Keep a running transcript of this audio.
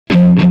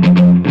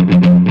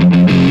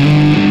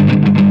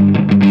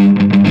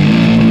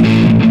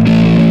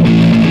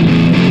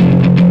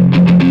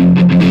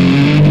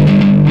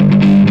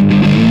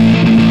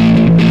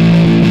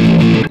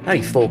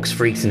folks,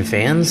 freaks, and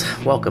fans.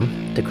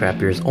 Welcome to Craft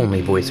Beer's only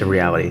voice of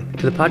reality.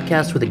 To the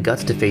podcast with the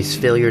guts to face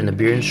failure in the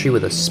beer industry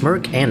with a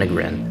smirk and a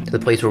grin. To the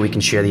place where we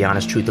can share the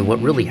honest truth of what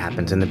really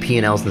happens in the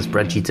P&Ls and the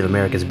spreadsheets of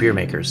America's beer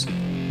makers.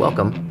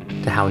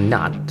 Welcome to How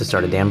Not to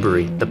Start a Damn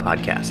Brewery, the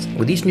podcast.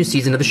 With each new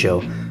season of the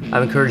show,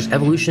 I've encouraged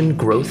evolution,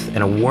 growth,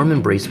 and a warm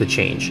embrace with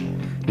change.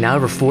 Now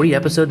over 40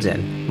 episodes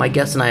in, my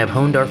guests and I have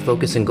honed our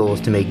focus and goals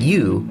to make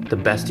you the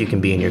best you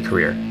can be in your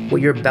career. What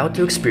you're about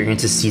to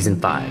experience is Season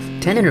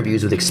 5. 10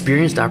 interviews with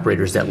experienced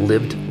operators that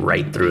lived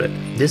right through it.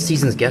 This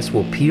season's guests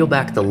will peel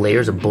back the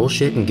layers of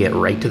bullshit and get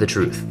right to the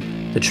truth.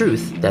 The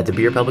truth that the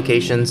beer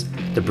publications,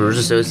 the Brewers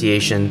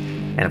Association,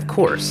 and of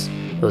course,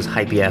 those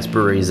hypey-ass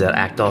breweries that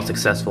act all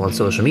successful on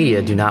social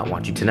media do not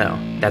want you to know.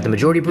 That the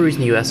majority of breweries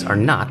in the US are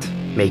not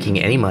making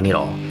any money at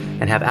all,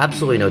 and have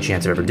absolutely no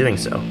chance of ever doing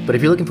so. But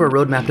if you're looking for a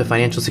roadmap to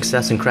financial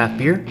success in craft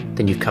beer,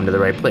 then you've come to the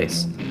right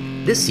place.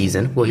 This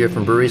season, we'll hear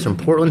from breweries from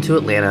Portland to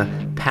Atlanta,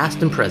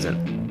 past and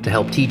present, to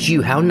help teach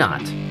you how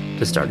not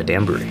to start a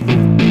damn brewery.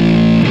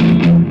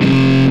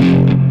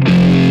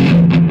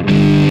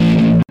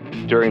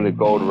 During the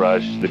gold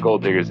rush, the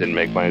gold diggers didn't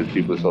make money. The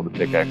people who sold the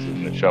pickaxes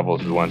and the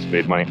shovels were the ones who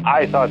made money.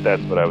 I thought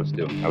that's what I was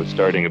doing. I was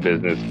starting a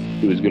business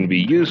that was going to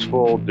be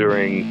useful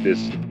during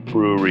this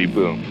brewery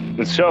boom.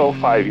 And so,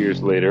 5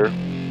 years later,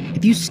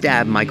 if you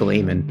stab Michael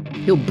Amann,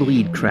 he'll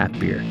bleed craft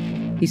beer.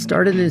 He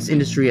started in this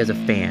industry as a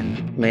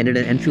fan, landed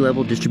an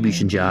entry-level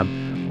distribution job,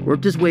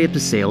 worked his way up to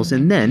sales,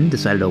 and then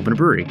decided to open a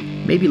brewery.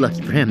 Maybe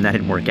lucky for him that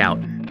didn't work out,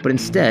 but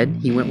instead,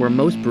 he went where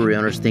most brewery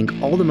owners think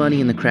all the money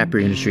in the craft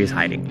beer industry is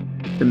hiding,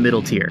 the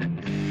middle tier.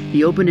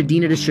 He opened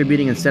Adena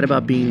Distributing and set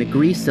about being the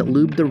grease that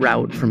lubed the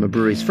route from a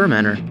brewery's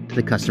fermenter to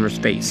the customer's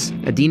face.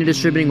 Adena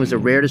Distributing was a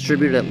rare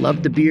distributor that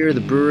loved the beer,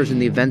 the brewers,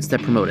 and the events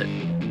that promote it.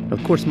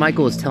 Of course,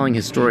 Michael is telling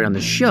his story on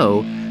the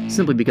show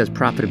simply because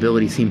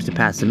profitability seems to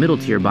pass the middle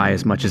tier by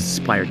as much as the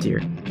supplier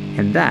tier.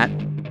 And that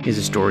is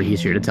a story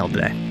he's here to tell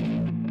today.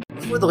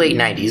 Before the late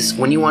 90s,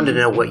 when you wanted to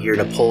know what year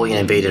Napoleon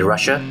invaded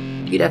Russia,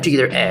 you'd have to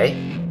either A,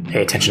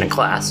 pay attention in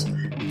class,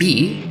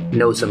 B,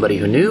 know somebody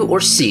who knew,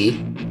 or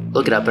C,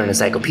 look it up in an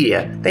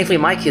encyclopedia. Thankfully,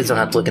 my kids don't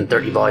have to look in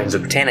 30 volumes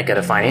of Britannica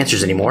to find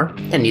answers anymore,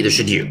 and neither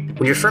should you.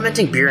 When you're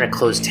fermenting beer in a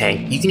closed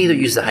tank, you can either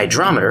use the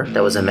hydrometer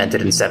that was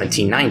invented in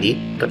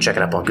 1790, go check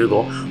it up on Google,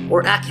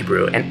 or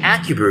AccuBrew. And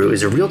AccuBrew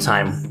is a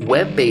real-time,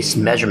 web-based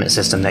measurement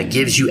system that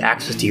gives you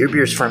access to your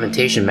beer's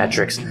fermentation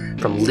metrics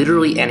from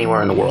literally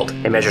anywhere in the world.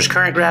 It measures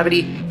current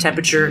gravity,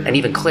 temperature, and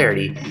even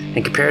clarity,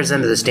 and compares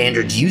them to the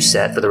standards you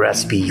set for the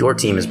recipe your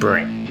team is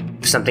brewing.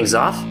 If something's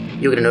off,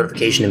 you'll get a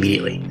notification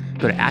immediately.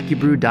 Go to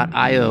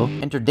AccuBrew.io,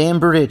 enter Dan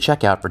Brewery at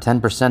checkout for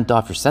 10%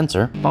 off your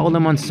sensor, follow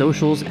them on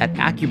socials at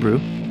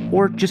AccuBrew,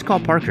 or just call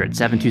Parker at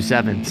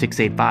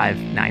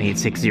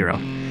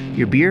 727-685-9860.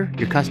 Your beer,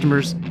 your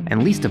customers,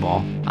 and least of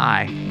all,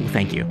 I will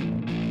thank you.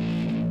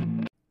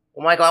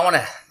 Well, Michael, I want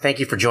to thank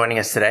you for joining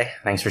us today.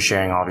 Thanks for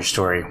sharing all of your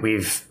story.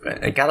 We've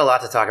got a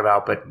lot to talk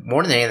about, but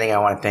more than anything, I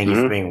want to thank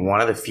you for being one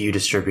of the few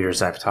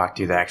distributors I've talked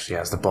to that actually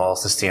has the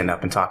balls to stand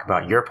up and talk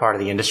about your part of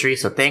the industry.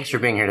 So thanks for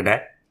being here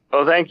today.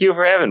 Well, thank you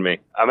for having me.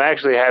 I'm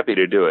actually happy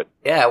to do it.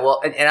 Yeah,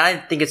 well, and I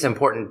think it's an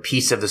important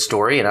piece of the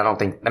story, and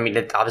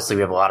obviously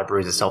we have a lot of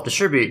breweries that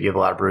self-distribute, you have a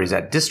lot of breweries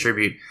that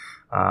distribute,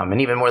 and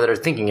even more that are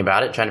thinking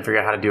about it, trying to figure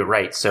out how to do it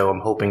right. So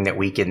I'm hoping that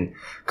we can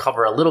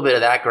cover a little bit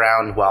of that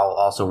ground while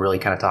also really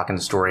kind of talking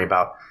the story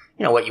about,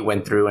 you know, what you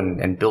went through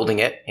and building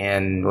it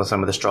and what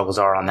some of the struggles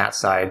are on that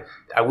side.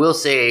 I will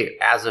say,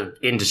 as an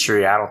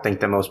industry, I don't think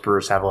that most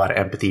brewers have a lot of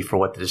empathy for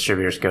what the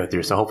distributors go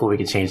through, so hopefully we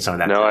can change some of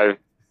that. No,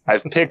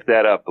 I've picked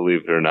that up,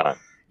 believe it or not.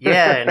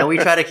 Yeah, no, we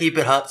try to keep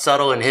it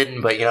subtle and hidden,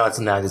 but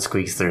sometimes it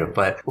squeaks through.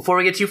 But before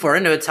we get too far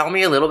into it, tell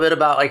me a little bit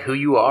about who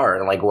you are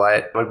and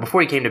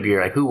before you came to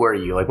beer, who were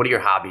you? What are your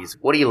hobbies?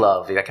 What do you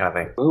love? That kind of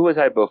thing. Who was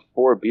I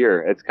before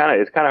beer? It's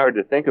kind of hard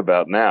to think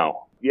about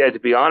now. Yeah, to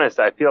be honest,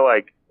 I feel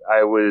like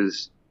I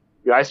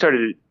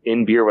started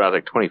in beer when I was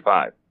like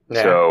 25.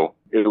 Yeah. So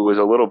it was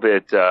a little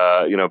bit,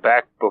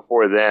 back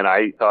before then,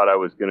 I thought I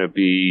was going to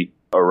be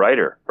a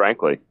writer,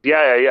 frankly. Yeah,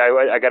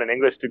 I got an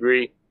English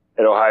degree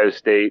at Ohio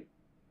State.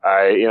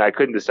 I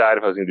couldn't decide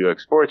if I was going to do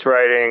sports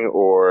writing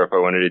or if I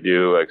wanted to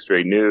do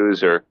straight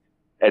news, or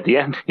at the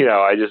end,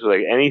 I just was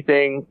like,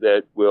 anything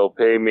that will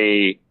pay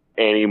me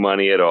any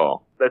money at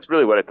all. That's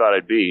really what I thought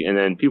I'd be. And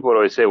then people would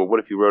always say, well, what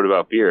if you wrote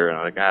about beer? And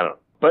I'm like, I don't know.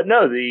 But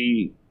no,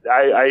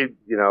 I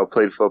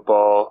played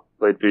football,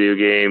 played video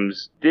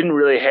games, didn't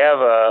really have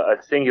a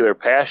singular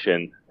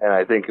passion. And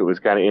I think it was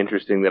kind of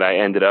interesting that I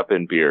ended up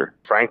in beer.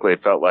 Frankly,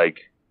 it felt like,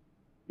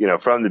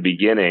 from the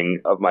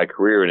beginning of my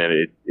career in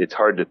it, it's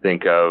hard to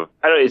think of.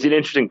 I don't know, it's an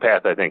interesting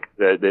path, I think,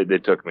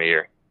 that took me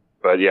here.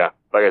 But yeah,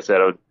 like I said,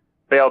 I was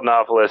failed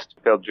novelist,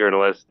 failed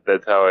journalist.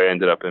 That's how I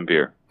ended up in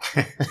beer.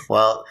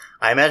 Well,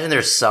 I imagine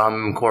there's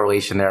some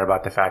correlation there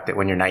about the fact that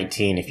when you're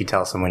 19, if you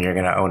tell someone you're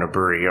going to own a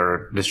brewery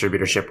or a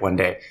distributorship one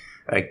day,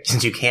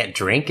 since you can't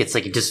drink, it's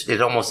like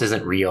it almost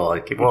isn't real.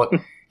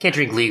 Can't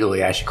drink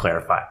legally, I should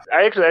clarify.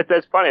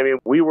 That's funny. I mean,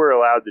 we were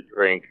allowed to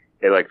drink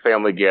at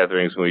family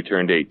gatherings when we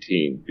turned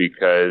 18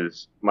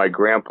 because my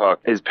grandpa,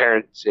 his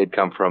parents had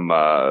come from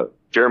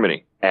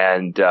Germany.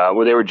 And,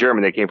 well, they were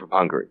German. They came from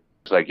Hungary.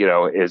 It's like,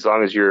 as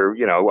long as you're,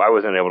 I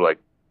wasn't able to like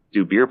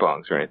do beer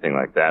bongs or anything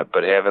like that,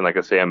 but having like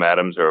a Sam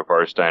Adams or a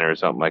Barsteiner or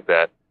something like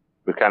that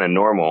was kind of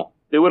normal.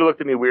 They would have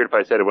looked at me weird if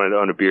I said I wanted to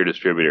own a beer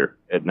distributor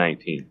at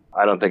 19.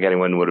 I don't think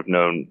anyone would have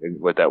known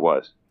what that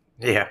was.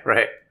 Yeah,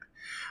 right.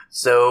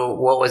 So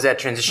what was that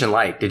transition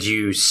like? Did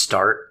you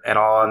start at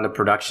all on the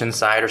production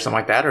side or something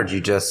like that, or did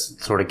you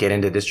just sort of get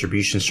into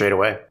distribution straight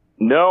away?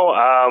 No,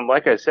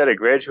 like I said, I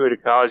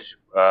graduated college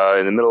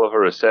in the middle of a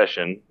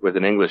recession with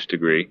an English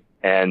degree,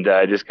 and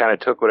I just kind of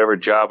took whatever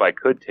job I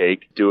could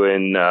take,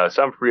 doing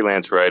some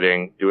freelance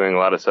writing, doing a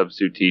lot of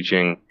substitute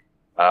teaching,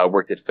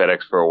 worked at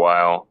FedEx for a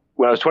while.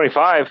 When I was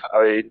 25,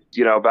 I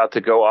about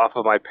to go off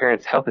of my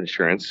parents' health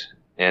insurance,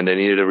 and I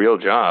needed a real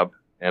job,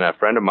 and a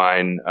friend of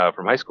mine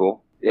from high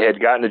school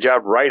had gotten a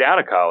job right out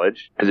of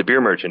college as a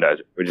beer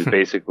merchandiser, which is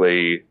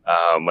basically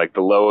like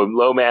the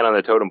low man on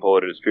the totem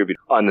pole to distribute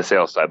on the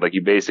sales side. Like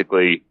you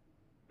basically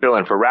fill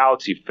in for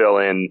routes, you fill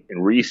in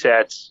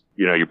resets.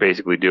 You're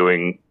basically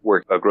doing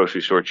work a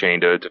grocery store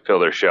chain to fill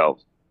their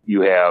shelves.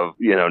 You have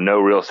no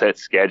real set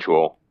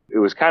schedule. It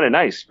was kind of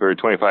nice for a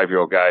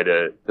 25-year-old guy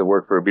to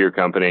work for a beer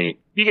company.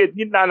 You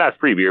get not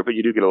free beer, but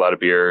you do get a lot of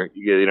beer.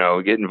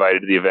 You get invited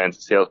to the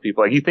events,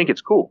 salespeople. Like you think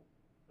it's cool.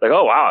 Like,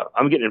 oh, wow,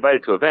 I'm getting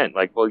invited to an event.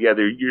 Like, well, yeah,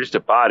 you're just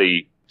a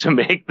body to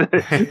make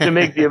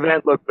the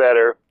event look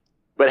better.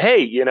 But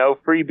hey,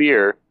 free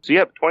beer. So,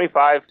 yeah,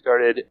 25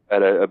 started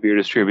at a beer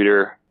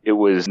distributor. It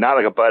was not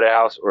like a Bud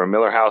House or a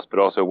Miller House, but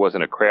also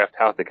wasn't a craft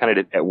house. They kind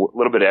of did a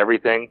little bit of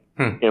everything.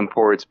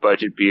 Imports,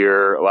 budget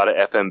beer, a lot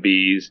of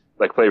FMBs,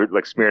 like flavored,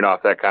 like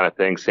Smirnoff, that kind of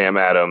thing, Sam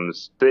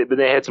Adams. But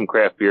they had some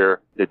craft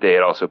beer that they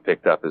had also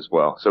picked up as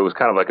well. So it was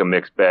kind of like a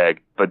mixed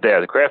bag. But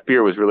yeah, the craft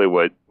beer was really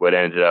what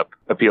ended up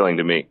appealing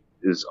to me.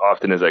 As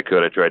often as I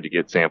could, I tried to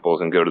get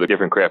samples and go to the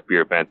different craft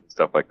beer events and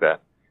stuff like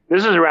that.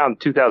 This is around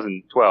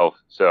 2012,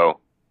 so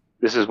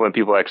this is when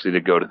people actually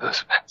did go to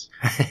those events.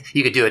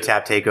 You could do a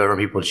tap takeover and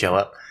people would show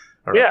up.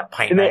 Yeah,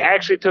 and they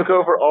actually took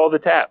over all the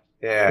taps.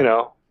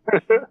 Yeah.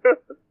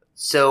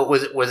 So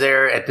was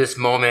there at this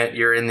moment,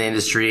 you're in the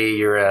industry,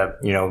 you're a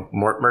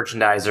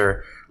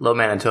merchandiser, low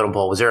man on totem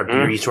pole. Was there a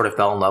beer you sort of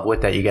fell in love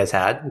with that you guys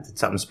had?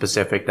 Something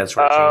specific that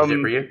sort of changed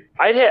it for you?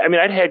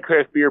 I'd had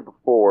craft beer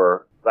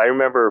before. I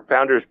remember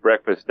Founder's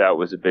Breakfast Stout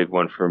was a big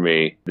one for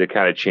me that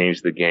kind of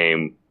changed the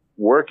game.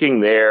 Working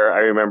there,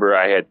 I remember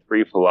I had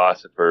 3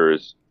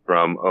 philosophers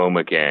from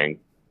Omegang,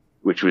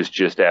 which was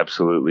just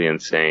absolutely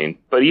insane.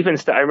 But even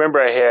I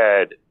remember I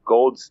had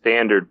Gold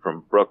Standard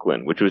from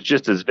Brooklyn, which was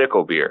just a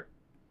Zwickel beer.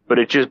 But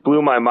it just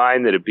blew my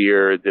mind that a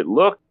beer that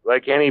looked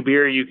like any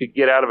beer you could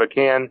get out of a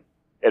can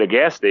at a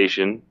gas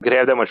station could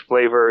have that much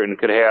flavor and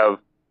could have,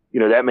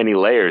 that many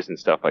layers and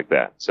stuff like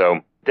that. So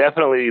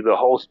definitely the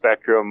whole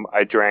spectrum.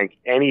 I drank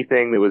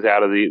anything that was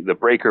out of the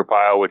breaker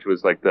pile, which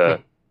was like the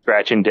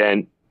scratch and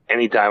dent.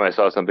 Anytime I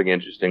saw something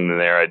interesting in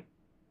there, I'd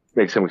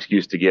make some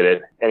excuse to get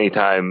it.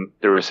 Anytime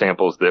there were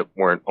samples that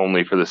weren't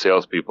only for the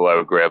salespeople, I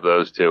would grab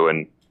those too,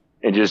 and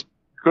just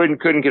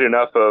couldn't get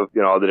enough of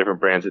all the different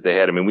brands that they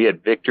had. I mean, we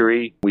had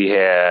Victory, we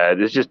had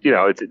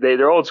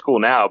they're old school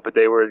now, but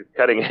they were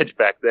cutting edge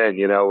back then.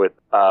 With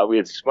we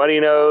had Smutty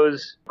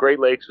Nose, Great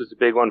Lakes was a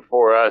big one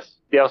for us.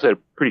 They also had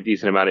a pretty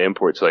decent amount of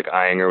imports, like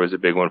Eyinger was a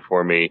big one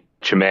for me,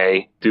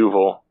 Chimay,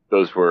 Duvel.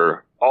 Those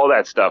were all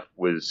that stuff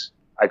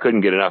I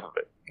couldn't get enough of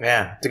it.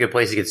 Yeah, it's a good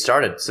place to get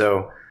started.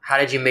 So how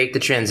did you make the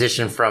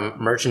transition from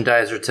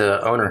merchandiser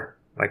to owner?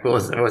 Like, what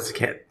was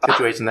the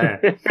situation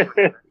there?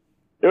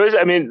 There was,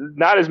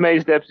 not as many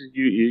steps as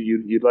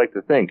you'd like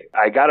to think.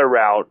 I got a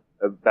route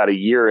about a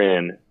year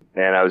in,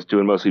 and I was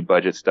doing mostly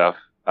budget stuff,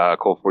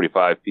 Colt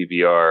 45,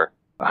 PBR,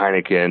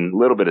 Heineken, a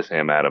little bit of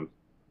Sam Adams,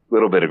 a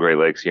little bit of Great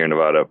Lakes here in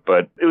Nevada.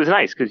 But it was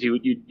nice because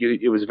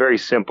it was very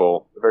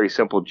simple,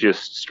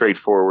 just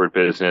straightforward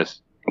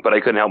business. But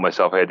I couldn't help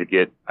myself. I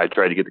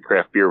tried to get the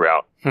craft beer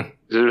route. I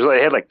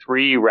had like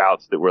 3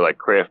 routes that were like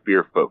craft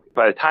beer focused.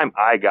 By the time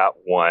I got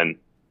one,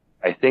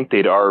 I think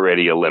they'd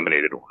already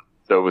eliminated one.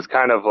 So it was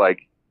kind of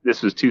like,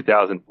 this was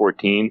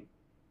 2014.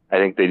 I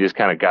think they just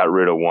kind of got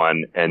rid of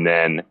one. And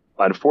then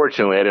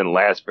unfortunately, I didn't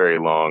last very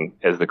long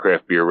as the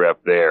craft beer rep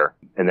there.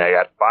 And I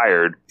got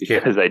fired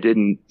because I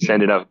didn't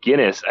send enough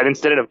Guinness. I didn't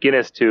send enough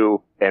Guinness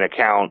to an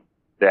account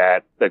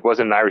that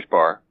wasn't an Irish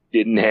bar,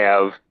 didn't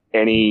have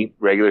any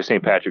regular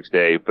St. Patrick's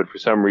Day, but for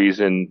some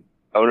reason,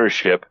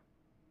 ownership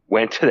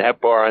went to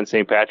that bar on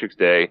St. Patrick's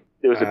Day.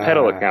 It was a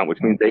pedal account,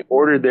 which means they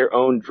ordered their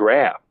own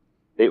draft.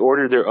 They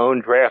ordered their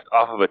own draft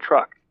off of a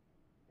truck.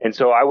 And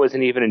so I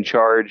wasn't even in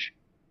charge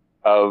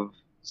of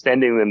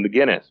sending them the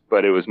Guinness,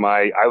 but I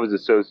was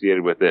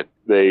associated with it.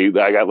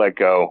 I got let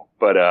go,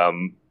 but I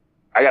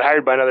got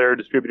hired by another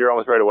distributor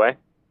almost right away.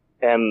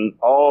 And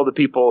all the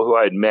people who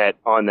I had met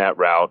on that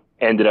route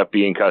ended up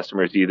being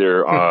customers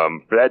either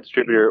for that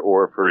distributor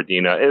or for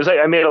Adena. It was like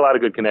I made a lot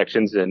of good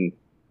connections, and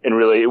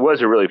really it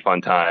was a really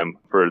fun time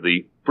for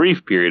the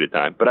brief period of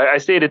time. But I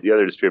stayed at the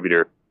other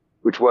distributor,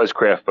 which was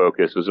craft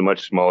focused. It was a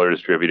much smaller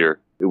distributor.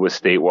 It was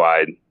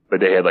statewide, but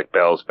they had like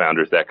Bell's,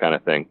 Founders, that kind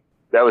of thing.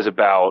 That was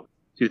about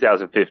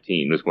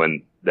 2015 was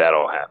when that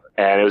all happened.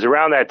 And it was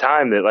around that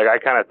time that, like, I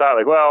kind of thought,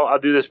 like, well, I'll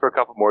do this for a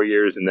couple more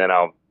years and then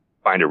I'll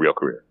find a real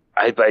career.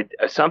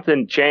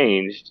 Something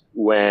changed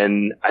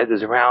when I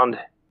was around,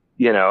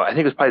 I think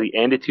it was probably the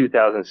end of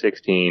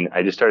 2016.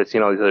 I just started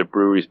seeing all these other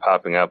breweries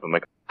popping up. I'm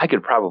like, I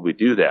could probably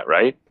do that,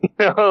 right?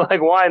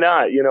 Like, why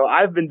not?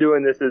 I've been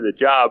doing this as a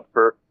job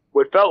for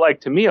what felt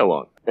like to me a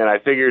long time. And I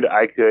figured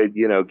I could,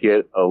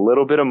 get a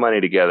little bit of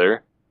money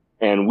together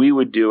and we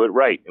would do it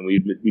right. And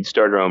we'd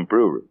start our own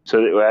brewery.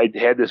 So I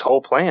had this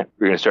whole plan.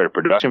 We were going to start a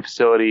production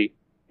facility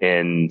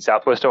in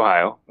Southwest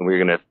Ohio, and we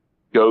were going to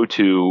go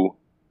to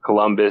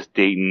Columbus,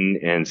 Dayton,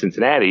 and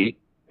Cincinnati,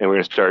 and we're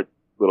going to start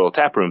little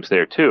tap rooms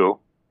there too.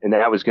 And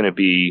that was going to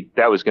be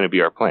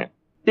our plan.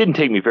 It didn't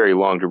take me very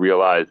long to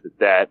realize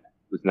that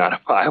was not a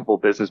viable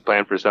business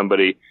plan for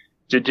somebody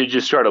to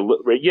just start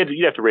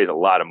you'd have to raise a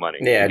lot of money.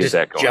 Yeah, just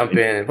jump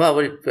in. Well,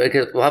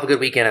 we'll have a good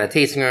weekend in a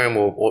tasting room.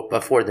 We'll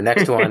afford the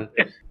next one.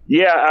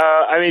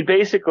 Yeah,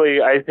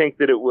 basically, I think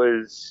that it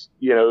was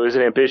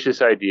an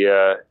ambitious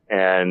idea,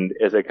 and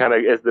as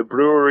the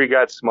brewery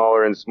got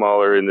smaller and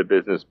smaller in the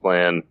business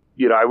plan,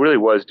 I really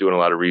was doing a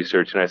lot of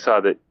research, and I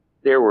saw that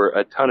there were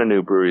a ton of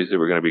new breweries that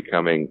were going to be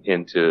coming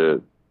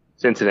into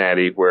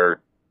Cincinnati,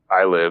 where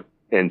I live,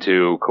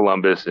 into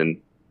Columbus,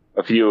 and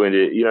a few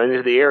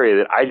into the area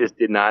that I just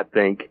did not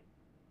think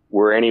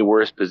were any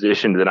worse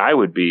positioned than I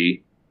would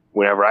be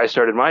whenever I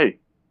started my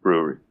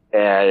brewery.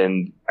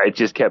 And I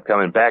just kept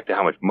coming back to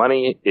how much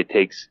money it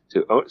takes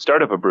to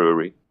start up a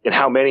brewery and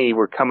how many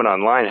were coming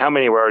online, how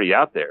many were already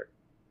out there.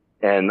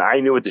 And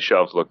I knew what the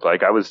shelves looked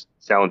like. I was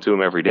selling to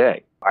them every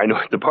day. I knew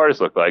what the bars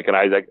looked like. And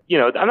I was like,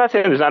 I'm not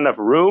saying there's not enough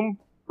room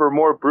for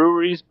more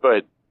breweries,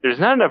 but there's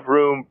not enough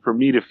room for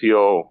me to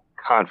feel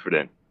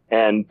confident.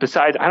 And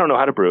besides, I don't know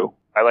how to brew.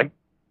 I like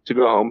to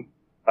go home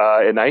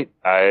at night.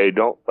 I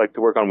don't like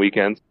to work on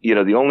weekends.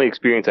 The only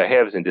experience I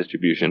have is in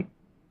distribution.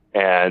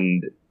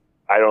 And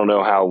I don't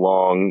know how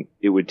long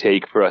it would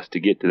take for us to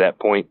get to that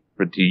point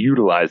to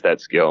utilize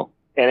that skill.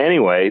 And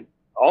anyway,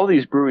 all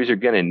these breweries are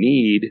going to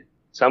need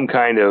some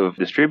kind of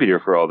distributor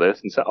for all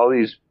this. And so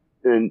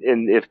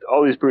and if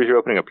all these breweries are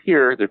opening up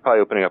here, they're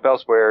probably opening up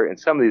elsewhere. And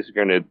some of these are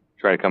going to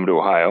try to come to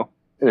Ohio.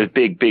 And there's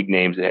big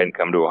names that hadn't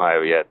come to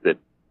Ohio yet that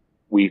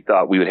we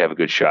thought we would have a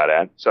good shot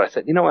at. So I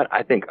said, you know what?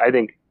 I think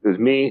it was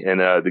me and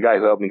the guy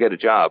who helped me get a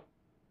job.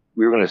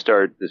 We were going to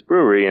start this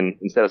brewery, and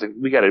instead I was like,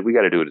 we got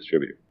to do a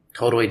distributor.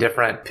 Totally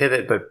different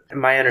pivot, but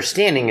my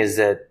understanding is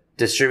that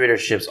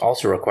distributorships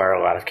also require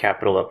a lot of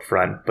capital up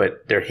front,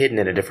 but they're hidden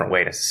in a different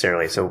way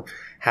necessarily. So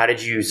how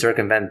did you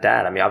circumvent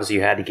that? I mean, obviously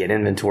you had to get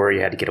inventory,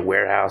 you had to get a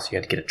warehouse, you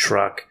had to get a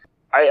truck.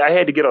 I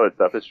had to get all that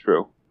stuff, that's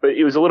true. But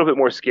it was a little bit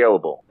more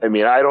scalable. I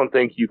mean, I don't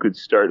think you could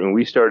start, when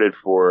we started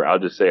for, I'll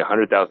just say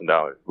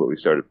 $100,000 is what we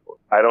started for.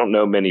 I don't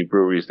know many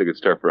breweries that could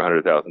start for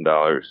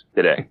 $100,000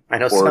 today. I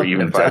know or some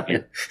even 5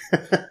 years.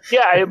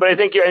 Yeah, but I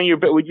think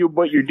what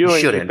you're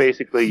doing is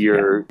basically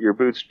you're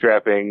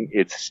bootstrapping.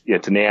 It's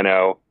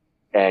nano,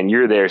 and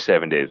you're there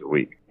 7 days a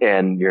week,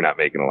 and you're not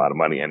making a lot of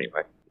money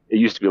anyway. It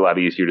used to be a lot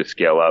easier to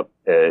scale up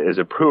as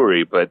a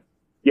brewery, but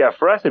yeah,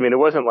 for us, I mean, it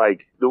wasn't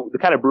like the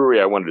kind of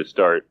brewery I wanted to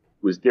start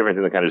was different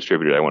than the kind of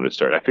distributor I wanted to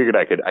start. I figured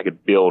I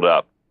could build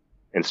up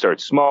and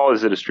start small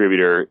as a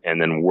distributor and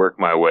then work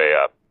my way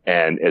up.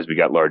 And as we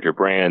got larger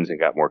brands and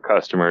got more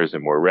customers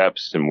and more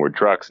reps and more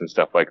trucks and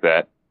stuff like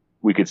that,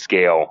 we could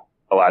scale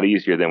a lot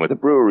easier than with a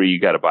brewery. You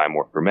got to buy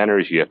more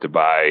fermenters. You have to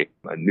buy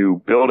a new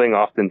building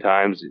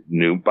oftentimes,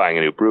 buying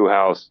a new brew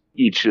house.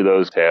 Each of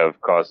those have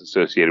costs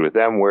associated with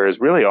them, whereas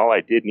really all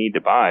I did need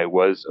to buy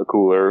was a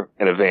cooler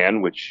and a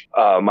van, which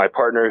my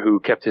partner who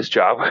kept his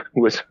job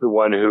was the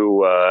one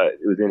who it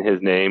was in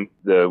his name.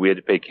 We had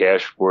to pay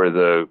cash for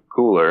the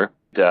cooler.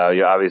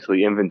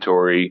 Obviously,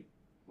 inventory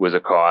was a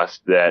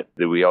cost that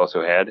we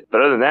also had.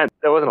 But other than that,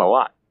 that wasn't a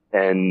lot.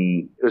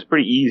 And it was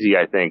pretty easy,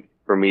 I think,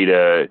 for me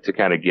to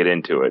kind of get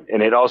into it.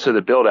 And it also,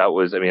 the build out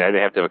was, I mean, I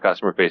didn't have to have a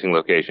customer facing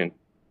location.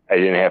 I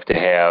didn't have to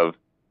have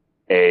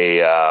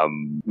a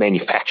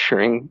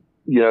manufacturing,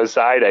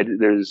 side.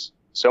 There's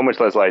so much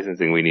less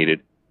licensing we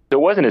needed. So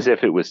it wasn't as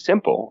if it was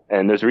simple.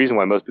 And there's a reason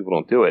why most people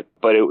don't do it.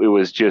 But it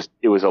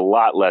was a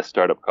lot less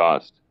startup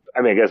cost. I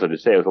mean, I guess I'll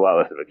just say it was a lot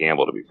less of a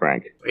gamble, to be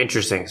frank.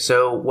 Interesting.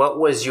 So what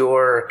was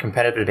your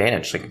competitive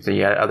advantage? Like,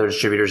 you had other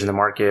distributors in the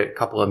market, a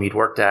couple of them you'd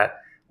worked at.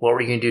 What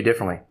were you going to do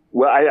differently?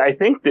 Well, I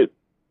think that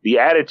the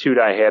attitude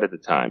I had at the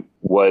time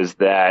was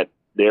that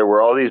there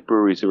were all these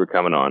breweries that were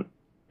coming on,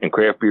 and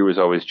craft beer was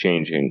always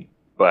changing.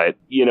 But,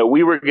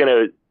 we were going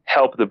to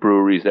help the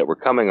breweries that were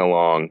coming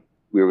along.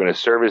 We were going to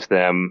service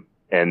them.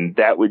 And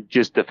that would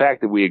just, the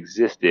fact that we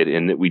existed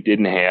and that we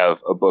didn't have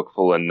a book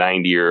full of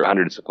 90 or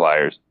 100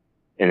 suppliers,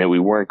 and that we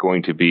weren't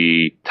going to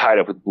be tied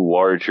up with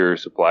larger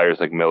suppliers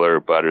like Miller or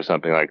Bud or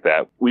something like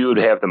that, we would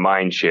have the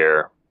mind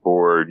share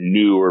for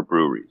newer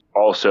breweries.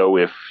 Also,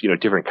 if,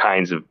 different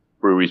kinds of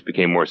breweries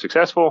became more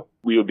successful,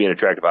 we would be an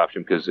attractive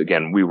option because,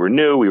 again, we were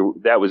new.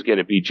 That was going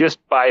to be, just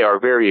by our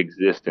very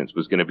existence,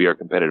 was going to be our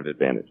competitive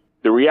advantage.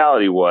 The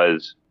reality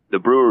was the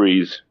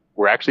breweries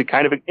were actually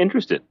kind of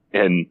interested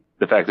in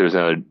the fact there was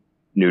another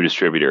new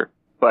distributor.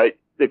 But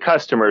the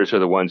customers are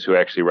the ones who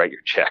actually write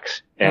your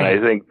checks. And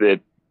I think that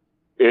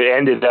it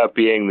ended up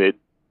being that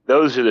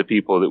those are the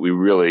people that we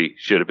really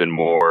should have been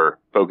more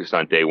focused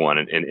on day one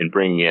and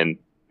bringing in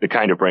the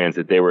kind of brands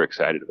that they were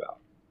excited about.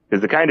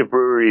 Because the kind of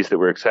breweries that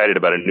were excited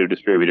about a new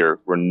distributor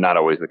were not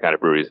always the kind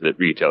of breweries that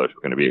retailers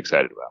were going to be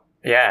excited about.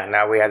 Yeah,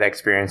 now we had that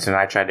experience, and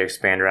I tried to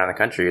expand around the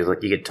country. It's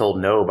like you get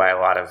told no by a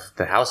lot of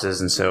the houses,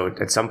 and so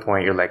at some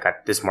point you're like,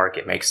 this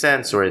market makes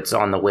sense, or it's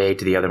on the way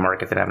to the other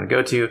market that I'm going to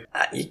go to.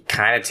 You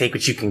kind of take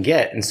what you can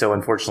get, and so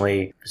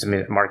unfortunately,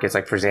 some markets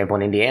like, for example,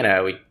 in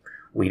Indiana,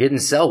 we didn't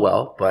sell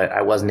well, but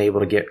I wasn't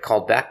able to get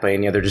called back by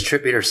any other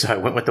distributor, so I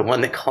went with the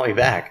one that called me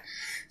back.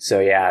 So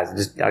yeah,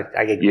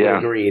 I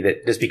agree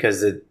that just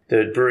because the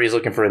brewery is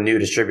looking for a new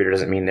distributor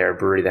doesn't mean they're a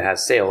brewery that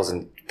has sales,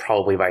 and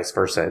probably vice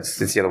versa. It's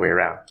the other way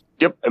around.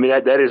 Yep. I mean,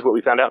 that is what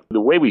we found out.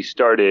 The way we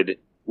started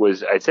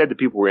was I said that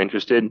people were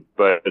interested,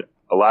 but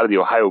a lot of the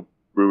Ohio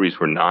breweries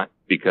were not,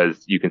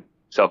 because you can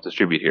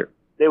self-distribute here.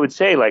 They would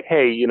say like,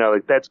 hey,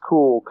 like that's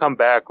cool. Come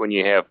back when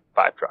you have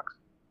 5 trucks.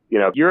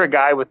 If you're a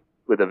guy with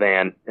a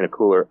van and a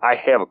cooler, I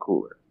have a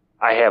cooler.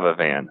 I have a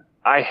van.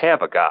 I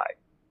have a guy.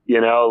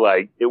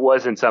 Like it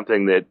wasn't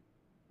something that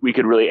we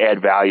could really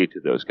add value to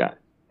those guys.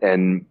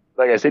 And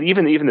like I said,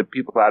 even the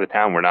people out of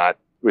town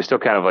we're still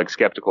kind of like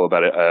skeptical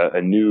about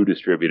a new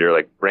distributor,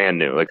 like brand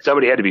new. Like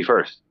somebody had to be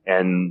first.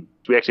 And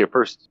we actually, our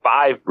first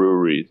 5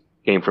 breweries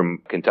came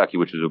from Kentucky,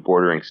 which is a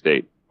bordering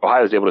state.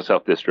 Ohio was able to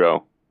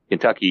self-distro.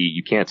 Kentucky,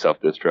 you can't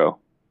self-distro.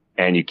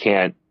 And you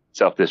can't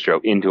self-distro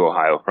into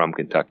Ohio from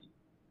Kentucky.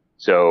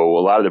 So a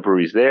lot of the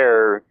breweries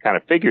there kind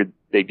of figured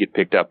they'd get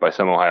picked up by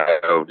some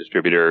Ohio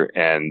distributor,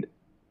 and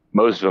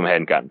most of them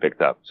hadn't gotten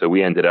picked up. So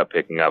we ended up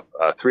picking up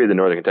 3 of the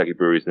Northern Kentucky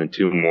breweries and then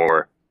 2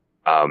 more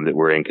that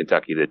were in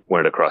Kentucky that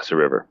wanted to cross the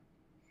river.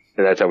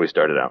 And that's how we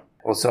started out.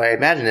 Well, so I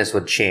imagine this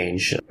would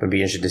change. I'd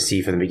be interested to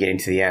see from the beginning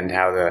to the end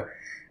how the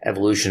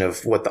evolution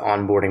of what the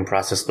onboarding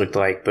process looked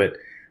like. But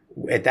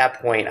at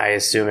that point, I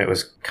assume it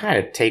was kind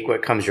of take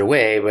what comes your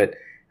way. But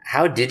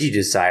how did you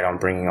decide on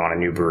bringing on a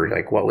new brewery?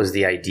 Like, what was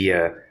the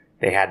idea?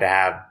 They had to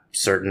have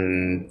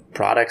certain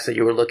products that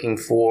you were looking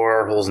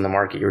for, holes in the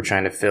market you were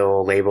trying to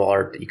fill, label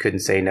art that you couldn't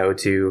say no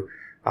to,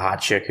 a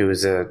hot chick who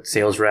was a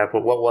sales rep.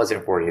 What was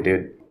it for you,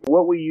 dude?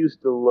 What we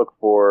used to look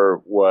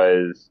for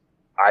was,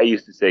 I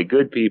used to say,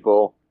 good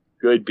people,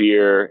 good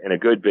beer, and a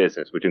good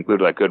business, which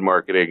included like good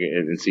marketing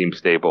and seemed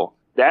stable.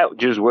 That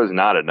just was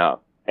not enough.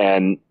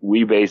 And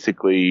we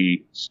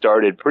basically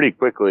started pretty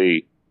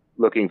quickly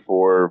looking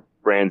for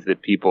brands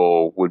that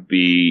people would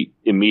be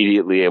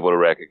immediately able to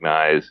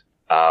recognize.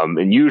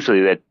 And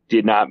usually that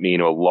did not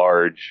mean a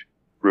large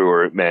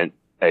brewer. It meant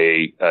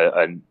a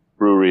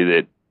brewery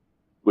that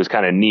was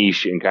kind of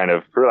niche and kind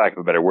of, for lack of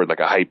a better word, like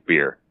a hype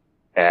beer.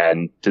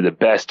 And to the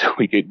best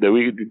we could,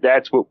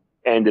 that's what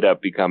ended up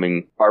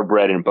becoming our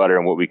bread and butter,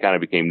 and what we kind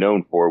of became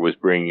known for was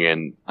bringing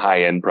in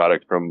high-end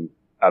product from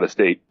out of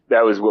state.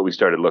 That was what we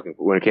started looking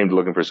for. When it came to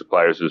looking for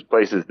suppliers, it was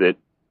places that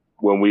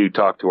when we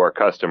talked to our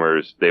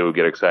customers, they would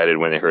get excited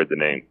when they heard the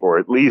name, or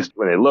at least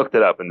when they looked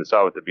it up and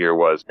saw what the beer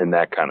was and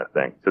that kind of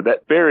thing. So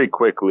that very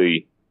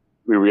quickly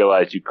we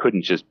realized you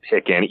couldn't just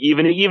pick any,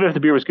 even if the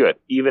beer was good,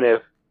 even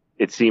if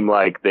it seemed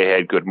like they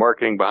had good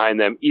marketing behind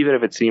them, even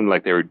if it seemed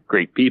like they were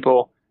great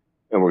people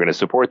and we're going to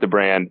support the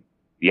brand.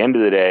 At the end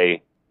of the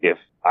day, if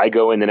I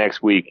go in the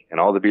next week and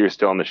all the beer is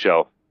still on the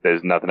shelf,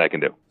 there's nothing I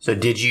can do. So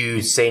did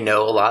you say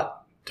no a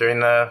lot during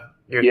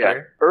your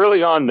career?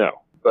 Early on,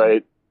 no.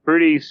 But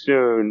pretty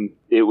soon,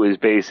 it was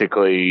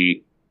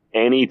basically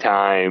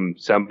anytime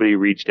somebody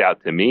reached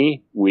out to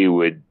me, we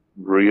would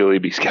really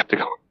be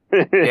skeptical.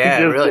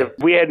 Yeah, really. If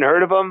we hadn't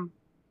heard of them,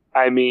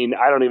 I mean,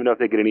 I don't even know if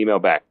they get an email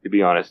back, to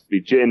be honest.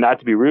 Not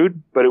to be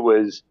rude, but it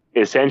was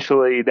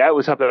essentially, that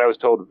was something I was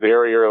told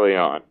very early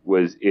on,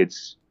 was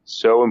it's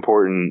so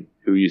important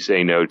who you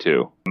say no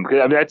to. Because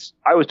I mean,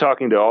 I was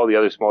talking to all the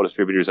other small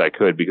distributors I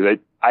could, because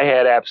I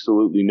had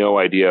absolutely no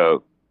idea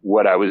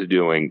what I was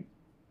doing.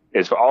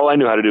 All I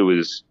knew how to do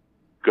was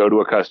go to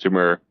a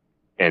customer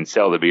and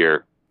sell the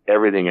beer.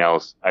 Everything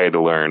else I had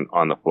to learn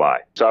on the fly.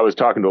 So I was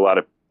talking to a lot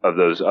of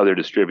those other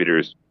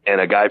distributors,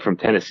 and a guy from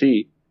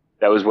Tennessee,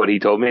 that was what he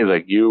told me.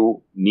 Like,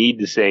 you need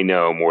to say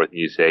no more than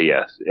you say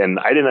yes. And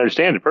I didn't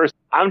understand at first.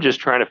 I'm just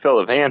trying to fill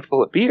a van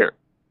full of beer.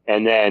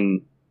 And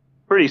then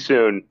pretty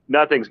soon,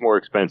 nothing's more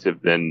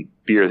expensive than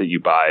beer that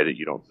you buy that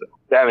you don't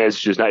sell. I mean,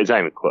 it's not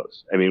even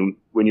close. I mean,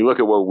 when you look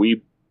at what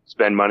we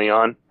spend money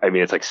on, I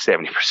mean, it's like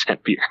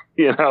 70% beer.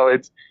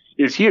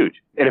 It's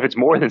huge. And if it's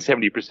more than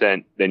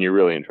 70%, then you're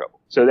really in trouble.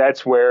 So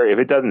that's where, if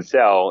it doesn't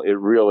sell, it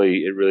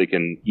really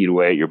can eat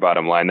away at your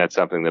bottom line. That's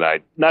something that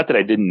not that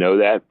I didn't know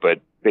that, but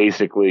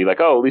basically like,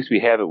 oh, at least we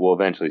have it, we'll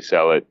eventually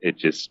sell it. It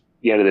just,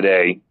 at the end of the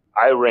day,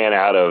 I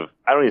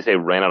don't even say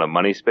ran out of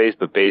money space,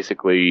 but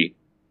basically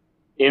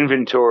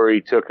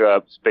inventory took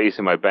up space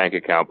in my bank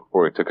account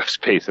before it took up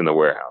space in the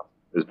warehouse,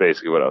 is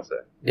basically what I'll say.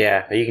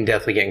 Yeah, you can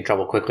definitely get in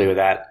trouble quickly with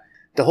that.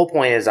 The whole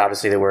point is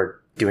obviously that we're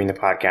doing the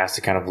podcast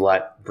to kind of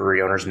let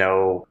brewery owners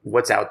know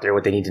what's out there,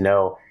 what they need to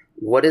know.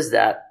 What is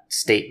that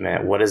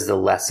statement? What is the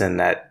lesson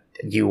that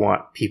you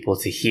want people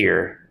to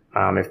hear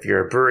if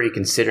you're a brewery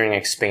considering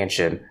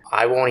expansion,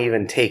 I won't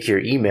even take your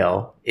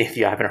email if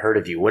you haven't heard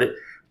of you.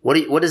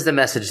 What is the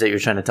message that you're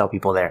trying to tell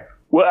people there?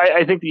 Well,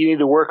 I think that you need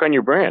to work on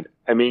your brand.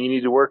 I mean, you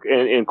need to work,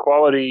 and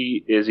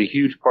quality is a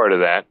huge part of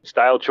that.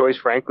 Style choice,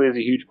 frankly, is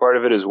a huge part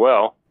of it as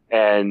well.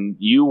 And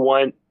you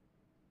want,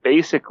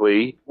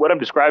 basically, what I'm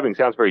describing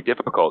sounds very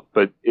difficult,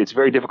 but it's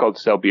very difficult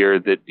to sell beer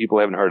that people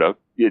haven't heard of.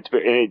 Yet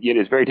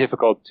it's very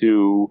difficult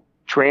to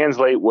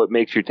translate what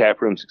makes your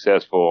tap room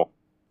successful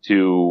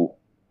to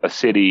a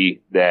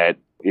city that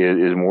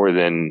is more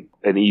than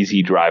an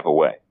easy drive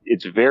away.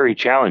 It's very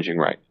challenging,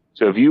 right?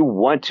 So if you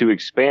want to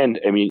expand,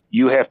 I mean,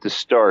 you have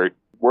to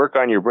work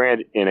on your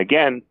brand. And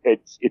again,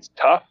 it's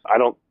tough. I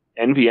don't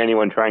envy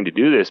anyone trying to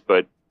do this,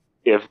 but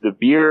if the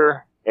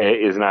beer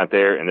is not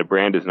there and the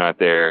brand is not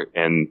there,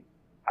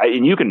 I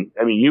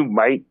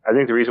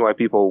think the reason why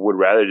people would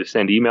rather just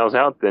send emails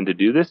out than to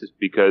do this is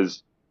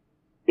because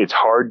it's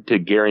hard to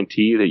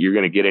guarantee that you're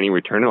going to get any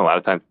return. And a lot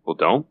of times people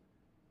don't.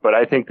 But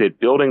I think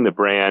that building the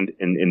brand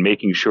and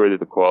making sure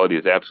that the quality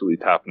is absolutely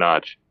top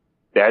notch,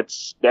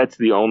 that's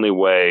the only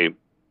way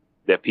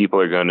that people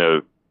are going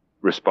to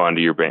respond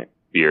to your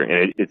beer.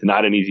 And it's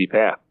not an easy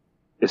path,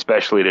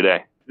 especially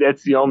today.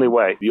 That's the only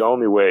way. The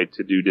only way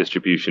to do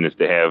distribution is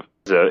to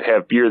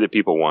have beer that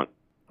people want.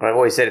 I've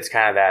always said it's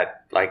kind of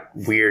that like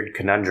weird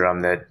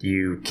conundrum that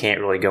you can't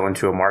really go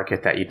into a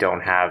market that you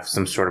don't have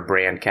some sort of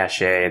brand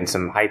cachet and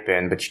some hype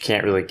in, but you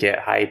can't really get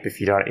hype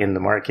if you're not in the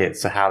market.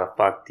 So how the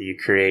fuck do you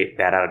create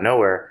that out of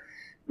nowhere?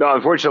 No,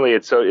 unfortunately,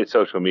 it's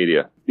social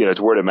media. It's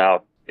word of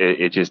mouth.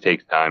 It just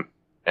takes time.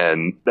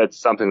 And that's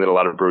something that a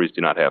lot of breweries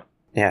do not have.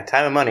 Yeah,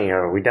 time and money,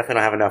 or we definitely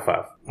don't have enough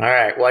of. All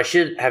right. Well, I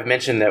should have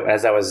mentioned that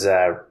as I was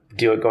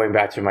going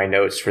back through my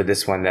notes for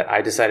this one, that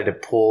I decided to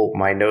pull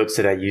my notes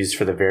that I used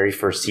for the very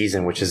first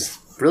season, which is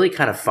really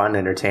kind of fun and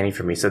entertaining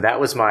for me. So that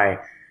was my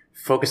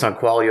focus on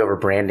quality over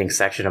branding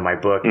section of my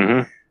book.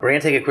 Mm-hmm. We're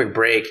going to take a quick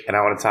break, and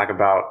I want to talk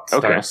about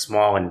starting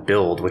small and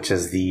build, which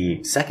is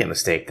the second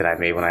mistake that I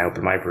made when I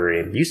opened my brewery.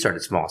 And you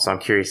started small, so I'm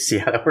curious to see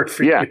how that worked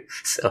for you.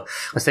 So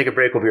let's take a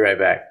break. We'll be right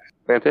back.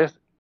 Fantastic.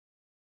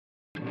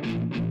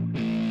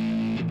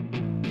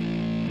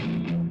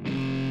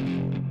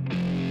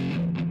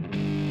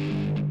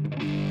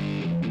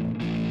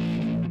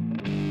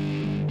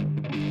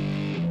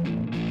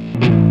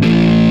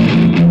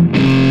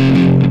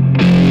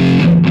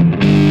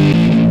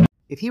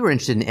 If he were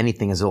interested in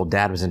anything his old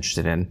dad was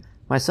interested in,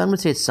 my son would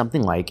say it's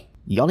something like,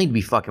 y'all need to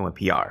be fucking with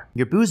PR.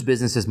 Your booze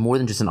business is more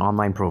than just an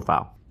online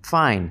profile.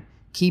 Fine,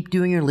 keep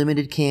doing your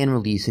limited can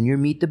release and your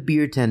meet the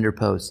beer tender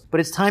posts, but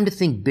it's time to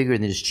think bigger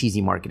than just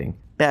cheesy marketing.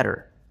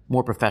 Better,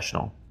 more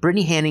professional.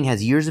 Brittany Hanning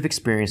has years of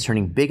experience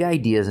turning big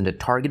ideas into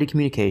targeted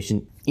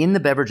communication in the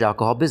beverage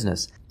alcohol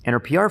business, and her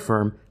PR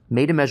firm,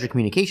 Made to Measure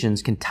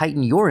Communications, can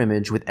tighten your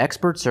image with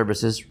expert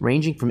services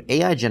ranging from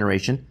AI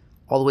generation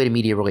all the way to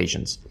media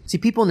relations. See,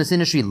 people in this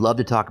industry love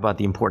to talk about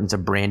the importance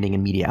of branding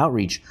and media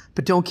outreach,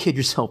 but don't kid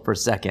yourself for a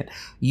second.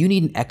 You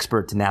need an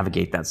expert to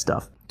navigate that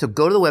stuff. So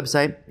go to the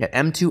website at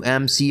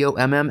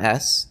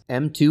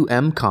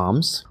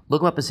M2M2Comms,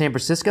 look them up in San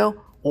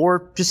Francisco,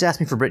 or just ask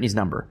me for Brittany's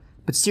number.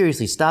 But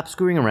seriously, stop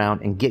screwing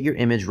around and get your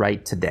image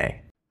right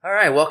today. All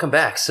right, welcome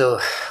back. So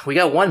we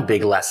got one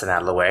big lesson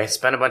out of the way.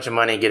 Spend a bunch of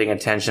money getting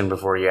attention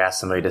before you ask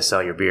somebody to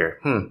sell your beer.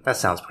 That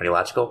sounds pretty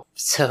logical.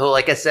 So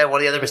like I said,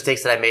 one of the other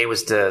mistakes that I made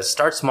was to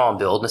start small and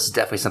build. This is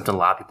definitely something a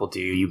lot of people do.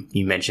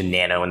 You mentioned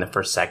nano in the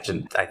first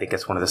section. I think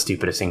that's one of the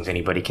stupidest things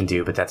anybody can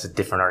do, but that's a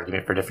different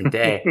argument for a different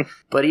day.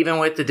 But even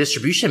with the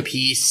distribution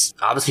piece,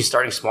 obviously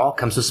starting small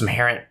comes with some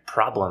inherent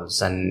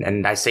problems.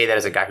 And I say that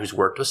as a guy who's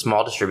worked with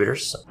small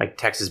distributors, like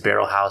Texas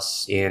Barrel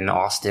House in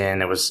Austin.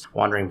 There was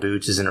Wandering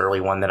Boots is an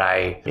early one that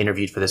I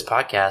interviewed for this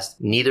podcast.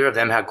 Neither of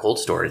them had cold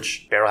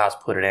storage. Barrel House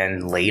put it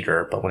in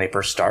later, but when they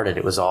first started,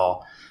 it was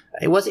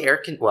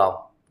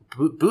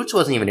Boots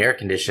wasn't even air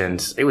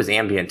conditioned. It was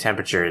ambient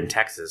temperature in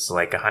Texas,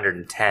 like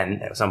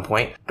 110 at some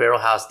point. Barrel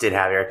House did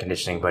have air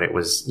conditioning, but it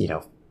was,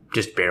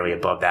 just barely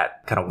above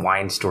that kind of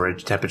wine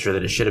storage temperature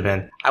that it should have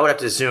been. I would have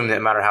to assume that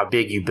no matter how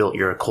big you built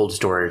your cold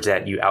storage,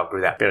 that you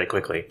outgrew that fairly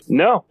quickly.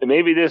 No,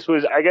 maybe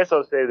I guess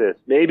I'll say this.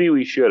 Maybe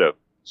we should have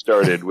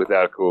started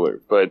without a cooler,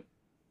 but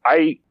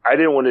I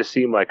didn't want to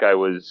seem like I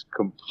was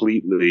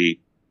completely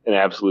an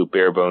absolute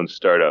bare bones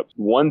startup.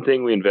 One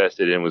thing we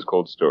invested in was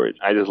cold storage.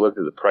 I just looked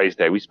at the price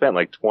tag. We spent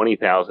like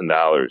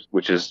 $20,000,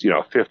 which is,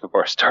 a fifth of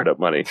our startup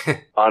money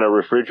on a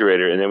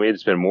refrigerator. And then we had to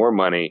spend more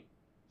money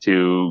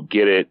to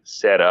get it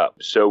set up.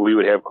 So we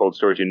would have cold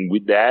storage. And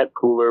that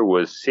cooler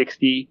was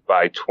 60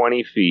 by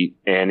 20 feet.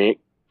 And it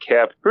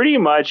kept pretty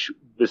much,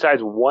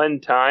 besides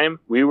one time,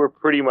 we were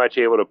pretty much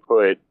able to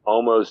put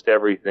almost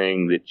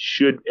everything that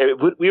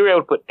we were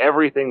able to put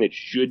everything that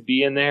should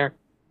be in there.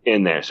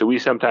 So we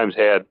sometimes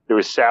there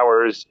was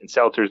sours and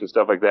seltzers and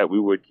stuff like that. We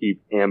would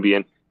keep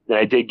ambient. And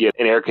I did get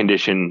an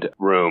air-conditioned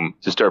room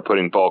to start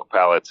putting bulk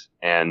pallets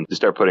and to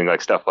start putting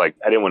stuff I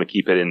didn't want to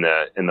keep it in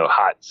the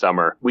hot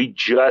summer. We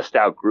just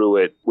outgrew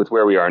it with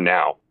where we are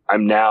now.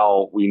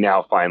 We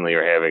now finally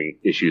are having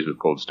issues with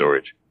cold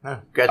storage. Oh,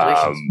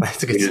 congratulations.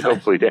 That's a good sign.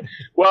 Hopefully,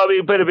 well,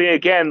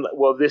 again,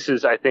 this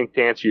is, I think,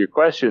 to answer your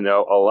question,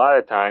 though, a lot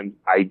of times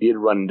I did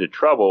run into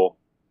trouble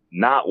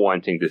not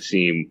wanting to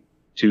seem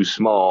too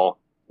small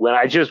when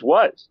I just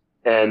was.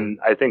 And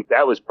I think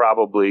that was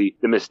probably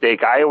the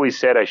mistake. I always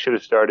said I should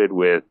have started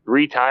with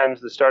 3 times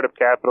the startup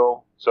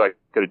capital, so I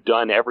could have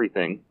done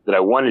everything that I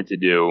wanted to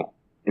do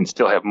and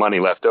still have money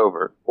left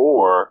over.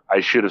 Or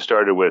I should have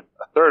started with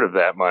 1/3 of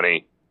that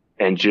money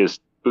and just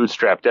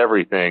bootstrapped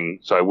everything,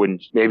 so I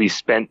wouldn't maybe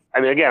spend.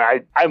 Again,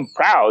 I'm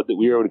proud that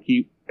we were able to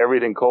keep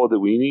everything cold that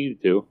we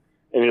needed to.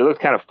 It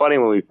looked kind of funny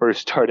when we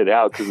first started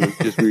out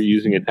because we were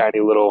using a tiny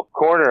little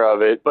corner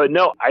of it. But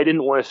no, I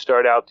didn't want to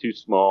start out too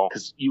small,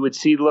 because you would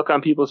see the look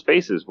on people's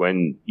faces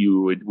when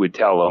you would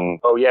tell them,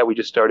 oh yeah, we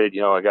just started,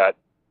 I got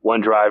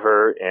one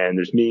driver and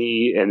there's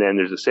me and then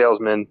there's a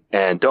salesman,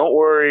 and don't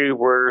worry,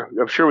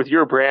 I'm sure with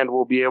your brand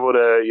we'll be able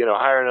to,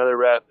 hire another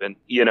rep, and,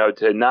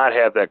 to not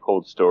have that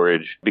cold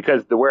storage,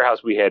 because the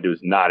warehouse we had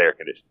was not air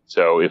conditioned.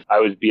 So if I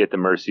would be at the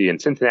mercy,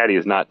 and Cincinnati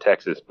is not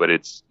Texas, but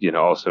it's,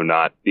 also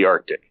not the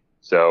Arctic.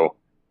 So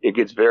it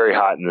gets very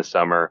hot in the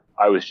summer.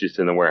 I was just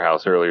in the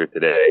warehouse earlier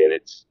today, and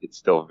it's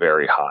still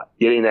very hot.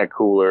 Getting that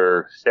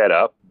cooler set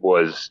up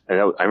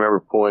I remember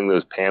pulling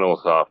those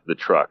panels off the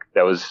truck.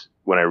 That was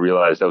when I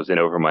realized I was in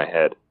over my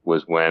head,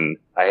 was when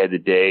I had the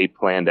day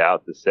planned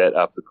out to set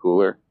up the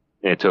cooler.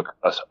 And it took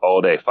us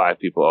all day, 5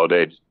 people all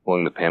day, just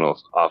pulling the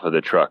panels off of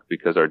the truck,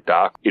 because our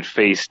dock, it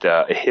faced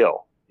a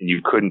hill, and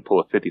you couldn't pull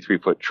a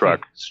 53-foot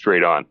truck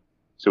straight on.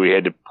 So we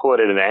had to pull it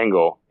at an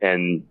angle,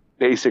 and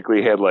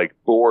basically had like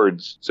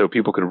boards so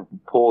people could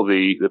pull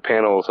the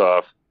panels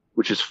off,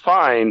 which is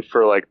fine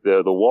for like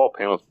the wall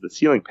panels, but the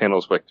ceiling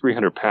panels were like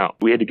 300 pounds.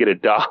 We had to get a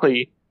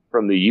dolly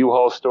from the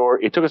U-Haul store.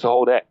 It took us a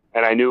whole day.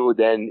 And I knew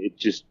then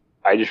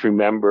I just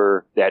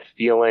remember that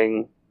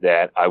feeling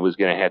that I was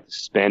going to have to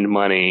spend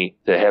money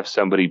to have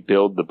somebody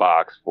build the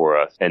box for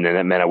us. And then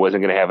that meant I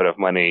wasn't going to have enough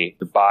money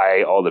to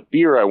buy all the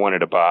beer I wanted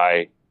to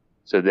buy.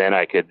 So then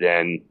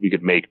we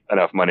could make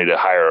enough money to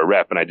hire a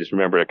rep. And I just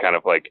remember it kind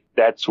of like,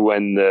 that's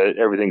when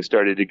everything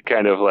started to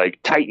kind of like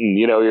tighten,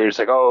 you're just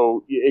like,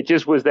 oh, it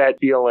just was that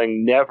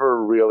feeling,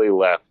 never really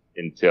left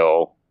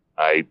until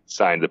I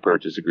signed the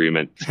purchase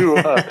agreement to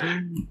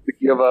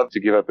give up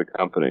the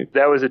company.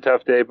 That was a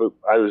tough day, but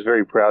I was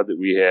very proud that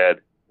we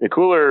had the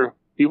cooler.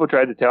 People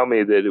tried to tell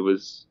me that it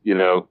was,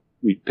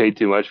 we paid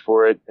too much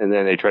for it, and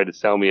then they tried to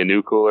sell me a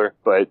new cooler,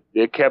 but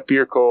it kept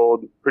beer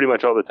cold pretty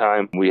much all the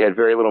time. We had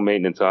very little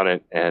maintenance on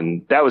it,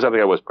 and that was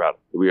something I was proud of,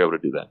 that we were able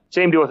to do that.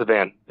 Same deal with the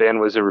van. Van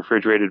was a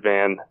refrigerated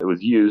van. It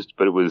was used,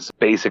 but it was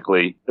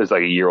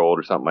like a year old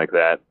or something like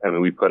that.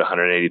 We put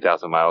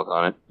 180,000 miles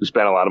on it. We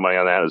spent a lot of money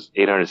on that. It was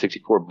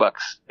 $864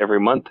 every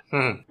month.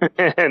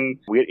 And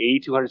we had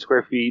 8,200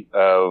 square feet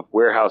of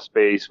warehouse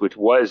space, which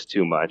was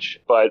too much,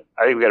 but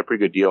I think we got a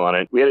pretty good deal on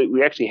it.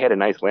 We actually had a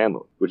nice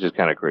landlord, which is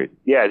kind of crazy.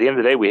 Yeah, at the end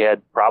of the day, we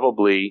had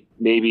probably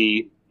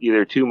maybe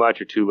either too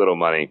much or too little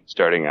money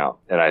starting out.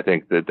 And I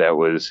think we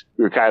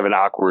were kind of an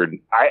awkward,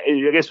 I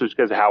guess it was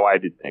because of how I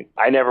did things.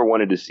 I never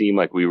wanted to seem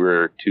like we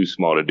were too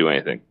small to do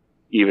anything,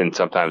 even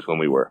sometimes when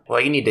we were.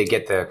 Well, you need to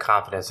get the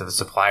confidence of the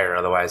supplier.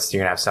 Otherwise, you're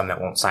going to have some that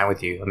won't sign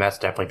with you. And that's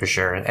definitely for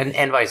sure.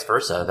 And vice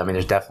versa.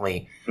 There's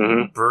definitely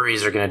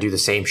breweries are going to do the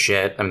same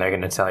shit. They're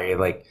going to tell you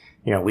like,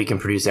 we can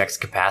produce X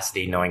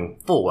capacity, knowing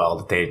full well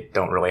that they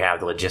don't really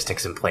have the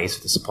logistics in place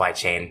with the supply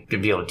chain to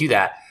be able to do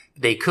that.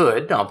 They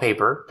could, on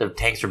paper, the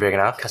tanks are big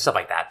enough, stuff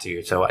like that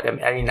too. So,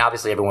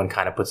 obviously everyone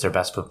kind of puts their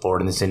best foot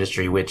forward in this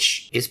industry,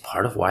 which is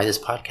part of why this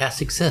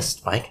podcast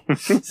exists, Mike.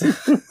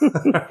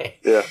 Right.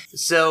 Yeah.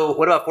 So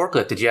what about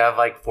forklift? Did you have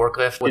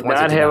forklift? Did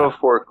not have a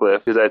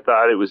forklift because I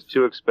thought it was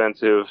too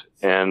expensive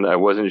and I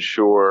wasn't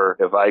sure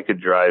if I could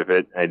drive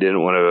it. I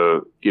didn't want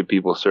to get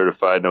people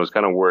certified and I was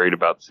kind of worried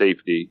about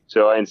safety.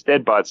 So I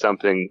instead bought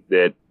something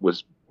that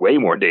was way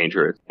more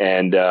dangerous,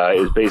 and it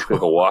was basically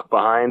like a walk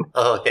behind.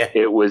 Oh yeah.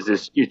 It was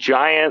this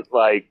giant,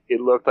 it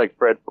looked like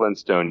Fred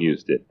Flintstone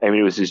used it.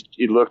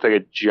 It looked like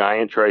a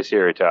giant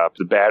Triceratops.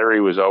 The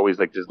battery was always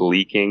just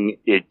leaking.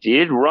 It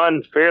did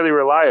run fairly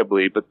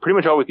reliably, but pretty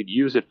much all we could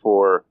use it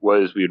for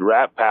was we'd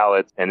wrap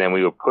pallets and then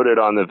we would put it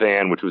on the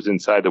van, which was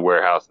inside the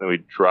warehouse, and then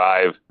we'd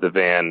drive the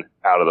van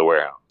out of the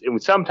warehouse.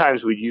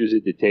 Sometimes we'd use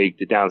it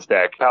to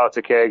downstack pallets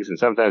of kegs, and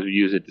sometimes we'd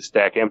use it to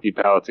stack empty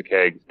pallets of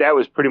kegs. That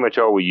was pretty much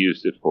all we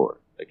used it for.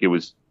 It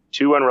was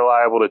too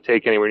unreliable to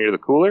take anywhere near the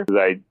cooler, because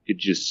I could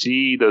just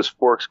see those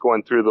forks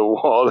going through the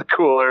wall of the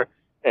cooler.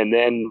 And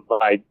then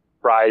my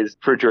prized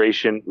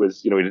refrigeration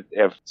was, we'd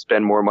have to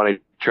spend more money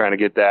trying to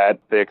get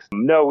that fixed.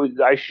 No,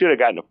 I should have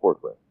gotten a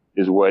forklift,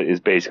 is what is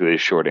basically the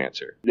short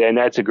answer. And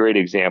that's a great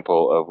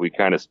example of we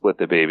kind of split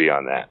the baby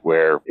on that,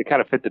 where it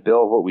kind of fit the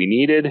bill of what we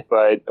needed,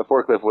 but a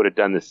forklift would have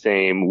done the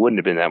same, wouldn't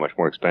have been that much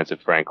more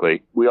expensive,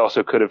 frankly. We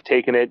also could have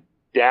taken it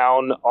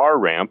down our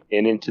ramp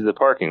and into the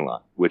parking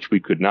lot, which we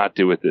could not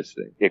do with this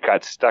thing. It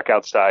got stuck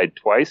outside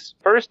twice.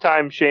 First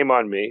time, shame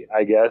on me,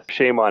 I guess.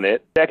 Shame on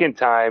it. Second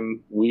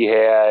time, we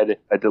had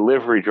a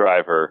delivery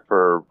driver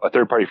for a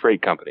third-party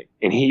freight company.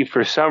 And he,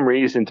 for some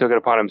reason, took it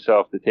upon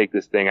himself to take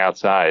this thing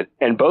outside.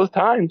 And both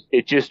times,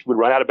 it just would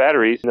run out of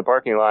batteries in the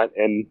parking lot,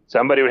 and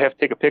somebody would have to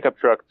take a pickup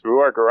truck through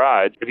our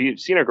garage. If you've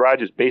seen our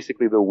garage, it's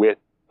basically the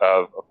width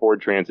of a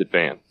Ford Transit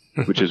van,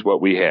 which is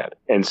what we had.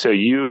 And so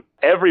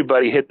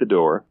everybody hit the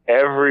door.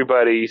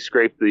 Everybody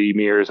scraped the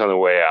mirrors on the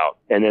way out.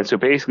 And then so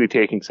basically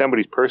taking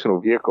somebody's personal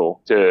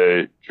vehicle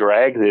to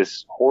drag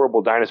this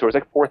horrible dinosaur, it's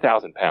like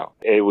 4,000 pounds.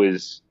 It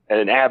was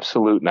an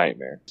absolute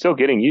nightmare. Still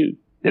getting used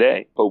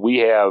today. But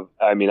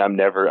I'm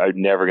never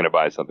going to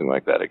buy something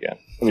like that again.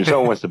 I mean, if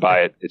someone wants to buy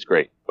it, it's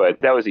great.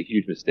 But that was a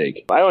huge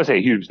mistake. I don't want to say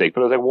a huge mistake,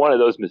 but it was like one of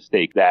those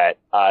mistakes that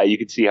you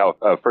could see how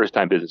a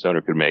first-time business owner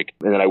could make,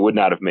 and that I would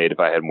not have made if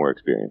I had more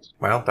experience.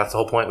 Well, that's the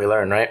whole point we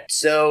learn, right?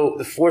 So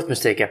the fourth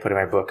mistake I put in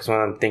my book is one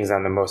of the things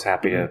I'm the most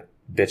happy to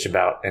bitch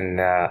about, and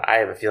I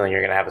have a feeling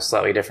you're going to have a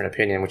slightly different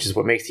opinion, which is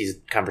what makes these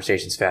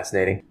conversations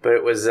fascinating. But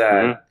it was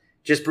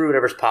just brew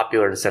whatever's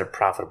popular instead of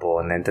profitable.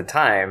 And at the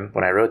time,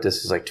 when I wrote this,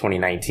 it was like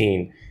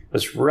 2019.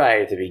 Was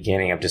right at the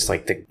beginning of just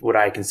like what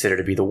I consider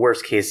to be the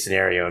worst case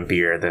scenario in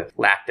beer, the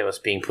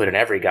lactose being put in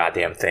every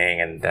goddamn thing,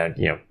 and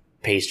the,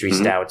 pastry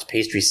stouts,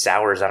 pastry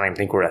sours. I don't even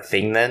think were a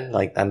thing then.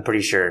 Like, I'm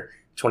pretty sure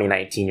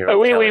 2019.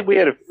 We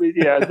had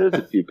there's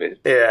a few pastries.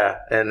 Yeah,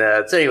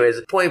 and so anyways,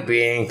 the point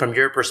being, from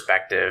your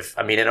perspective,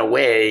 I mean, in a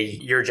way,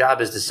 your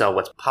job is to sell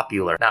what's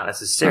popular, not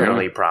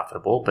necessarily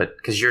profitable, but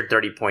because you're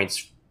 30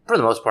 points for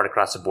the most part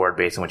across the board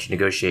based on what you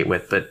negotiate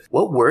with. But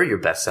what were your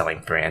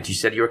best-selling brands? You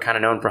said you were kind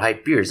of known for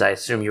hype beers. I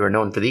assume you were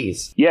known for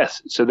these.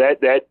 Yes. So that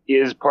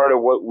is part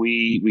of what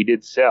we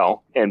did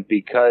sell. And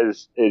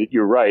because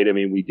you're right, I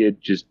mean, we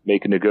did just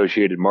make a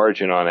negotiated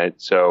margin on it.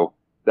 So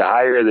the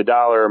higher the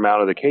dollar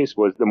amount of the case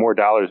was, the more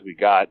dollars we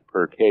got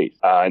per case.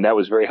 And that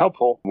was very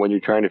helpful when you're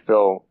trying to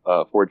fill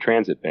a Ford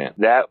Transit van.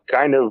 That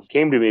kind of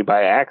came to me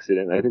by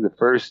accident. I think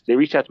they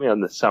reached out to me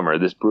in the summer,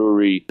 this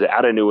brewery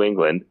out of New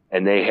England,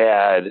 and they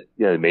had,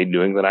 they made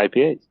New England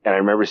IPAs. And I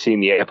remember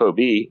seeing the FOB,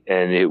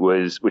 and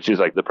which is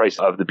like the price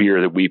of the beer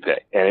that we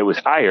pay. And it was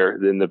higher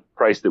than the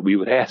price that we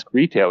would ask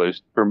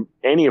retailers for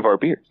any of our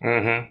beers.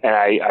 Mm-hmm. And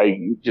I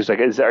just like,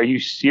 are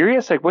you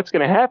serious? Like, what's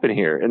going to happen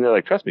here? And they're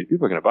like, trust me,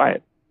 people are going to buy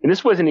it. And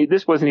this wasn't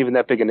even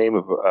that big a name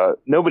of,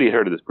 nobody had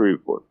heard of this brewery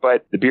before,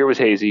 but the beer was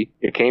hazy.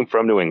 It came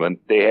from New England.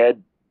 They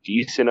had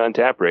decent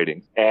Untappd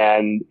ratings,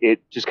 and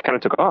it just kind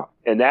of took off.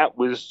 And that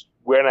was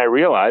when I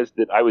realized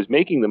that I was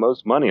making the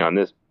most money on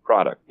this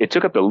product. It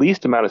took up the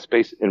least amount of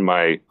space in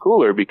my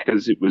cooler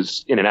because it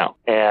was in and out.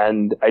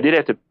 And I did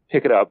have to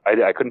pick it up.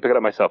 I couldn't pick it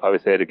up myself. I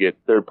always had to get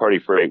third-party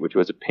freight, which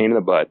was a pain in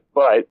the butt.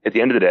 But at the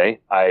end of the day,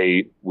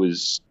 I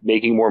was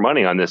making more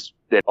money on this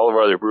than all of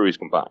our other breweries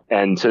combined.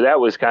 And so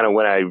that was kind of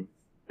when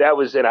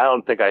and I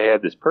don't think I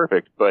had this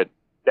perfect, but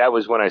that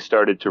was when I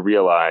started to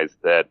realize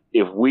that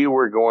if we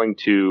were going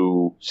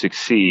to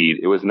succeed,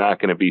 it was not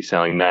going to be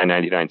selling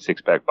 $9.99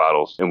 six-pack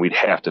bottles, and we'd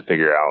have to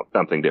figure out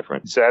something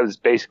different. So that was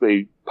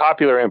basically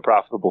popular and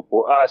profitable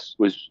for us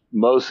was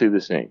mostly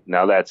the same.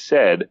 Now, that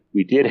said,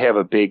 we did have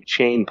a big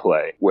chain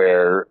play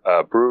where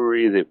a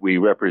brewery that we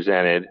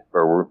represented,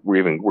 or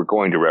we're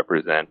going to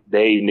represent,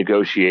 they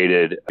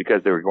negotiated,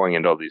 because they were going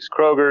into all these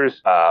Krogers,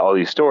 all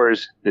these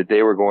stores, that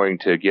they were going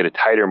to get a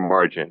tighter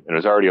margin, and it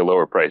was already a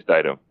lower priced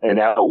item. And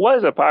now it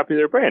was a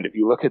popular brand. If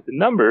you look at the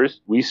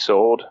numbers, we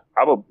sold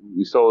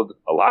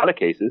a lot of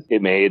cases.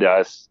 It made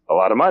us a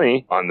lot of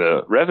money on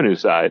the revenue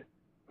side.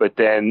 But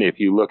then if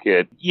you look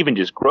at even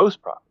just gross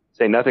profit,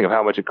 say nothing of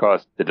how much it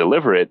cost to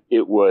deliver it,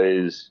 it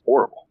was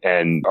horrible.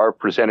 And our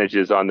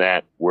percentages on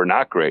that were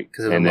not great.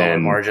 Because of the lower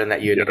margin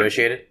that you had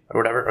negotiated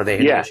or whatever? Or they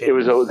had negotiated? It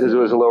was because it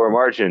was a lower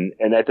margin.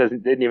 And that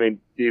didn't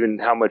even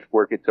how much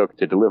work it took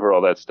to deliver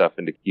all that stuff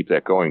and to keep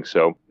that going.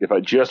 So if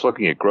I just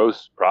looking at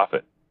gross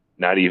profit,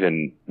 not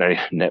even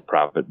net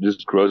profit,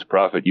 just gross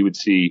profit, you would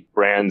see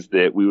brands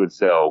that we would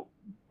sell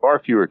far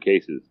fewer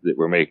cases that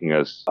were making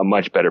us a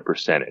much better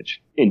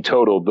percentage. In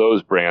total,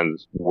 those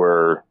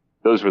were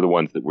the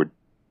ones that were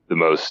the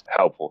most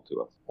helpful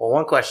to us. Well,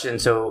 one question.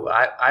 So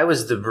I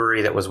was the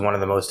brewery that was one of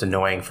the most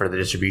annoying for the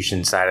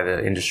distribution side of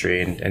the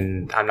industry.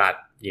 And I'm not,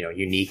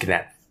 unique in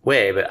that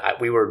way,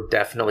 but we were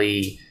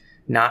definitely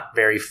not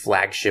very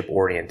flagship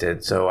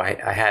oriented. So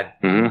I had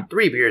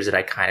 3 beers that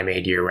I kind of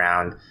made year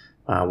round.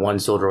 One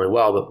sold really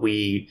well, but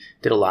we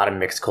did a lot of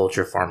mixed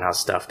culture farmhouse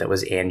stuff that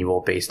was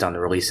annual based on the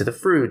release of the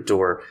fruit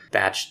or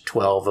batch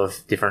 12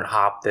 of different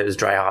hop that was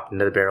dry hopped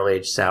into the barrel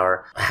aged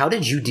sour. How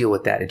did you deal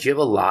with that? Did you have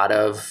a lot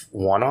of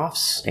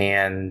one-offs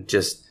and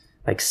just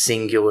like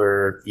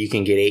singular, you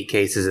can get 8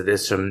 cases of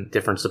this from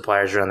different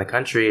suppliers around the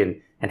country?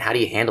 And how do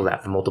you handle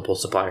that from multiple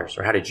suppliers?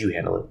 Or how did you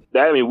handle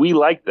it? We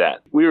liked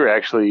that.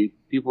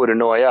 People would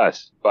annoy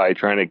us by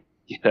trying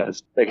to get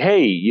us. Like,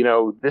 hey,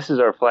 this is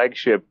our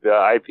flagship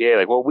IPA.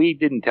 Like, well, we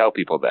didn't tell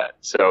people that,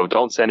 so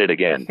don't send it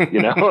again.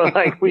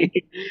 Like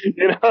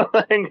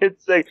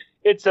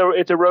it's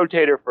a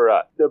rotator for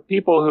us. The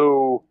people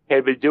who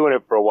had been doing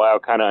it for a while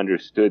kind of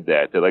understood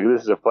that. They're like,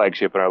 this is a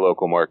flagship in our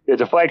local market.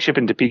 It's a flagship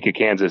in Topeka,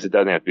 Kansas. It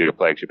doesn't have to be a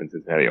flagship in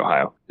Cincinnati,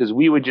 Ohio. Because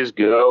we would just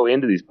go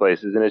into these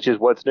places and it's just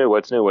what's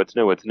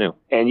new.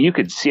 And you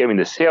could see,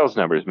 the sales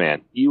numbers,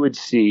 man, you would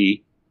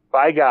see, if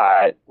I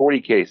got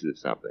 40 cases of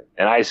something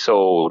and I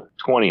sold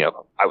 20 of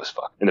them, I was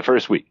fucked. In the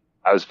first week,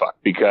 I was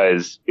fucked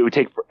because it would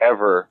take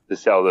forever to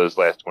sell those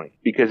last 20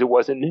 because it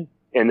wasn't new.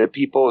 And the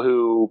people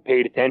who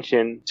paid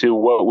attention to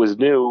what was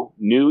new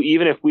knew,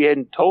 even if we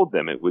hadn't told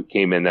them it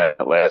came in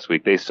that last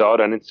week. They saw it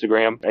on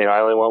Instagram, and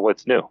I only want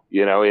what's new,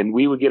 and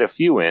we would get a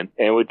few in,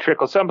 and it would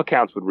trickle. Some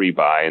accounts would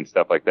rebuy and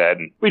stuff like that,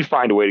 and we'd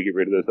find a way to get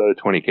rid of those other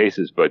 20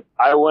 cases. But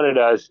I wanted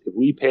us, if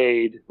we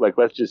paid,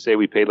 let's just say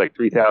we paid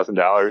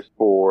 $3,000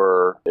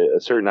 for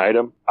a certain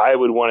item, I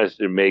would want us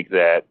to make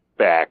that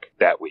back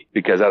that week,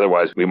 because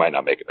otherwise we might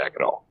not make it back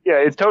at all. Yeah,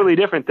 it's totally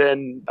different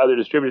than other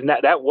distributors. And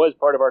that was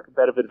part of our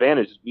competitive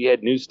advantage. We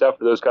had new stuff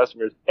for those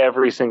customers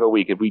every single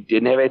week. If we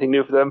didn't have anything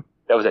new for them,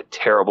 that was a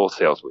terrible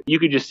sales week. You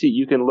could just see,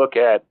 you can look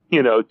at,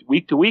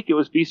 week to week, it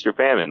was feast or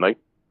famine. Like,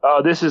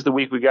 oh, this is the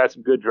week we got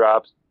some good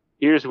drops.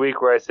 Here's the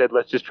week where I said,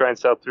 let's just try and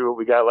sell through what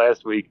we got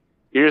last week.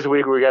 Here's the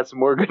week where we got some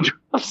more good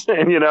drops,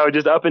 and,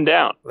 just up and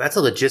down. Well, that's a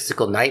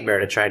logistical nightmare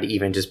to try to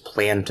even just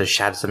plan to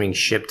have something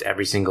shipped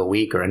every single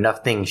week or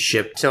enough ththings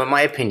shipped. So in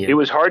my opinion, it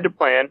was hard to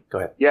plan. Go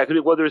ahead. Yeah,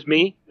 well, there was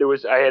me.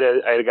 I had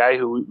a guy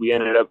who we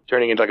ended up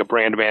turning into a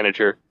brand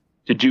manager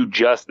to do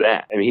just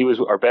that. He was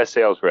our best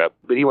sales rep,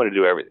 but he wanted to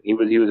do everything.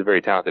 He was a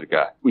very talented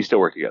guy. We still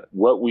work together.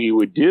 What we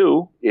would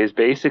do is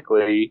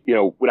basically,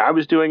 when I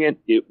was doing it,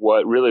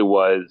 what really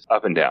was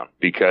up and down,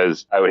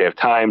 because I would have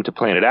time to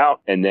plan it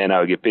out, and then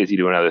I would get busy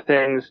doing other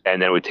things,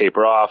 and then it would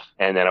taper off,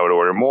 and then I would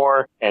order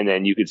more, and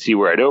then you could see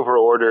where I'd over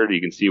ordered,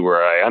 you can see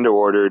where I under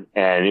ordered,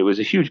 and it was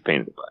a huge pain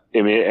in the butt.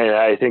 And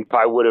I think if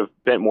I would have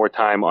spent more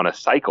time on a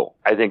cycle,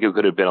 I think it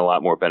could have been a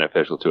lot more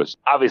beneficial to us.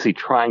 Obviously,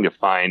 trying to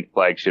find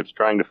flagships,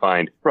 trying to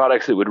find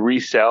products that would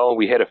resell.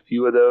 We had a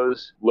few of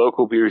those.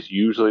 Local beers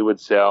usually would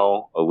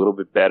sell a little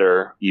bit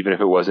better, even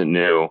if it wasn't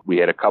new. We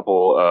had a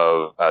couple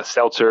of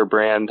seltzer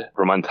brand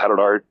from Untitled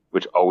Art,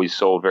 which always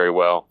sold very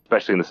well,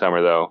 especially in the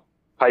summer, though.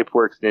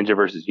 Pipeworks Ninja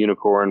versus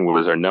Unicorn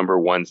was our number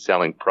one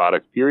selling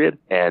product, period.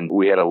 And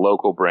we had a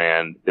local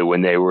brand that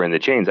when they were in the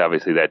chains,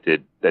 obviously that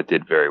did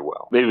very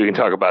well. Maybe we can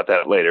talk about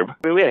that later.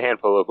 We had a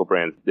handful of local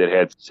brands that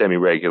had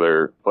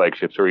semi-regular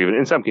flagships, or even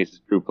in some cases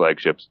true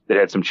flagships, that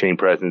had some chain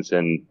presence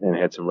and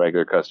had some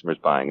regular customers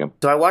buying them.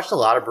 So I watched a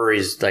lot of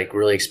breweries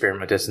really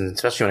experiment with this, and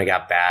especially when it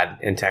got bad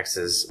in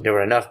Texas, there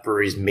were enough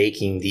breweries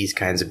making these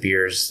kinds of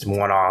beers,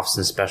 one-offs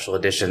and special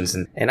editions.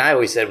 And I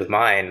always said with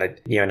mine,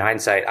 in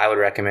hindsight, I would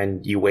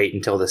recommend you wait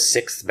until the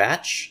sixth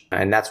batch.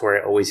 And that's where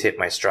it always hit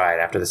my stride.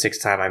 After the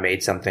sixth time I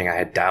made something, I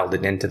had dialed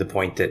it in to the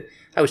point that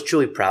I was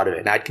truly proud of it,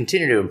 and I'd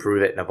continue to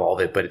improve it and evolve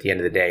it, but at the end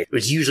of the day, it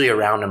was usually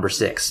around number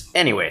 6.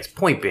 Anyways,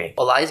 point being,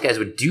 a lot of these guys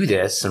would do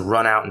this and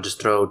run out and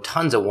just throw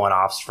tons of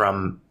one-offs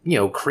from,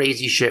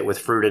 crazy shit with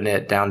fruit in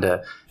it down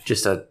to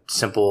just a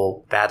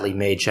simple, badly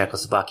made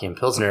Czechoslovakian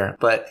Pilsner.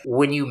 But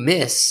when you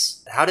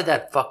miss, how did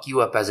that fuck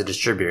you up as a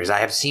distributor? Because I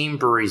have seen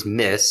breweries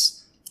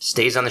miss,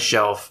 stays on the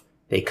shelf,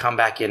 they come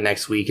back in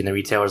next week and the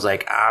retailer's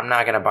like, I'm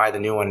not going to buy the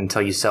new one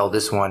until you sell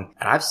this one.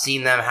 And I've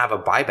seen them have a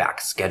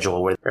buyback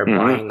schedule where they're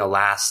buying the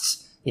last,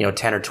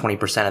 10 or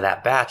 20% of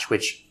that batch,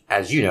 which,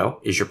 as you know,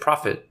 is your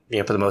profit,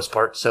 for the most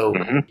part. So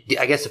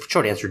I guess the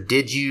short answer,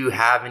 did you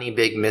have any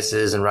big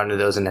misses and run into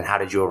those? And then how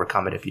did you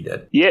overcome it if you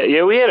did?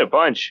 Yeah, we had a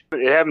bunch.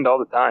 It happened all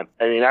the time.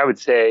 I would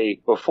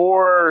say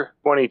before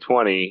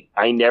 2020,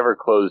 I never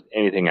closed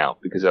anything out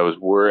because I was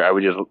worried. I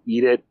would just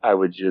eat it. I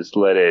would just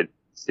let it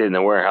sit in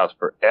the warehouse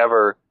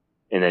forever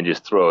and then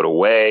just throw it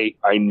away.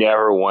 I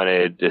never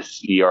wanted to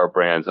see our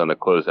brands on the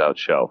closeout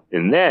shelf.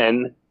 And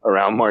then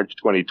around March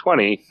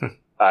 2020,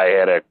 I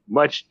had a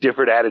much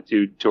different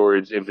attitude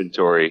towards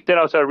inventory. Then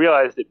also I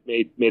realized it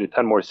made a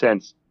ton more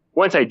sense.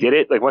 Once I did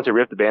it, once I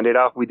ripped the Band-Aid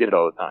off, we did it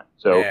all the time.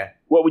 So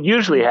what would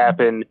usually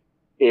happen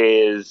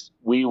is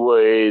we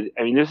would,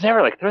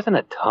 there wasn't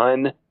a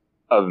ton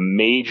of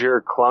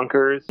major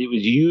clunkers. It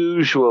was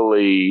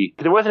usually,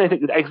 there wasn't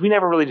anything, we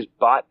never really just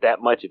bought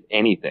that much of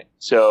anything.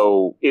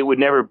 So it would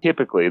never,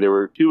 typically, there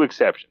were 2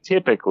 exceptions.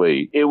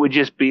 Typically, it would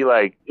just be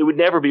it would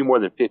never be more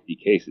than 50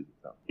 cases.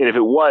 And if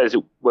it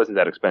wasn't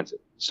that expensive.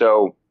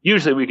 So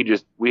usually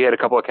we had a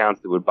couple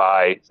accounts that would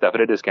buy stuff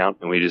at a discount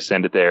and we just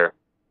send it there.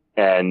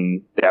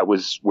 And that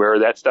was where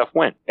that stuff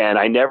went. And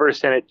I never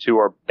sent it to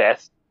our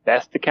best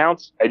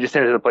accounts. I just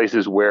sent it to the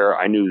places where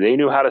I knew they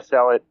knew how to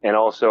sell it. And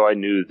also I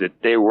knew that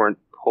they weren't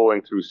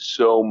pulling through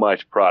so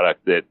much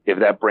product that if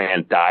that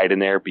brand died in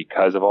there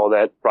because of all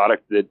that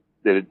product that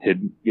it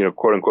had,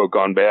 quote unquote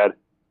gone bad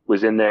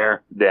was in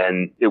there,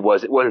 then it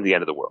wasn't the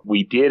end of the world.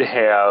 We did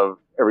have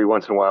every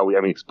once in a while,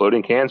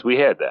 exploding cans, we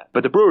had that.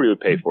 But the brewery would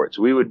pay for it.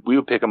 So we would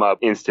pick them up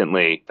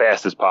instantly,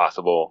 fast as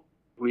possible.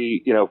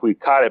 If we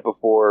caught it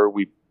before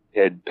we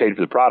had paid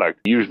for the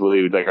product, usually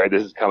it was like, all right,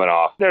 this is coming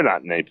off. They're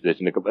not in any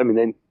position to, I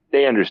mean,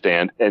 they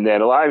understand. And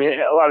then a lot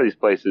of these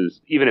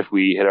places, even if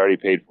we had already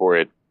paid for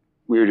it,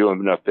 we were doing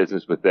enough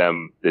business with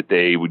them that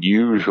they would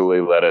usually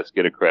let us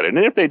get a credit.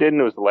 And if they didn't,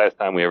 it was the last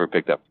time we ever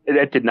picked up.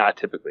 That did not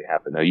typically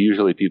happen, though.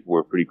 Usually people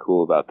were pretty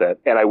cool about that.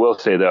 And I will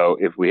say, though,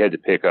 if we had to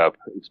pick up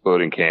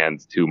exploding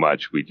cans too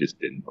much, we just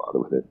didn't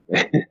bother with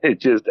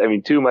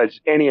it. Too much,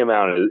 any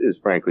amount is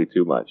frankly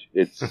too much.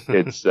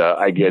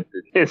 I get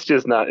it. It's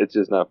just not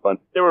fun.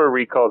 There were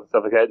recalls and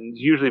stuff like that, and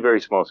it's usually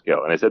very small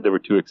scale. And I said there were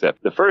two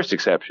exceptions. The first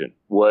exception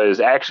was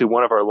actually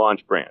one of our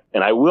launch brands.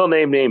 And I will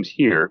name names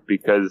here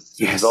because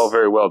this is all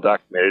very well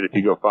documented if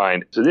you go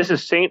find. So this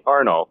is St.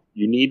 Arnulf.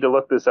 You need to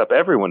look this up.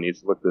 Everyone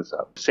needs to look this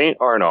up. St.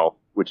 Arnulf,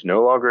 which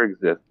no longer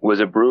exists, was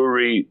a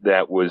brewery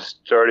that was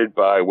started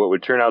by what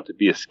would turn out to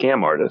be a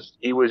scam artist.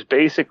 He was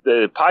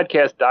the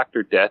podcast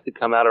Dr. Death had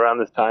come out around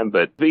this time,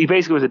 but he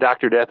basically was a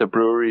Dr. Death of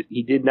breweries.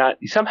 He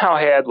somehow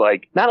had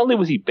not only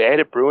was he bad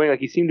at brewing,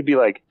 he seemed to be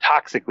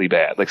toxically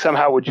bad.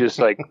 Somehow would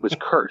just was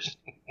cursed.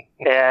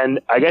 And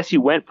I guess he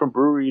went from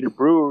brewery to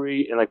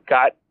brewery and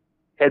got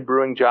head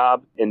brewing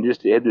job and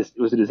just had this,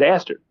 it was a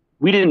disaster.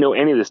 We didn't know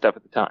any of this stuff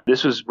at the time.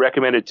 This was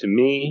recommended to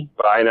me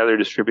by another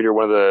distributor,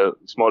 one of the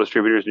small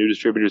distributors, new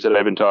distributors that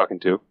I've been talking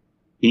to.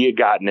 He had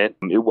gotten it.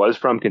 It was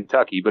from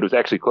Kentucky, but it was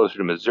actually closer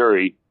to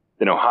Missouri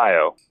than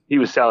Ohio. He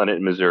was selling it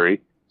in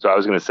Missouri, so I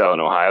was going to sell it in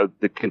Ohio.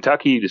 The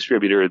Kentucky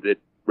distributor that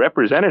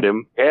represented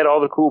him had all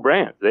the cool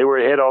brands. They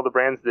had all the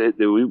brands that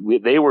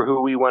they were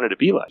who we wanted to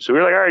be like. So we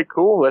were like, all right,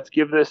 cool, let's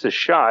give this a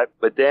shot.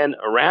 But then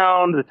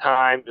around the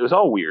time, it was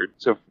all weird.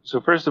 So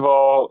first of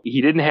all,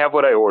 he didn't have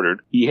what I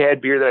ordered. He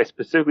had beer that I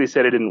specifically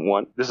said I didn't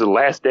want. This is the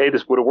last day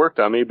this would have worked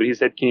on me, but he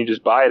said, can you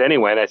just buy it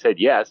anyway? And I said,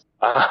 yes.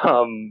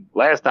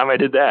 Last time I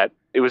did that,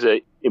 it was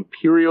a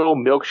Imperial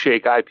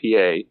Milkshake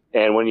IPA.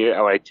 And when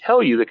I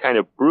tell you the kind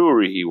of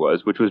brewery he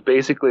was, which was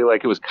basically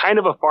it was kind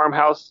of a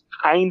farmhouse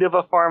kind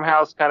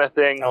of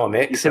thing. Oh, a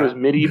mix. He said it was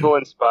medieval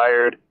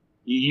inspired.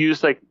 You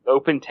used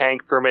open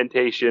tank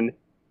fermentation.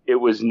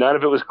 None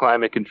of it was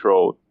climate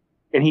controlled.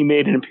 And he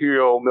made an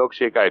Imperial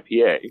Milkshake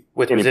IPA.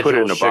 With and he put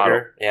it in a sugar.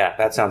 bottle. Yeah,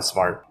 that sounds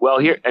smart. Well,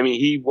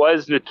 he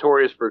was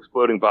notorious for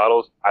exploding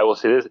bottles. I will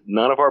say this,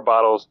 none of our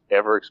bottles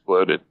ever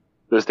exploded.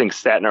 Those things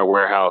sat in our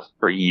warehouse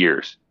for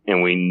years,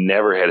 and we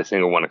never had a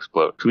single one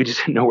explode. So we just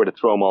didn't know where to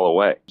throw them all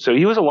away. So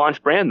he was a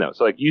launch brand, though.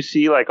 So you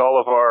see all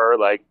of our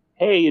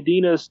hey,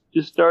 Adena's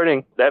just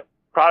starting. That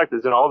product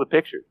is in all the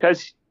pictures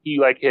because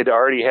he had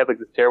already had this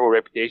terrible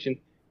reputation,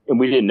 and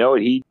we didn't know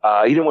it. He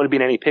didn't want to be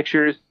in any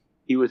pictures.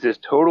 He was this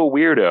total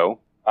weirdo.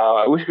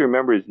 I wish I could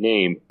remember his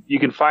name. You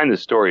can find the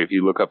story if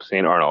you look up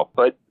St. Arnulf.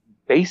 But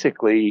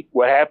basically,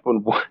 what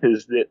happened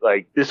was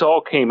that this all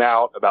came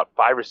out about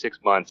 5 or 6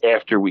 months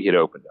after we had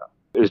opened up.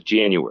 It was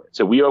January.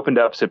 So we opened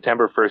up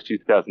September 1st,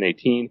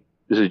 2018.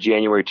 This is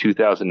January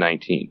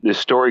 2019. This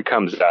story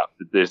comes out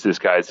that there's this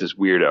guy's this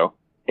weirdo.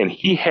 And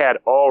he had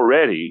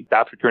already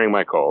stopped returning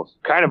my calls.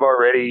 Kind of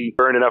already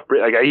burned enough.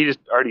 He just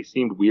already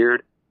seemed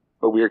weird.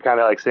 But we were kind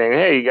of saying,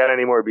 hey, you got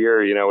any more beer?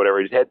 Whatever.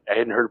 I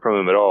hadn't heard from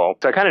him at all.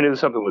 So I kind of knew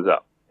something was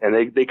up. And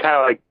they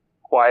kind of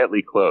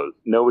quietly closed.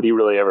 Nobody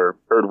really ever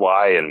heard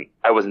why. And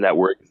I wasn't that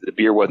worried because the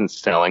beer wasn't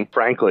selling.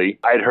 Frankly,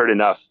 I'd heard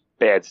enough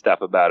bad stuff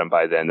about him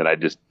by then that I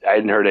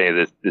hadn't heard any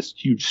of this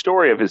huge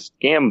story of his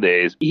scam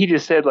days. He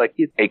just said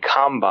a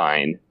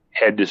combine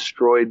had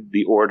destroyed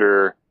the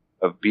order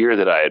of beer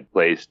that I had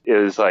placed. It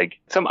was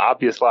some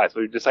obvious lie.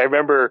 So I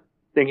remember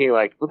thinking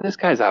well, this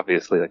guy's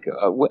obviously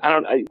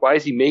why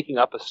is he making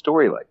up a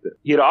story like this?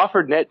 He had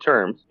offered net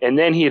terms and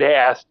then he had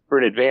asked for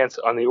an advance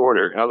on the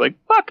order. And I was like,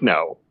 fuck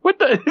no. What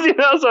the,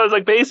 so I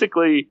was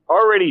basically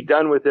already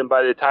done with him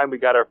by the time we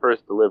got our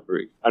first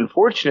delivery.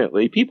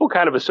 Unfortunately, people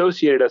kind of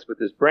associated us with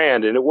this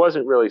brand and it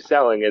wasn't really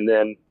selling. And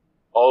then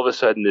all of a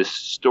sudden this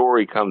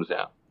story comes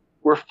out.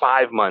 We're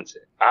 5 months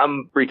in.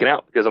 I'm freaking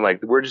out because I'm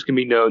we're just going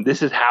to be known.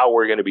 This is how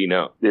we're going to be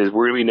known. We're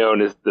going to be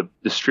known as the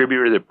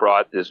distributor that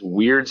brought this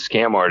weird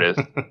scam artist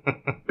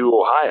to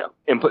Ohio.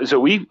 And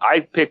so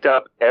I picked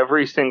up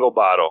every single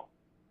bottle.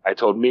 I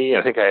told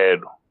I think I had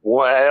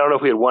one. I don't know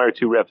if we had 1 or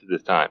 2 reps at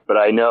this time, but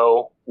I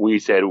know we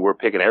said we're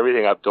picking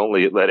everything up. Don't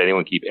let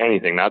anyone keep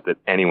anything. Not that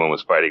anyone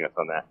was fighting us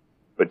on that.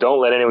 But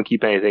don't let anyone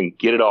keep anything.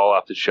 Get it all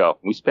off the shelf.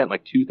 We spent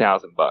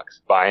 $2,000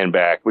 buying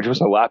back, which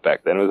was a lot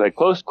back then. It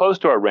was close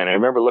to our rent. I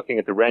remember looking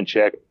at the rent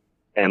check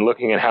and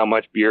looking at how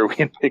much beer we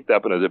had picked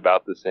up, and it was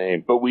about the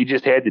same. But we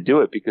just had to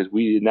do it because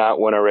we did not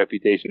want our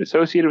reputation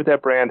associated with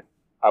that brand.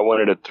 I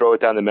wanted to throw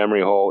it down the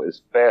memory hole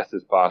as fast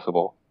as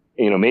possible.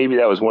 Maybe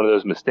that was one of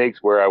those mistakes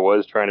where I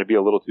was trying to be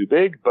a little too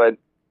big, but at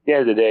the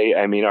end of the day,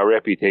 our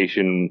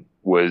reputation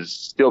was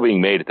still being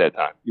made at that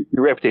time.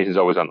 Your reputation is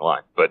always on the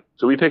line. But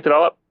so we picked it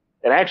all up.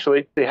 And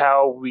actually,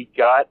 how we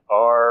got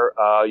our,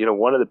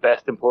 one of the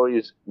best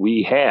employees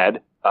we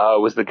had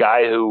was the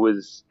guy who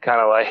was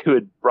who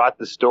had brought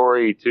the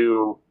story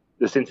to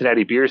the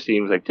Cincinnati beer scene.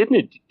 He was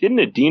didn't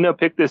Adena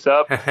pick this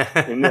up?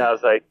 And I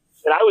was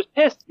And I was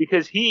pissed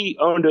because he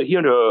owned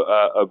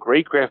a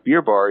great craft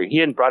beer bar. He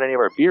hadn't brought any of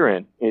our beer in.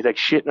 And he's like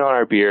shitting on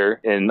our beer.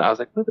 And I was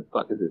like, what the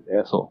fuck is this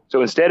asshole?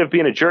 So instead of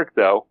being a jerk,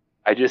 though,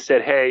 I just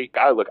said, hey,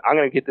 look, I'm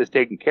going to get this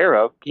taken care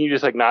of. Can you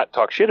just like not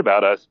talk shit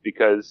about us?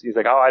 Because he's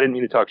like, oh, I didn't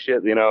mean to talk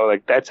shit. You know,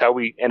 like that's how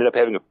we ended up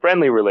having a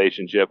friendly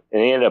relationship.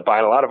 And he ended up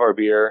buying a lot of our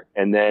beer.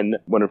 And then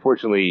when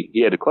unfortunately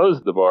he had to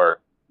close the bar,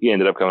 he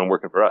ended up coming and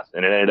working for us.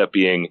 And it ended up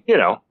being, you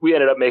know, we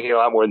ended up making a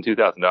lot more than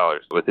 $2,000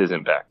 with his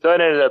impact. So it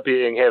ended up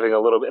having a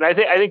little bit. And I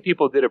think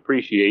people did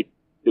appreciate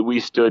that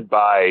we stood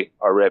by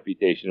our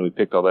reputation and we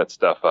picked all that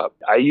stuff up.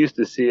 I used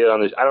to see it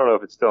I don't know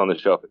if it's still on the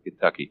shelf at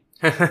Kentucky.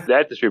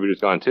 That distributor's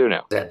gone too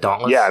now. Is that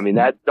Dauntless? Yeah, I mean,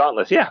 that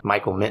Dauntless, yeah.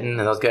 Michael Minton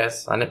and those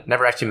guys. I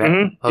never actually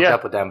met hooked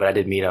up with them, but I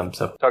did meet them.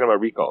 So talking about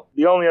recall.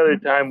 The only other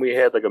time we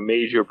had like a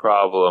major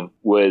problem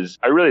was,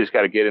 I really just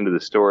got to get into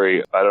the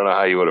story. I don't know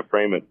how you want to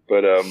frame it,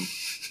 but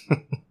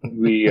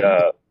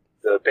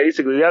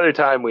basically, the other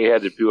time we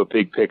had to do a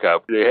big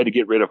pickup, they had to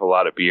get rid of a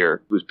lot of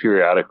beer. It was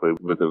periodically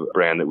with a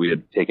brand that we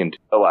had taken to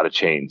a lot of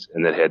chains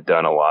and that had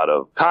done a lot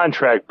of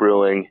contract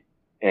brewing.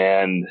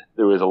 And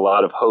there was a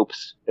lot of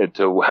hopes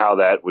into how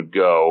that would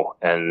go.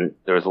 And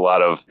there was a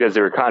lot of, because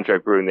they were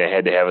contract brewing, they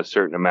had to have a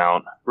certain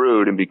amount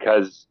brewed. And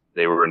because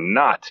they were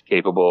not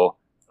capable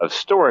of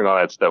storing all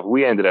that stuff,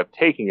 we ended up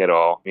taking it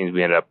all, means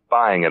we ended up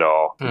buying it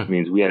all, which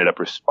means we ended up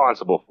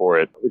responsible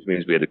for it, which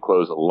means we had to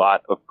close a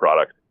lot of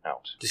product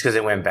out. Just because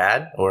it went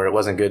bad or it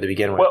wasn't good to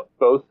begin with? Well,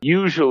 both.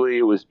 Usually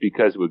it was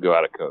because it would go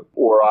out of code.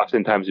 Or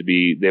oftentimes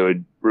they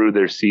would brew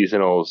their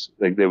seasonals,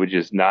 like they would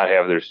just not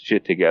have their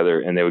shit together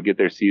and they would get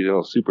their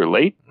seasonals super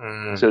late.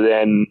 So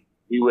then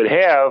we would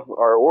have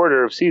our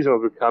order of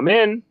seasonals would come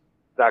in.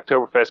 The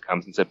Oktoberfest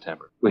comes in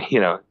September.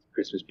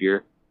 Christmas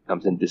beer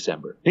comes in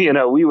December.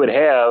 We would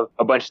have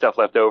a bunch of stuff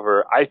left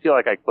over. I feel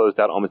like I closed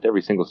out almost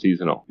every single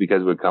seasonal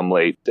because it would come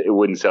late. It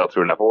wouldn't sell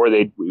through enough. Or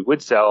we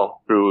would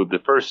sell through the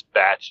first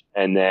batch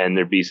and then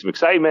there'd be some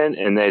excitement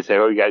and they'd say,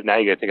 oh, now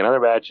you got to take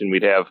another batch, and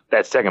we'd have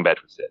that second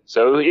batch would sit.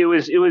 So it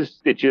was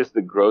just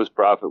the gross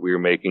profit we were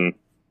making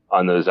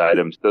on those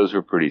items. Those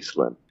were pretty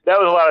slim. That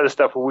was a lot of the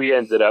stuff we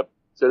ended up.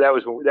 So that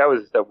was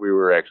the stuff we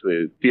were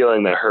actually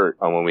feeling the hurt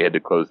on when we had to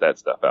close that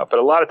stuff out. But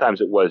a lot of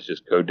times it was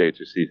just code dates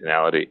or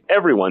seasonality.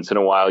 Every once in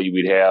a while you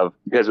would have,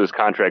 because it was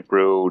contract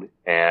brewed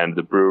and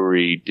the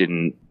brewery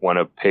didn't want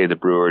to pay the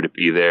brewer to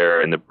be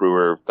there, and the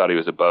brewer thought he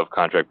was above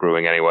contract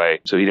brewing anyway,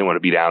 so he didn't want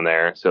to be down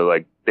there. So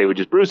like they would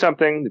just brew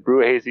something,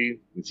 brew a hazy, you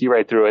can see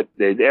right through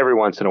it. Every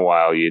once in a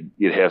while you'd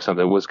have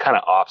something that was kind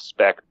of off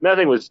spec.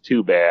 Nothing was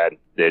too bad.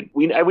 That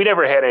we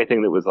never had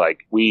anything that was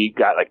like we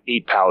got like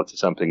 8 pallets of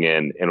something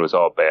in and it was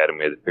all bad and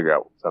we had to figure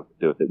out something to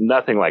do with it.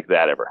 Nothing like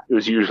that ever. It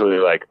was usually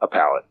like a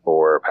pallet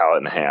or a pallet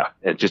and a half,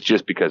 and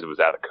just because it was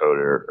out of code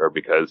or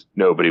because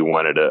nobody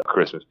wanted a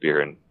Christmas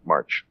beer in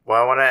March.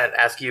 Well, I want to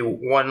ask you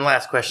one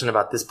last question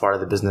about this part of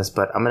the business,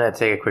 but I'm going to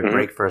take a quick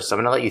break first. So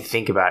I'm going to let you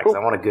think about it because I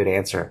want a good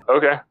answer.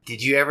 Okay.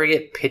 Did you ever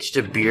get pitched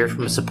a beer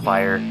from a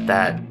supplier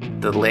that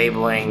the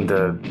labeling,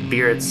 the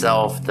beer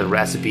itself, the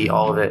recipe,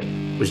 all of it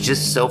was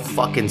just so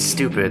fucking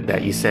stupid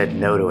that you said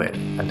no to it?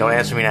 And don't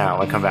answer me now.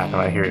 I'll come back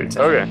when I hear it.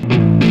 Okay.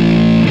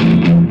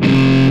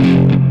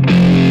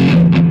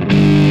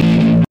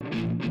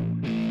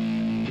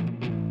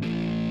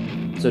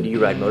 So do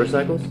you ride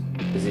motorcycles?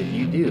 Because if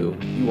you do,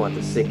 you want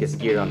the sickest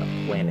gear on the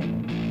planet.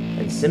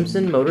 And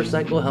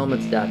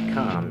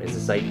SimpsonMotorcycleHelmets.com is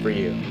the site for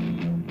you.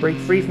 Break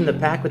free from the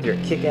pack with your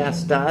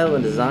kick-ass style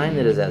and design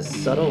that is as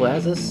subtle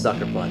as a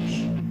sucker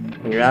punch.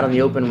 When you're out on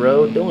the open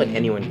road, don't let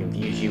anyone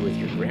confuse you with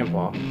your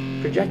grandpa.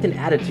 Project an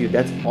attitude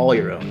that's all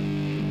your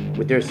own.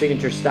 With their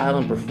signature style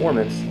and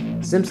performance,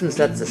 Simpson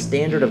sets the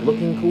standard of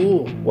looking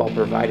cool while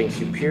providing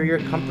superior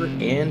comfort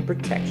and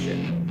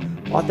protection.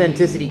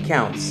 Authenticity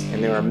counts,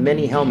 and there are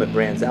many helmet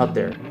brands out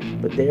there,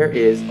 but there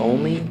is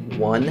only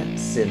one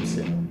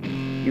Simpson.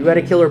 You got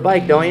a killer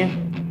bike, don't you?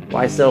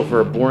 Why settle for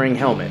a boring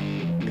helmet?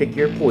 Pick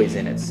your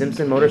poison at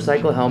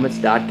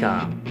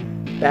SimpsonMotorcycleHelmets.com.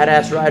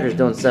 Badass riders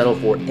don't settle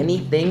for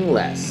anything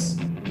less.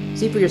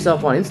 See for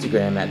yourself on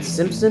Instagram at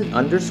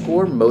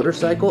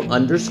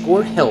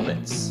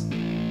Simpson_motorcycle_helmets.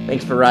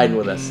 Thanks for riding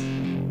with us.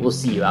 We'll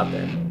see you out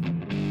there.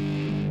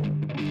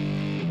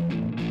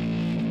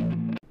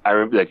 I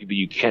remember like,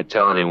 you can't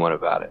tell anyone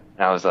about it.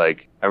 And I was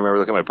like, I remember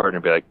looking at my partner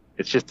and be like,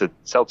 it's just a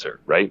seltzer,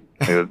 right?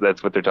 Like,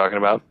 that's what they're talking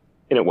about.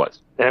 And it was.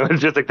 And it was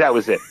just like, that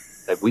was it.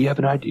 Like, we have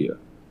an idea.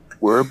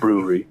 We're a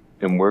brewery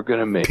and we're going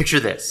to make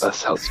picture this a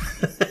seltzer.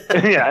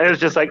 Yeah. It was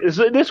just like,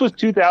 this was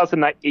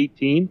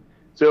 2018.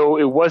 So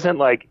it wasn't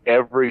like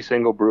every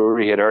single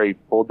brewery had already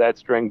pulled that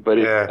string, but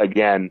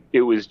again,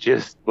 it was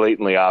just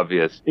blatantly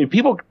obvious. I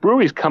mean,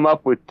 breweries come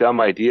up with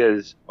dumb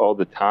ideas all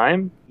the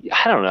time.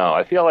 I don't know.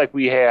 I feel like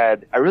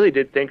I really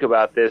did think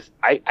about this.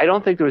 I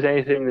don't think there was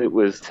anything that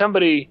was,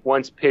 somebody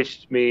once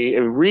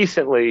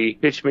recently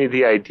pitched me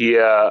the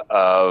idea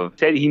of,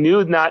 said he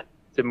knew not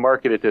to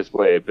market it this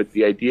way, but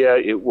the idea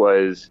it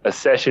was a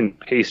session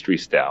pastry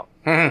stout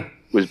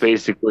was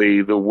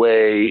basically the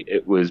way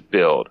it was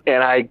billed.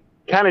 And I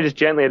kind of just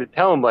gently had to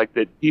tell him like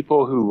that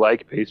people who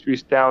like pastry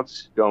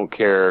stouts don't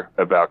care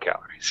about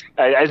calories.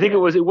 I think it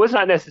was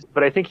not necessary,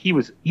 but I think he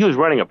was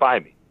running it by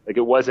me. Like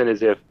it wasn't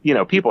as if,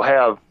 people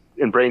have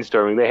in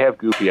brainstorming, they have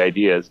goofy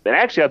ideas. And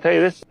actually, I'll tell you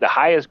this, the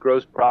highest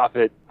gross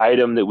profit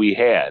item that we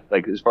had,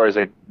 like as far as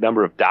like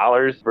number of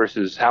dollars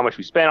versus how much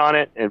we spent on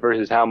it and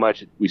versus how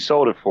much we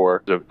sold it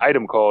for, was an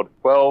item called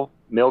 12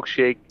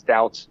 milkshake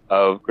stouts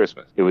of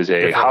Christmas. It was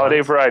a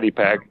holiday variety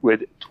pack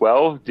with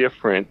 12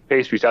 different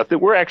pastry stouts that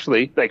were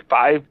actually like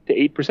 5 to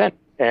 8%.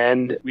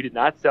 And we did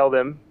not sell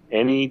them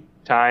any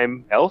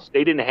time else.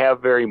 They didn't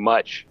have very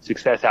much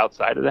success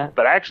outside of that.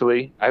 But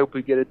actually, I hope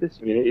we get it this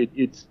year. I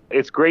mean,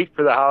 it's great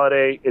for the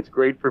holiday. It's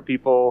great for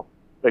people,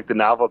 like the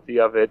novelty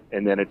of it,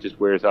 and then it just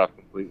wears off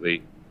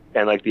completely.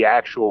 And like the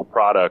actual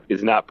product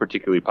is not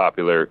particularly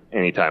popular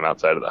anytime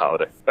outside of the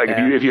holiday. Like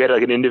if you had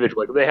like an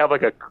individual, like they have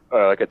like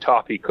a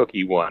toffee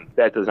cookie one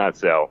that does not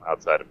sell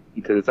outside of it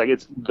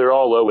because they're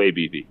all low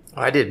ABV.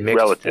 I did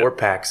mixed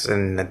 4-packs,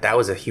 and that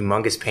was a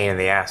humongous pain in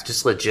the ass.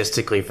 Just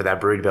logistically for that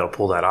brewery to be able to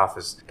pull that off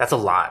that's a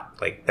lot.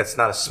 Like that's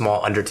not a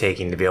small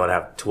undertaking to be able to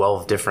have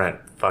 12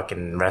 different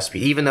fucking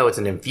recipes. Even though it's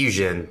an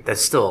infusion,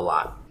 that's still a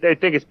lot. I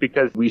think it's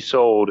because we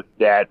sold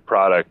that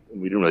product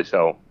and we didn't really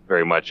sell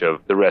very much of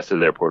the rest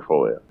of their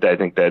portfolio. I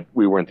think that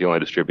we weren't the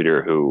only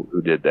distributor who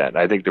did that.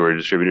 I think there were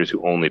distributors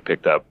who only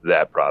picked up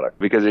that product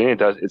because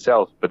it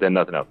sells, but then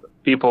nothing else.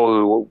 People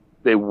who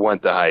they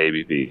want the high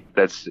ABV.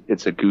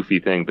 It's a goofy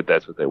thing, but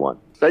that's what they want.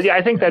 But yeah,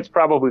 I think that's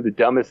probably the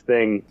dumbest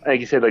thing. Like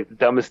you said, like the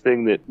dumbest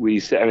thing that we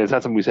said. I mean, it's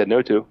not something we said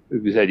no to.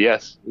 We said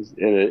yes,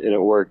 and it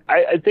worked.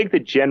 I think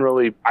that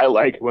generally I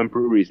like when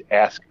breweries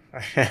ask.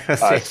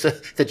 So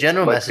the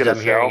general message I'm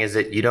hearing is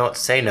that you don't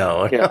say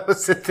no. Yeah.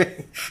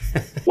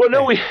 Well,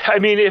 no, we say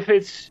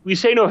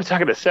no if it's not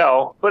going to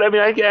sell. But I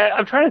mean,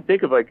 I'm trying to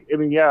think of I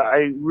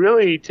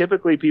really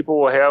typically people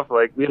will have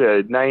we had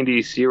a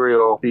 90s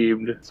cereal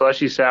themed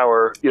slushy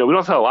sour. We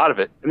don't sell a lot of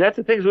it. And that's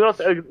the thing is a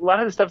lot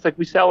of the stuff's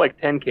we sell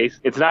 10 cases.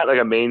 It's not like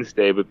a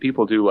mainstay, but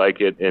people do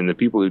like it. And the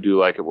people who do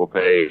like it will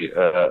pay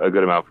a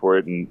good amount for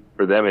it. And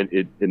for them,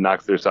 it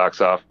knocks their socks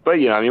off. But,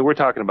 we're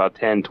talking about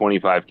 10,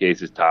 25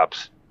 cases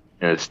tops.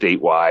 In a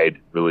statewide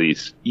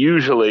release.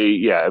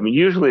 Usually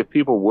if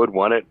people would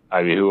want it,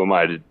 who am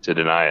I to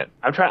deny it?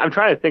 I'm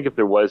trying to think if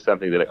there was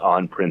something that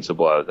on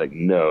principle I was like,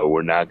 no,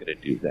 we're not going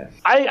to do that.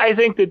 I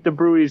think that the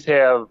breweries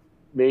have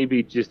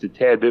maybe just a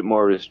tad bit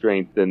more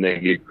restraint than they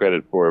get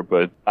credit for,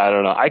 but I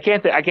don't know. I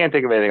can't think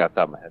of anything off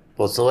the top of my head.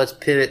 Well, so let's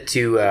pivot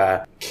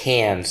to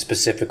cans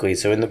specifically.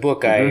 So in the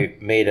book, I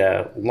made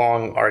a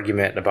long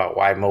argument about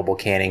why mobile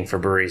canning for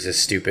breweries is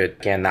stupid.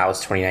 Again, that was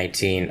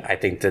 2019. I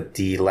think that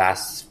the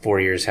last 4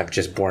 years have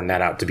just borne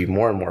that out to be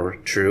more and more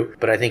true.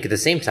 But I think at the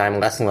same time,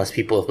 less and less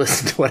people have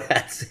listened to what I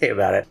had to say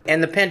about it.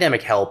 And the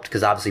pandemic helped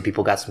because obviously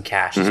people got some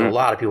cash. So a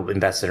lot of people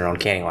invested in their own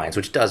canning lines,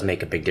 which does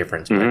make a big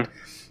difference. But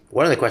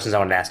one of the questions I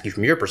wanted to ask you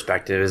from your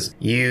perspective is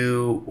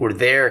you were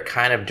there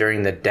kind of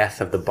during the death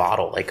of the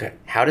bottle.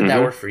 How did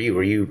that work for you?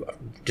 Were you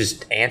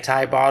just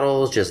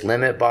anti-bottles, just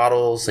limit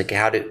bottles?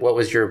 What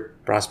was your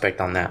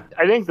prospect on that?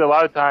 I think that a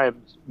lot of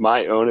times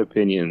my own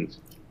opinions,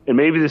 and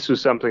maybe this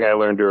was something I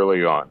learned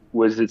early on,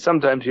 was that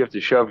sometimes you have to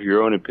shove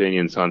your own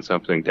opinions on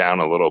something down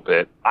a little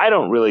bit. I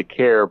don't really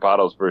care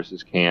bottles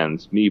versus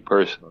cans, me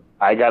personally.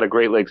 I got a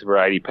Great Lakes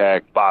variety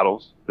pack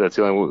bottles. That's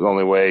the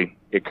only way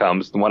it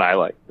comes, the one I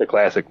like, the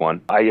classic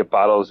one. I get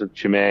bottles of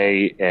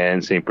Chimay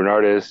and St.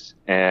 Bernardus,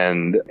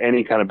 and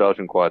any kind of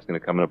Belgian quad is going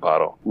to come in a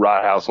bottle.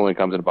 Rot House only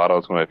comes in a bottle.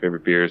 It's one of my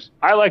favorite beers.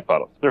 I like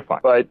bottles. They're fine.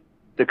 But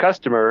the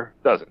customer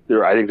doesn't.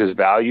 I think there's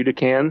value to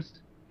cans,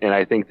 and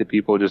I think that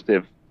people just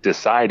have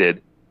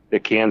decided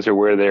that cans are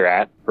where they're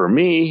at. For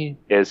me,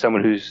 as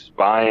someone who's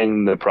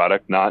buying the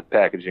product, not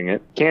packaging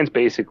it, cans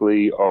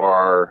basically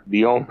are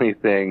the only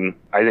thing.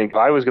 I think if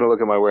I was going to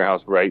look at my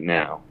warehouse right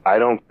now, I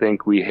don't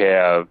think we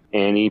have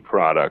any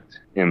product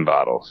in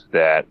bottles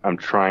that I'm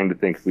trying to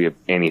think if we have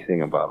anything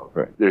in bottles.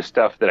 Right? There's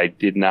stuff that I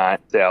did not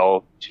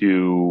sell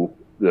to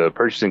the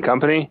purchasing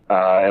company,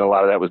 and a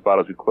lot of that was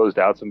bottles. We closed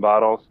out some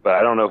bottles, but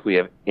I don't know if we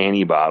have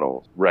any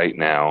bottles right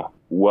now.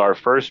 Our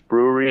first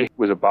brewery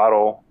was a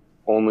bottle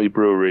only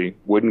brewery,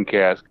 wooden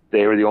cask.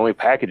 They were the only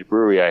packaged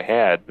brewery I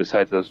had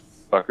besides those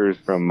fuckers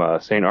from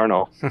St.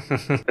 Arnold.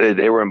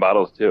 They were in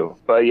bottles too.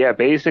 But yeah,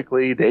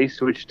 basically they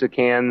switched to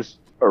cans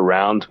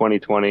around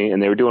 2020,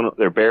 and they were doing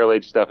their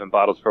barrel-aged stuff in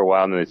bottles for a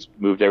while, and then they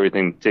moved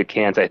everything to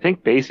cans. I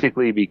think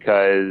basically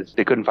because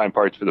they couldn't find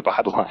parts for the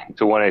bottle line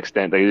to one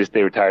extent.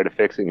 They were tired of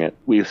fixing it.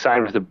 We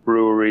signed with a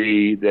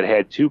brewery that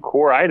had 2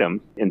 core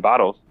items in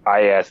bottles.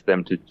 I asked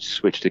them to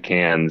switch to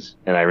cans,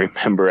 and I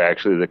remember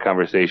actually the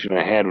conversation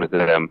I had with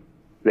them.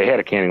 They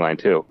had a canning line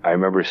too. I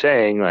remember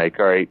saying all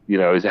right,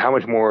 how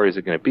much more is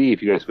it going to be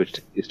if you guys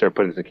start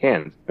putting this in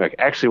cans? They're like,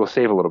 actually, we'll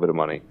save a little bit of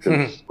money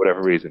for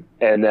whatever reason.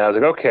 And then I was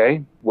like,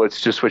 okay,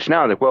 let's just switch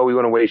now. And well, we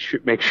want to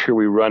make sure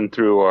we run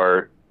through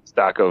our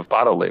stock of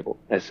bottle labels.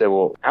 I said,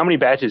 well, how many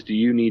batches do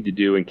you need to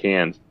do in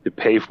cans to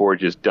pay for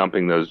just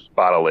dumping those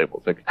bottle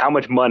labels? How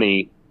much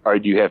money do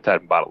you have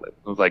tied in bottle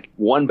labels? It was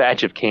 1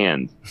 batch of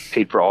cans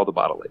paid for all the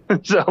bottle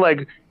labels. So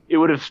it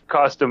would have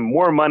cost them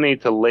more money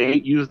to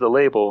use the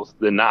labels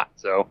than not.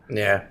 So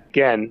yeah,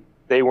 again,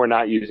 they were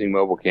not using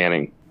mobile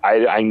canning.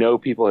 I know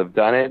people have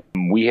done it.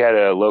 We had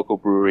a local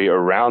brewery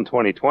around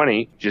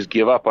 2020 just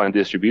give up on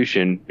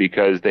distribution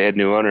because they had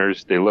new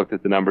owners. They looked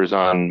at the numbers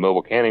on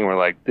mobile canning and were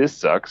like, this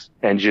sucks,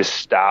 and just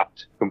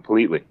stopped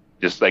completely.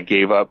 Just like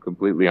gave up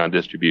completely on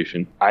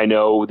distribution. I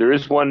know there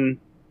is one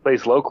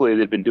place locally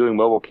that had been doing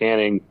mobile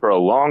canning for a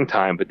long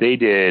time, but they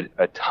did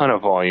a ton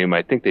of volume.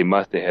 I think they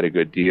must have had a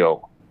good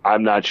deal.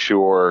 I'm not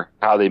sure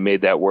how they made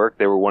that work.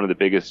 They were one of the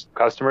biggest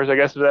customers, I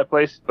guess, of that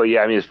place. But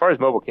yeah, I mean, as far as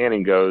mobile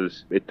canning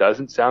goes, it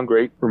doesn't sound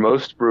great for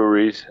most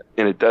breweries,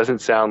 and it doesn't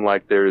sound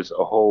like there's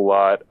a whole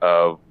lot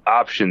of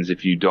options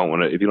if you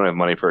don't have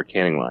money for a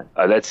canning line.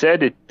 That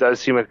said, it does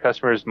seem like the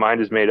customer's mind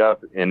is made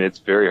up, and it's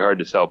very hard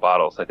to sell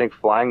bottles. I think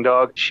Flying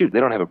Dog, they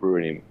don't have a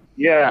brewery anymore.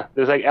 Yeah,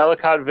 there's like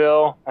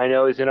Ellicottville, I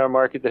know, is in our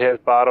market that has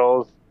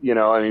bottles. You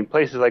know, I mean,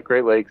 places like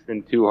Great Lakes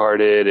and Two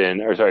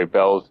Hearted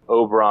Bell's,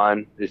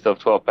 Oberon, they still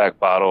have 12-pack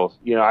bottles.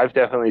 You know, I've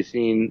definitely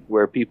seen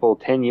where people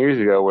 10 years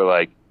ago were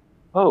like,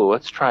 oh,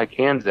 let's try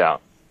cans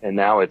out. And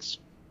now it's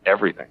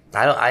everything.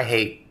 I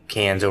hate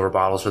cans over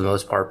bottles for the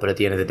most part, but at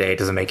the end of the day, it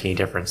doesn't make any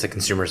difference. The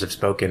consumers have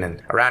spoken,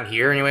 and around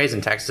here anyways,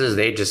 in Texas,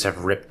 they just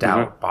have ripped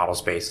out bottle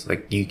space.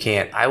 Like, you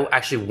can't. I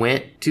actually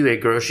went to a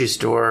grocery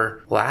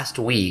store last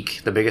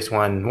week, the biggest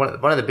one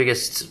of the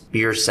biggest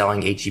beer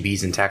selling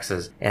HEBs in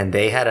Texas, and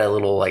they had a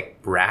little like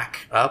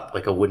rack up,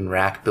 like a wooden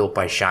rack built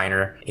by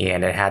Shiner,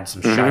 and it had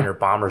some Shiner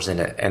bombers in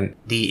it. And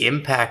the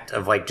impact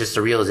of like just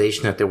the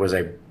realization that there was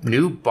a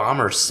new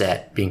bomber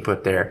set being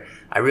put there,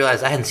 I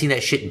realized I hadn't seen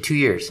that shit in 2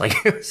 years.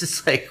 Like, it was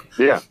just like,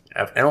 yeah.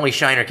 And only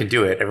Shiner can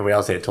do it. Everybody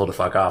else they had told to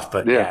fuck off.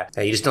 But yeah,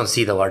 you just don't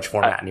see the large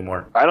format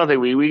anymore. I don't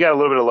think we got a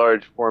little bit of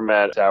large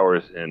format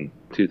sours in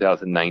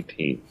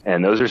 2019,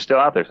 and those are still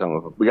out there. Some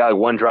of them. We got like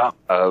one drop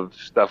of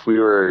stuff we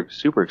were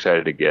super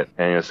excited to get,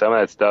 and you know, some of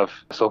that stuff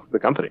sold for the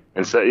company,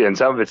 and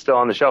some of it's still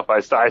on the shelf.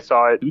 I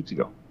saw it weeks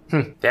ago.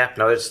 Yeah,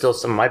 no, there's still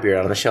some of my beer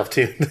out on the shelf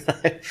too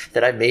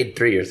that I made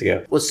 3 years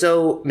ago. Well,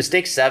 so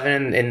mistake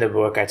 7 in the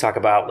book, I talk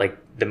about like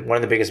one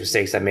of the biggest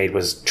mistakes I made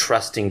was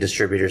trusting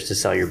distributors to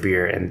sell your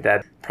beer, and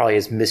that probably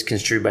is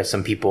misconstrued by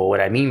some people.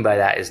 What I mean by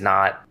that is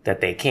not that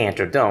they can't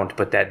or don't,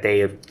 but that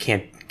they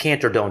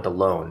can't or don't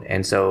alone.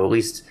 And so at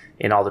least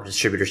in all the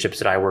distributorships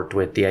that I worked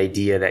with, the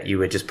idea that you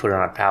would just put it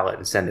on a pallet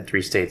and send it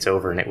 3 states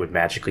over and it would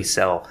magically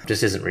sell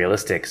just isn't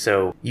realistic.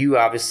 So you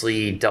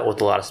obviously dealt with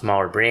a lot of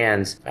smaller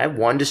brands. I have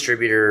one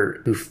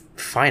distributor who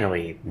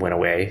finally went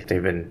away.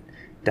 They've been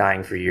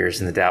dying for years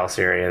in the Dallas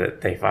area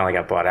that they finally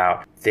got bought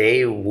out.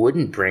 They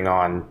wouldn't bring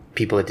on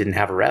people that didn't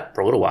have a rep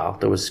for a little while.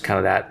 There was kind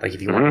of that, like,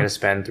 if you weren't going to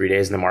spend 3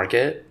 days in the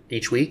market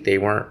each week, they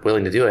weren't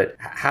willing to do it.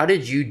 How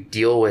did you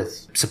deal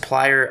with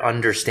supplier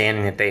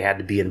understanding that they had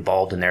to be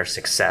involved in their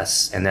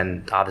success, and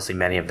then obviously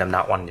many of them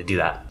not wanting to do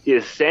that?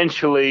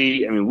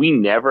 Essentially, I mean, we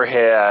never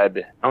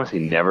had, I don't say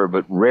never,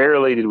 but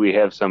rarely did we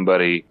have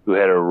somebody who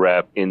had a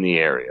rep in the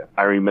area.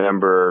 I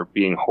remember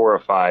being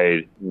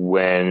horrified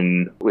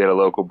when we had a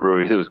local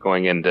brewery that was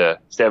going into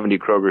 70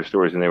 Kroger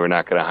stores and they were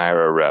not going to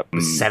hire a rep.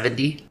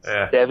 70?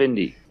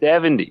 70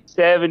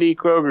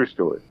 Kroger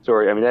stores.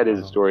 Sorry, I mean, that is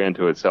a story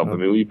unto itself. I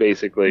mean, we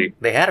basically...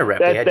 They had a rep.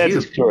 They had that's you.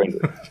 A story.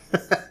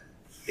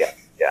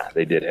 Yeah,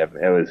 they did have...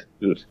 It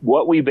was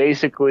what we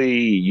basically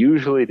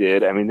usually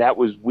did. I mean,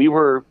 we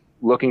were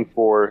looking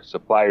for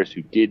suppliers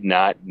who did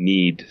not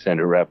need to send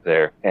a rep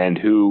there, and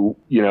who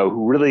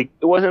really,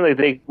 it wasn't like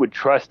they would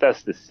trust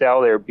us to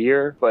sell their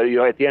beer, but,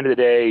 at the end of the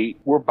day,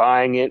 we're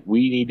buying it.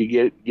 We need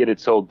to get it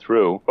sold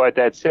through. But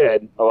that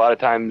said, a lot of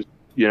times,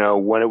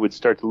 when it would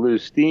start to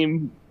lose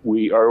steam,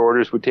 our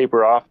orders would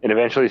taper off and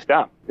eventually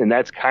stop. And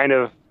that's kind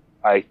of,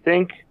 I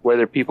think,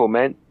 whether people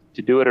meant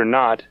to do it or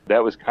not,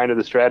 that was kind of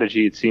the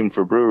strategy, it seemed,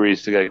 for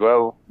breweries to go,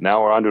 well,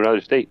 now we're on to another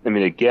state. I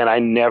mean, again, I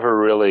never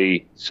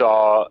really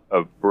saw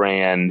a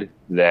brand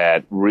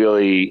that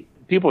really,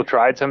 people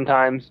tried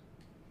sometimes,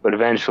 but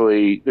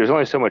eventually there's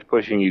only so much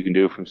pushing you can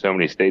do from so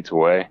many states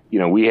away.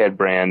 We had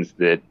brands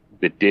that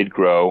did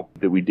grow,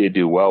 that we did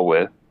do well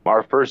with.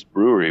 Our first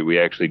brewery, we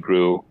actually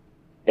grew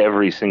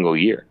every single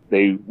year.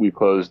 We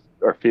closed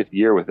our 5th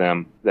year with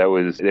them. They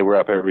were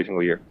up every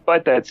single year.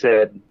 But that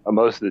said,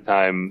 most of the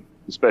time,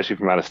 especially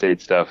from out of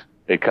state stuff,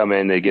 they come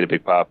in, they get a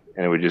big pop,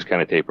 and it would just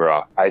kind of taper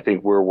off. I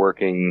think we're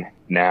working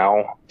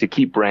now to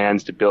keep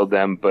brands, to build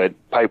them, but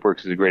Pipeworks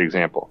is a great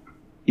example.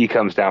 He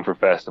comes down for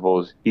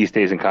festivals. He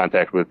stays in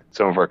contact with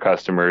some of our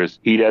customers.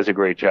 He does a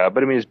great job.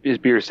 But I mean, his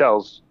beer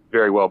sells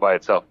very well by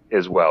itself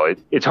as well.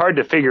 It's hard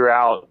to figure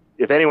out.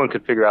 If anyone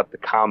could figure out the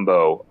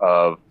combo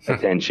of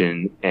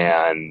attention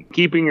and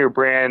keeping your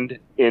brand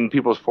in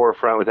people's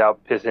forefront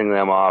without pissing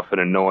them off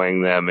and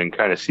annoying them and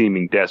kind of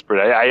seeming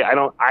desperate,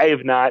 I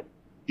have not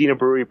seen a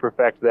brewery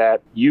perfect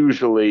that.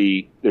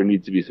 Usually there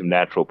needs to be some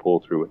natural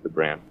pull through with the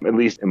brand, at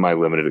least in my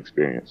limited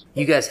experience.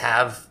 You guys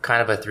have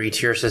kind of a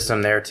 3-tier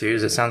system there too,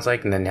 as it sounds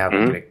like, and then have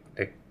like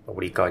what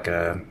do you call, like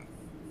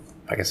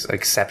I guess,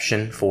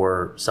 exception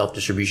for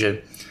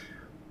self-distribution?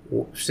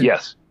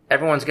 Yes.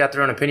 everyone's got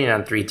their own opinion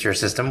on 3-tier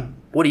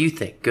system. What do you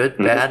think? Good,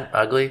 bad,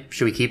 ugly?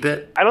 Should we keep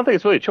it? I don't think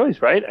it's really a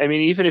choice, right? I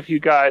mean, even if you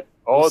got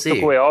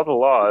took away all the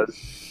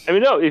laws. I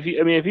mean, no, if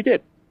you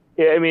did.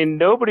 Yeah, I mean,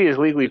 nobody is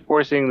legally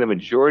forcing the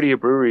majority of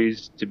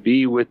breweries to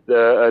be with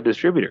a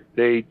distributor.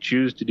 They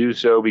choose to do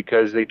so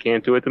because they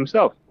can't do it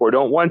themselves, or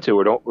don't want to,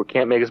 or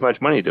can't make as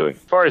much money doing.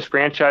 As far as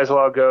franchise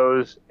law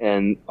goes,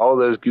 and all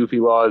those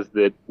goofy laws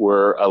that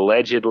were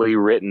allegedly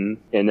written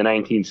in the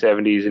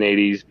 1970s and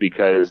 80s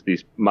because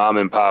these mom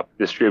and pop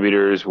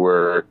distributors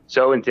were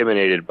so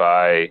intimidated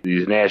by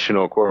these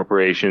national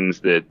corporations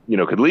that,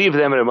 could leave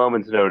them at a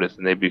moment's notice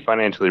and they'd be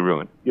financially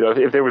ruined.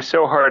 If they were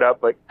so hard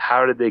up, like,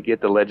 how did they get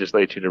the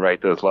legislature to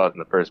write those laws in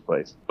the first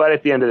place? But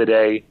at the end of the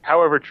day,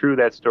 however true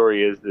that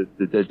story is,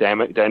 the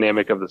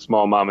dynamic of the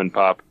small mom and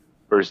pop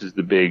versus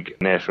the big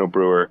national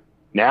brewer,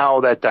 now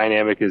that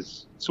dynamic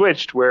is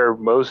switched where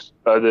most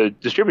of the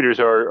distributors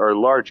are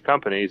large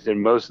companies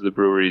and most of the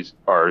breweries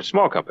are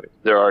small companies.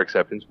 There are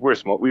exceptions.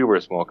 We were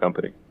a small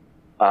company.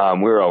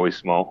 We were always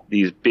small.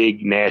 These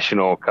big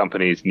national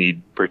companies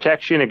need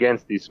protection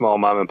against these small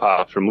mom and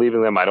pops from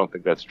leaving them. I don't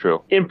think that's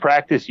true. In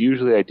practice,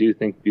 usually I do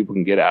think people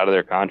can get out of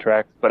their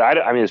contracts. But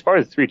I mean, as far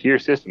as the 3-tier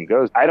system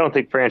goes, I don't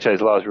think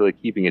franchise law is really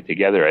keeping it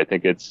together. I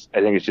think it's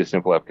just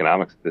simple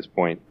economics at this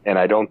point. And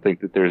I don't think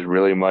that there's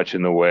really much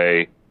in the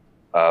way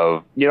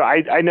of,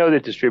 I know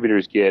that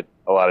distributors get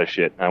a lot of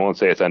shit. And I won't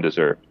say it's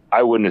undeserved.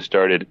 I wouldn't have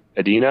started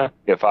Adena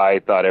if I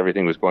thought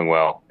everything was going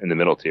well in the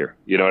middle tier.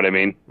 You know what I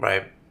mean?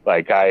 Right.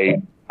 Like,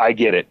 I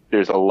get it.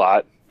 There's a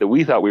lot that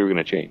we thought we were going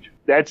to change.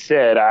 That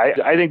said,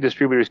 I think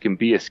distributors can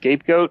be a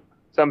scapegoat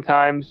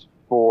sometimes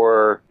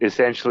for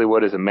essentially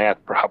what is a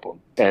math problem.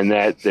 And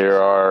that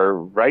there are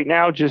right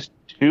now just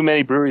too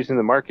many breweries in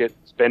the market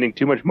spending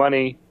too much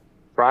money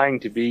trying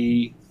to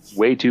be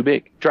way too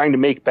big, trying to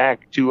make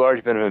back too large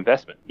of an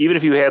investment. Even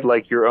if you had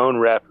like your own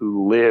rep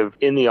who lived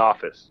in the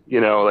office,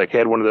 like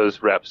had one of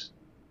those reps,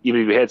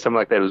 even if you had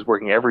someone like that who was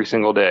working every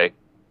single day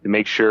to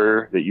make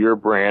sure that your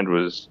brand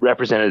was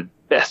represented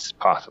best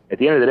possible. At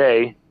the end of the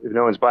day, if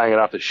no one's buying it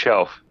off the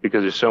shelf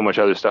because there's so much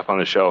other stuff on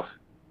the shelf,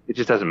 it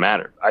just doesn't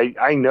matter.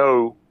 I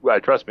know,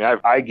 trust me,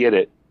 I get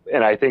it.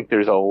 And I think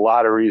there's a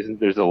lot of reasons.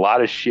 There's a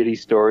lot of shitty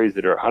stories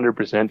that are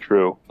 100%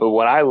 true. But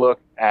when I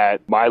look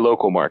at my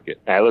local market,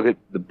 and I look at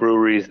the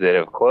breweries that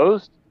have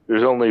closed,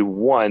 there's only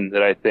one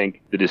that I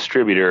think the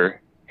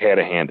distributor had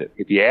a hand in.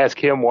 If you ask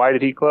him why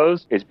did he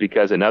close, it's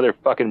because another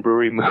fucking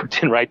brewery moved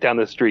in right down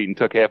the street and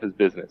took half his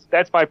business.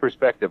 That's my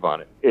perspective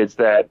on it. It's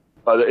that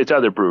it's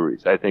other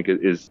breweries, I think,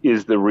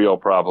 is the real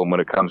problem when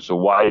it comes to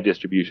why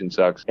distribution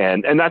sucks.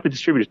 And not that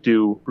distributors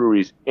do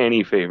breweries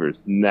any favors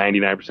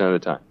 99% of the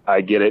time.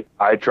 I get it.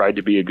 I tried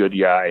to be a good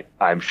guy.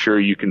 I'm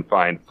sure you can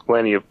find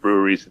plenty of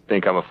breweries that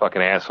think I'm a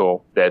fucking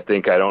asshole, that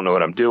think I don't know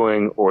what I'm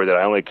doing, or that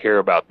I only care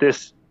about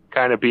this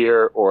kind of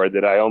beer, or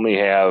that I only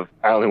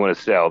want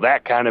to sell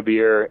that kind of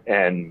beer.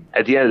 And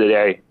at the end of the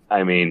day,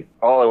 I mean,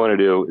 all I want to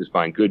do is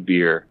find good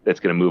beer that's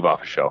going to move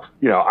off a shelf.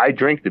 I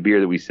drink the beer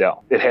that we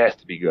sell. It has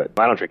to be good.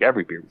 I don't drink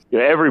every beer.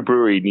 Every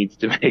brewery needs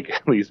to make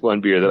at least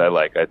one beer that I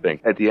like, I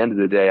think. At the end of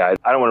the day, I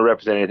don't want to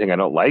represent anything I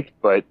don't like,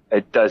 but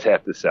it does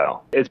have to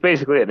sell. It's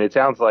basically it. And it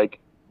sounds like,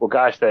 well,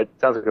 gosh, that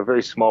sounds like a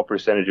very small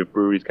percentage of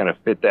breweries kind of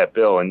fit that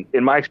bill. And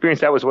in my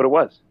experience, that was what it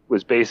was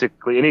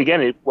basically, and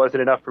again, it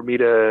wasn't enough for me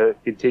to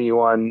continue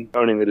on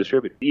owning the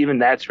distributor. Even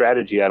that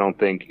strategy, I don't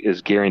think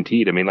is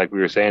guaranteed. I mean, like we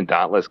were saying,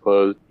 Dauntless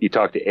closed. You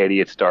talked to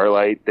Eddie at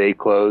Starlight. They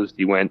closed.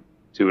 He went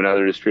to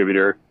another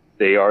distributor.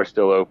 They are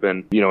still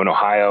open. In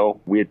Ohio,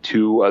 we had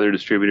 2 other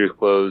distributors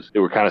closed. They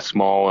were kind of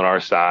small on our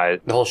size.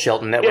 The whole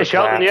Shelton network. Yeah,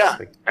 Shelton, yeah.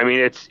 I mean,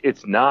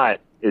 it's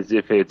not as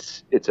if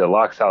it's a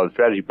lock solid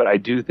strategy, but I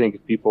do think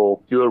if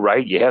people do it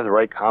right, you have the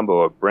right combo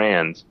of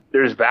brands.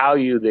 There's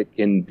value that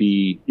can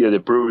be,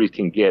 that breweries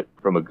can get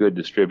from a good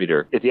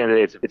distributor. At the end of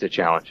the day, it's a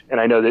challenge. And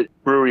I know that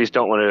breweries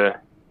don't want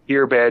to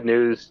hear bad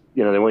news.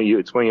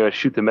 It's when you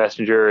shoot the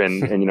messenger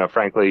and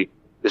frankly,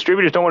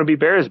 distributors don't want to be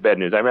bearers of bad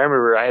news. I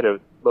remember I had a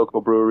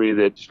local brewery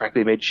that just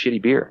frankly made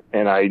shitty beer,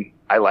 and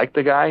I liked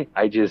the guy.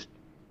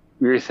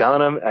 We were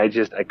selling him.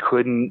 I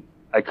couldn't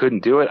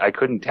do it. I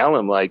couldn't tell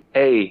him like,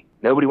 hey,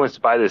 nobody wants to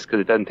buy this because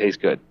it doesn't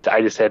taste good.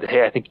 I just said,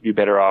 hey, I think you'd be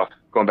better off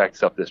going back to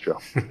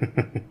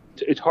self-distro.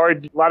 It's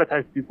hard. A lot of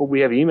times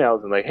we have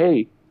emails and like,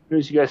 hey,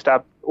 notice you guys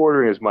stopped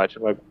ordering as much.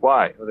 I'm like,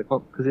 why? I was like, well,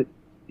 because it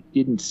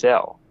didn't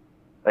sell.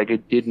 Like,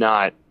 it did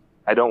not.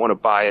 I don't want to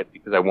buy it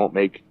because I won't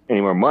make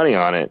any more money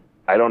on it.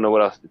 I don't know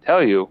what else to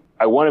tell you.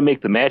 I want to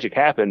make the magic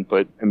happen,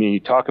 but I mean, you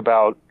talk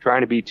about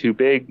trying to be too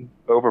big,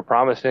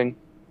 over-promising.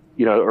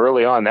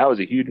 Early on, that was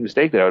a huge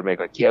mistake that I would make.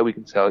 Like, yeah, we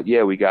can sell it.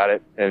 Yeah, we got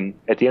it. And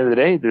at the end of the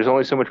day, there's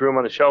only so much room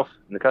on the shelf,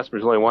 and the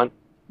customers only want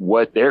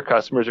what their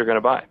customers are going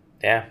to buy.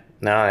 Yeah,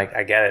 no,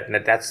 I get it.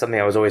 And that's something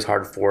that was always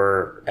hard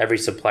for every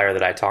supplier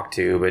that I talked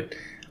to, but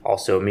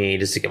also me,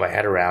 just to get my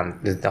head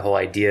around. The whole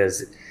idea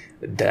is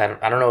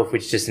that I don't know if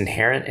it's just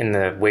inherent in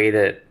the way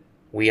that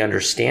we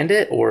understand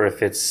it, or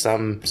if it's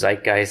some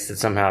zeitgeist that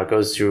somehow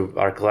goes through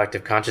our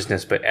collective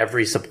consciousness, but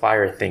every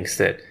supplier thinks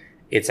that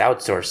it's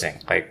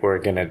outsourcing. Like, we're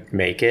going to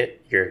make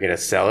it, you're going to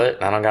sell it,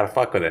 and I don't got to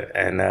fuck with it.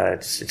 And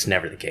it's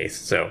never the case.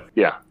 So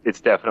yeah,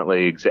 it's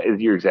definitely,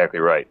 you're exactly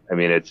right. I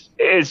mean,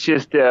 it's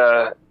just,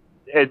 at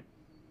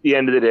the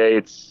end of the day,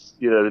 it's,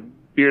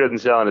 beer doesn't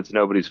sell and it's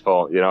nobody's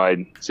fault.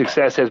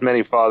 Success has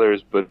many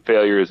fathers, but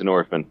failure is an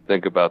orphan.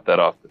 Think about that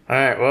often. All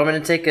right. Well, I'm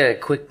going to take a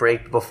quick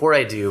break. Before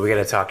I do, we got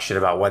to talk shit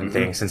about one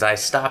thing. Since I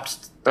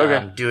stopped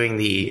doing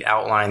the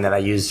outline that I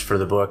used for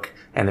the book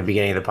and the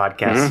beginning of the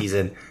podcast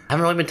season, I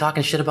haven't really been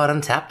talking shit about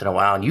Untapped in a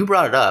while, and you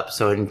brought it up,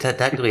 so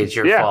technically it's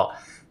your fault.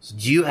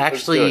 Do you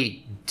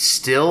actually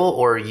still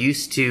or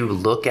used to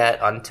look at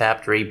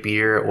Untapped, Rate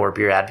Beer, or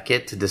Beer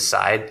Advocate to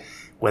decide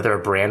whether a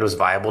brand was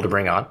viable to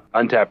bring on?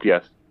 Untapped,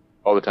 yes.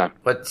 All the time.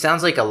 But it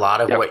sounds like a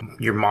lot of what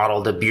your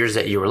model, the beers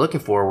that you were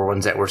looking for, were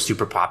ones that were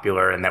super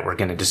popular and that were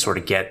going to just sort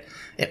of get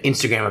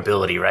Instagram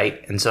ability,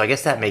 right? And so I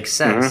guess that makes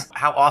sense.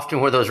 How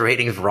often were those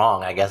ratings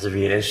wrong, I guess would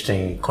be an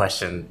interesting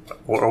question.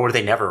 Or were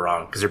they never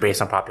wrong because they're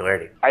based on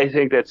popularity? I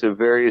think that's a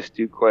very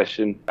astute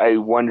question. I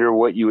wonder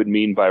what you would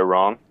mean by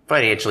wrong.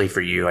 Financially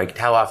for you, like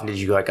how often did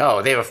you go like,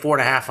 oh, they have a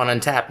 4.5 on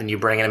Untapped, and you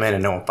bring them in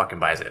and no one fucking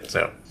buys it?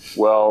 So,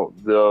 well,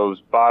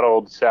 those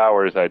bottled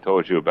sours I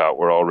told you about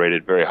were all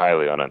rated very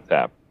highly on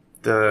Untapped.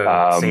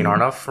 The St.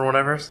 Arnulf or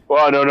whatever?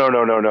 Well, no.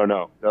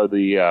 No,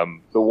 the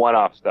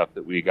one-off stuff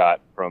that we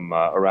got from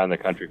around the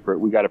country,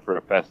 we got it for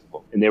a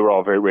festival, and they were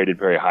all rated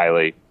very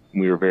highly,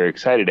 and we were very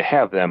excited to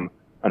have them.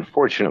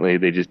 Unfortunately,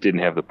 they just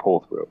didn't have the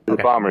pull-through. The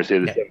bombers say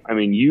the same. I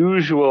mean,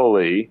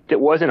 usually, it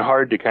wasn't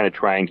hard to kind of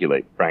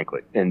triangulate,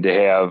 frankly, and to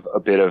have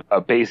a bit of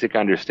a basic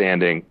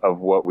understanding of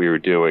what we were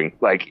doing.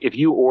 Like, if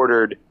you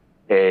ordered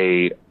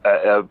a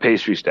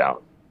pastry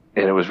stout,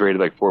 and it was rated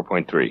like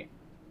 4.3,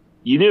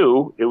 you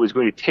knew it was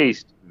going to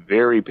taste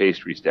very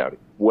pastry stouty.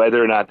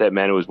 Whether or not that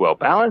meant it was well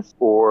balanced,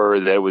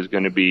 or that it was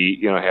going to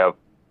be, have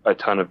a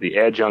ton of the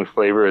adjunct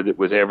flavor that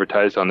was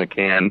advertised on the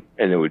can,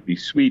 and it would be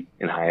sweet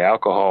and high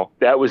alcohol.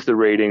 That was the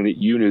rating that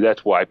you knew.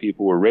 That's why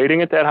people were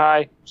rating it that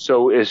high.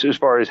 So as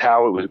far as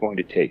how it was going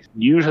to taste,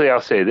 usually I'll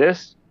say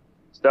this: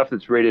 stuff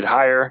that's rated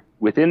higher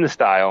within the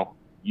style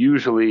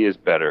usually is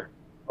better.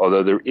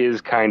 Although there is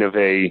kind of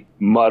a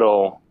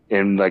muddle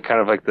in kind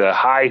of like the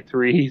high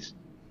threes.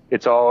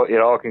 It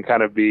all can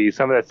kind of be,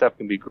 some of that stuff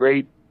can be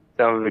great,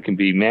 some of it can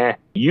be meh.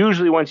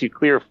 Usually once you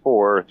clear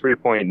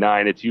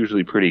 3.9, it's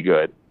usually pretty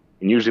good.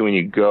 And usually when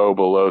you go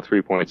below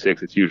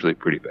 3.6, it's usually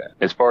pretty bad.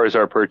 As far as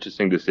our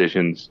purchasing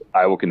decisions,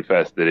 I will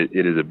confess that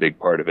it is a big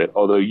part of it.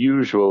 Although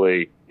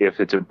usually if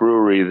it's a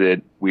brewery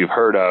that we've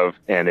heard of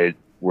and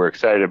we're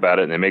excited about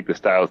it and they make the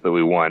styles that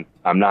we want,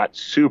 I'm not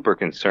super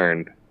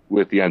concerned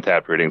with the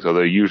Untapped ratings,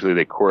 although usually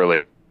they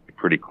correlate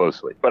pretty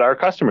closely. But our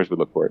customers would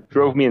look for it.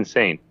 Drove me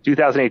insane.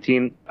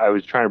 2018, I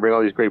was trying to bring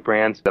all these great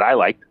brands that I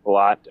liked a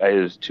lot.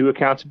 There's 2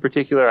 accounts in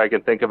particular I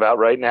can think about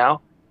right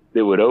now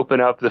that would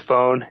open up the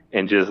phone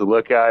and just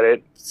look at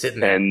it. Sitting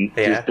there. And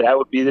just that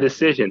would be the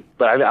decision.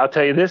 But I'll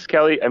tell you this,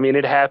 Kelly. I mean,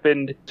 it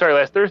happened,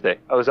 last Thursday.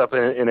 I was up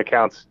in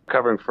accounts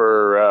covering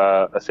for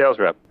a sales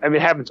rep. I mean,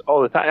 it happens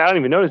all the time. I don't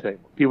even notice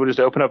anything. People just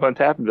open up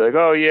Untapped and be like,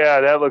 oh, yeah,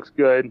 that looks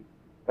good.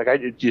 Like,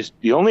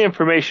 the only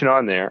information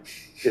on there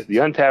is the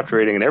Untapped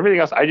rating, and everything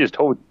else I just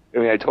told you.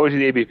 I mean, I told you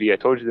the ABV, I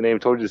told you the name,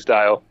 told you the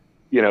style,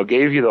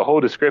 gave you the whole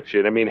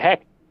description. I mean,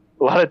 heck,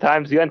 a lot of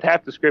times the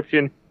Untapped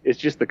description is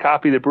just the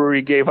copy the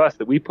brewery gave us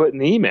that we put in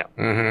the email.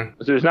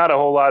 So there's not a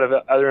whole lot of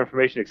other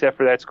information except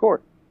for that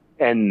score.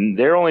 And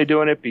they're only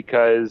doing it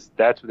because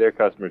that's what their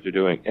customers are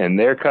doing. And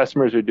their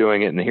customers are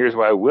doing it, and here's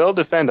why I will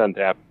defend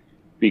Untapped,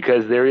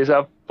 because there is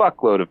a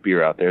fuckload of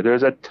beer out there.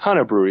 There's a ton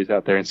of breweries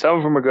out there, and some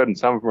of them are good and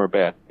some of them are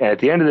bad. And at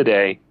the end of the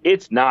day,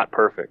 it's not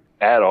perfect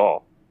at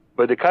all.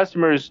 But the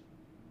customers,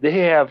 they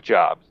have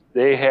jobs.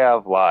 They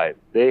have lives.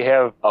 They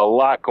have a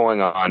lot going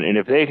on. And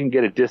if they can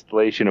get a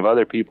distillation of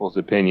other people's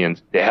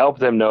opinions to help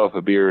them know if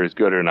a beer is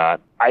good or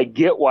not, I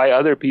get why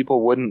other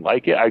people wouldn't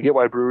like it. I get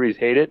why breweries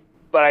hate it.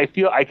 But I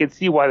can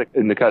see why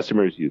the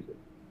customers use it.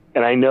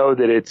 And I know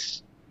that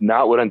it's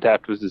not what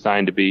Untapped was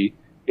designed to be.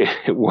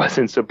 It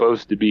wasn't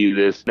supposed to be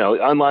this. No,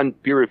 online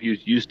beer reviews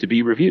used to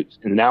be reviews.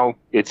 And now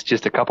it's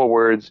just a couple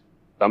words,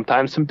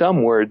 sometimes some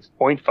dumb words,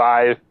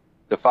 0.5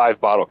 to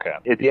 5 bottle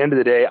cap. At the end of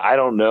the day, I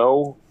don't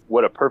know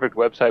what a perfect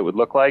website would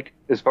look like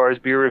as far as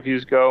beer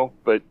reviews go,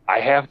 but I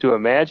have to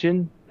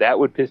imagine that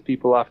would piss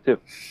people off too.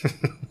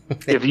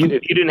 If you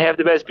didn't have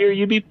the best beer,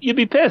 you'd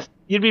be pissed.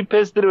 You'd be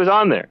pissed that it was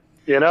on there,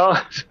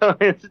 So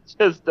it's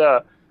just,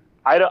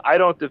 I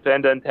don't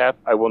defend Untapped.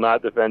 I will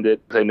not defend it.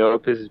 I know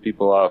it pisses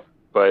people off.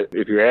 But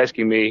if you're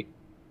asking me,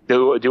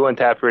 do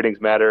Untapped ratings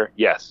matter?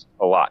 Yes,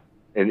 a lot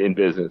in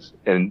business.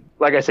 And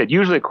like I said,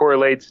 usually it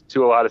correlates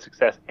to a lot of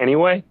success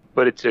anyway,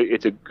 but it's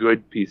a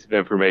good piece of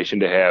information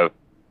to have.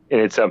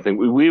 And it's something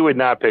we would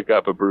not pick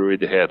up a brewery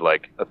that had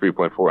like a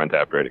 3.4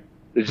 Untapped rating.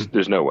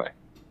 There's no way.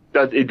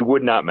 It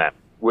would not matter.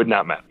 Would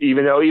not matter.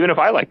 Even if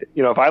I liked it,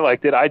 if I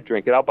liked it, I'd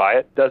drink it. I'll buy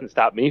it. Doesn't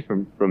stop me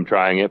from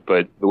trying it.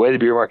 But the way the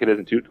beer market is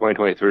in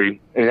 2023,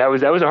 and that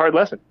was a hard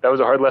lesson. That was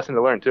a hard lesson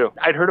to learn too.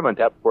 I'd heard of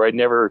Untapped before. I'd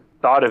never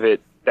thought of it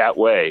that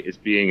way as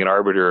being an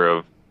arbiter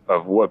of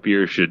of what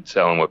beer should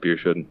sell and what beer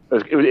shouldn't.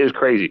 It was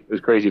crazy. It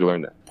was crazy to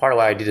learn that. Part of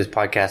why I do this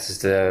podcast is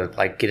to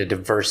like get a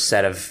diverse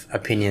set of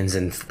opinions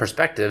and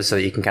perspectives so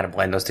that you can kind of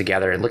blend those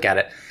together and look at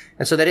it.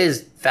 And so that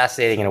is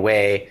fascinating in a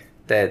way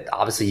that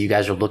obviously you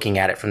guys are looking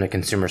at it from the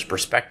consumer's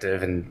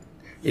perspective, and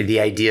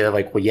the idea of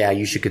like, well, yeah,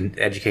 you should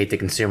educate the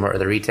consumer or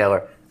the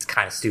retailer. It's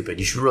kind of stupid.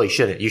 You really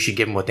shouldn't. You should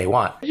give them what they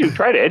want. You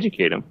try to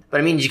educate him. But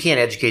I mean, you can't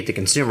educate the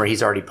consumer.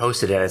 He's already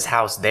posted it at his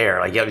house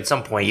there. Like, at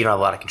some point, you don't have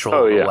a lot of control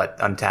over what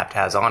Untapped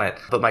has on it.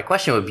 But my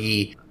question would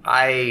be,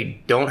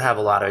 I don't have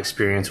a lot of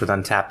experience with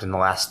Untapped in the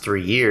last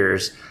 3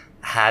 years.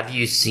 Have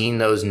you seen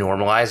those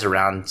normalize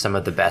around some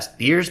of the best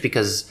beers?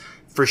 Because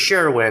for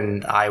sure,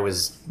 when I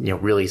was,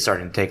 really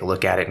starting to take a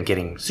look at it and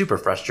getting super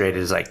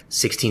frustrated, is like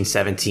 16,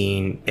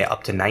 17,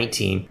 up to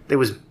 19, there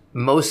was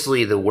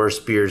mostly the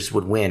worst beers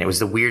would win. It was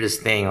the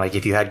weirdest thing. Like,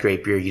 if you had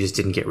great beer, you just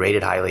didn't get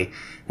rated highly.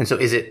 And so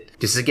this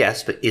is a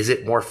guess, but is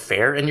it more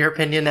fair in your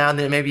opinion now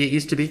than maybe it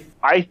used to be?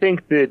 I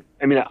think that,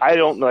 I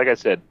don't, like I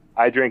said,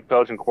 I drink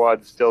Belgian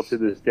quads still to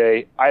this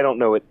day. I don't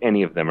know what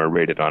any of them are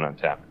rated on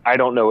Untapped. I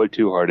don't know what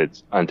Two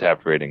Hearted's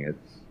Untapped rating is.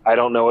 I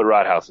don't know what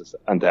Rothhouse's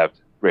Untapped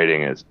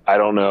rating is. I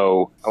don't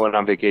know. I went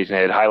on vacation. I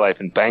had High Life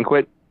and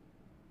Banquet.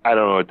 I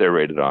don't know what they're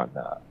rated on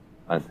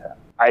Untapped.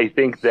 I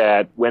think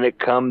that when it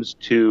comes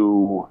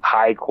to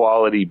high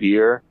quality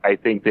beer, I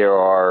think there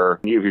are,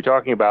 if you're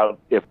talking about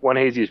if one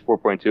hazy is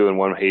 4.2 and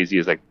one hazy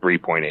is like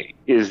 3.8,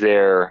 is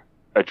there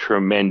a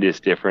tremendous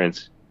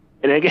difference?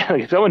 And again,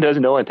 like, if someone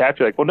doesn't know Untapped,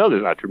 you're like, well, no,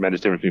 there's not a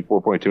tremendous difference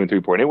between 4.2 and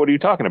 3.8. What are you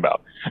talking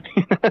about?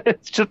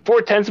 It's just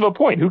 0.4 of a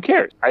point. Who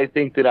cares? I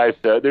think that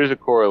there's a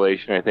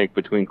correlation, I think,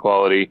 between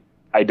quality.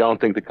 I don't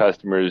think the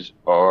customers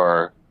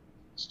are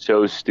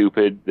so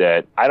stupid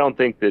that I don't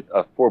think that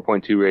a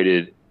 4.2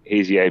 rated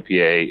hazy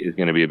IPA is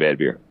going to be a bad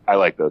beer. I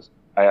like those.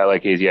 I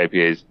like hazy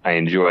IPAs. I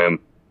enjoy them.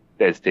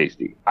 That's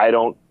tasty. I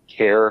don't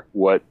care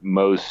what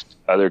most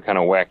other kind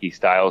of wacky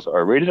styles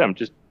are rated.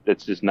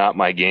 That's just not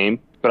my game.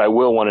 But I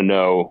will want to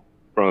know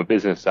from a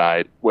business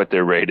side what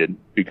they're rated,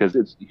 because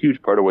it's a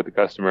huge part of what the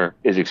customer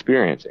is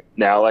experiencing.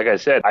 Now, like I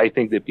said, I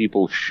think that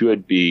people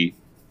should be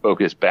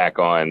focused back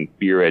on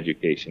beer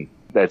education.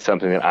 That's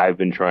something that I've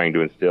been trying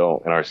to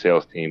instill in our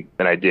sales team,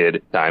 and I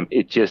did time.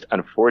 It just,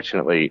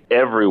 unfortunately,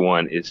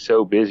 everyone is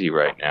so busy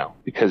right now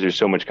because there's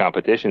so much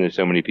competition. There's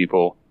so many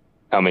people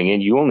coming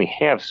in. You only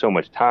have so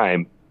much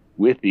time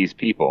with these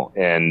people.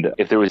 And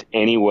if there was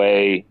any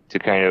way to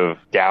kind of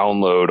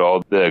download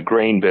all the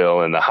grain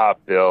bill and the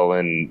hop bill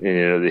and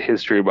the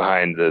history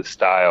behind the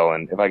style,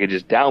 and if I could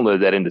just download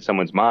that into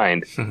someone's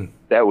mind,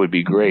 that would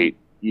be great.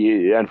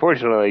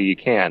 Unfortunately, you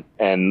can't.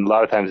 And a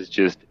lot of times it's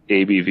just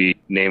ABV,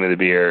 name of the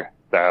beer,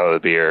 style of the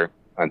beer,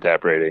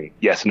 Untapped rating.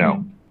 Yes,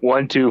 no.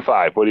 1, 2,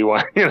 5. What do you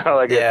want?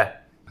 Yeah.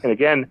 And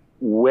again,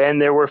 when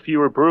there were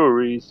fewer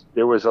breweries,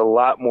 there was a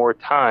lot more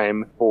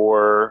time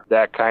for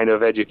that kind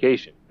of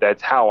education.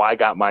 That's how I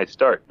got my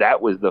start.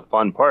 That was the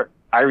fun part.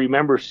 I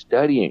remember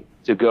studying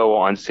to go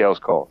on sales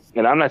calls.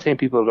 And I'm not saying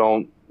people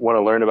don't want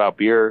to learn about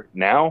beer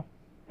now,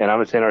 and I'm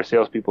not saying our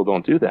salespeople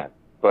don't do that.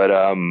 But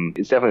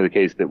it's definitely the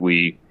case that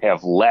we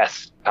have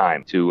less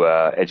time to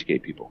educate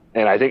people.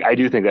 And I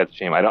do think that's a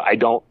shame. I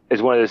don't,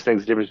 it's one of those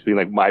things, the difference between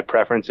like my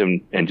preference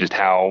and just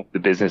how the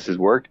business has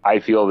worked. I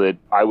feel that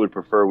I would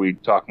prefer we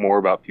talk more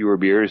about fewer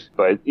beers.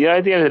 But, at the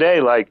end of the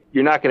day, like,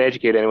 you're not going to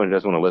educate anyone who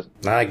doesn't want to listen.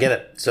 I get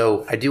it.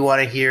 So I do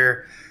want to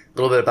hear a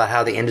little bit about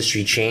how the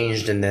industry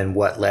changed and then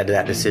what led to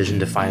that decision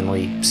to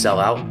finally sell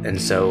out. And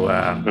so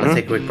let's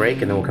take a quick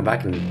break and then we'll come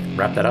back and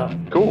wrap that up.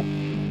 Cool.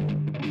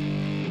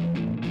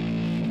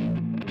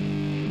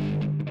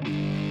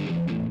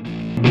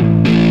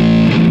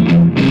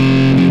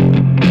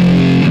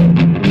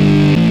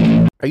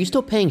 Are you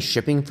still paying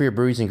shipping for your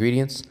brewery's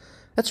ingredients?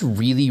 That's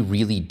really,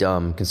 really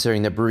dumb,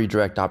 considering that Brewery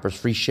Direct offers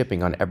free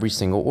shipping on every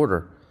single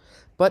order.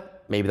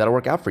 But maybe that'll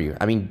work out for you.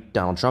 I mean,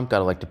 Donald Trump got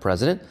elected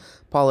president,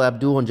 Paula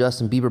Abdul and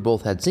Justin Bieber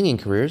both had singing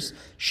careers,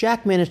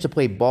 Shaq managed to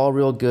play ball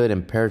real good,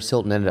 and Paris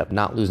Hilton ended up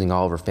not losing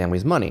all of her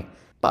family's money.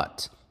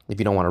 But if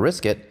you don't want to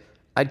risk it,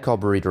 I'd call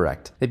Brewery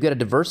Direct. They've got a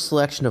diverse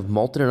selection of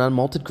malted and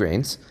unmalted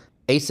grains,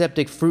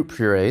 aseptic fruit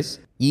purees,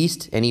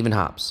 yeast, and even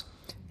hops.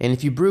 And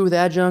if you brew with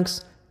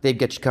adjuncts, they've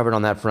got you covered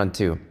on that front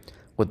too.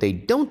 What they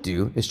don't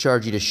do is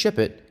charge you to ship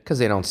it because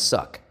they don't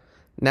suck.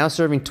 Now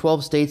serving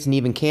 12 states and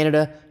even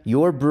Canada,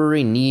 your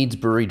brewery needs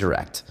Brewery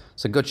Direct.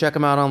 So go check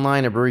them out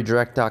online at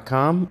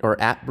brewerydirect.com or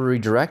at Brewery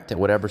Direct at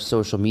whatever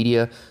social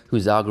media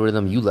whose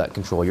algorithm you let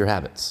control your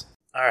habits.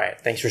 All right.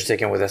 Thanks for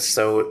sticking with us.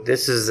 So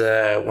this is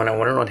when I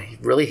want to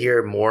really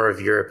hear more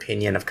of your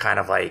opinion of kind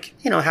of like,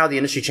 how the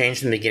industry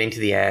changed from the beginning to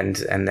the end,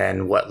 and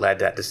then what led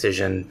that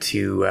decision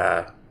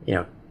to,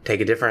 take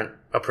a different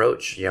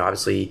approach.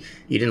 Obviously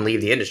you didn't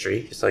leave the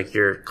industry. It's like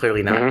you're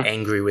clearly not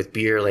angry with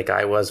beer like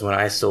I was when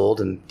I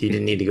sold, and you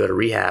didn't need to go to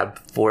rehab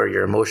for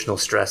your emotional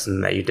stress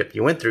and that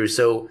you went through.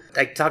 So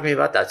talk to me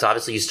about that. So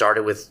obviously you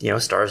started with,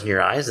 stars in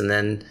your eyes, and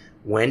then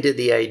when did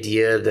the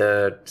idea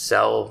to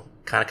sell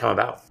kind of come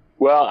about?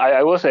 Well,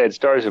 I will say I had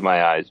stars in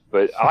my eyes,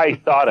 but I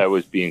thought I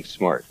was being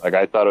smart. Like,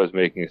 I thought I was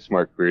making a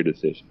smart career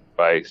decision.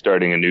 by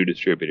starting a new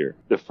distributor.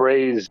 The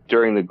phrase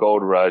during the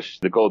gold rush,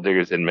 the gold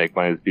diggers didn't make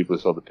money, the people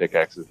who sold the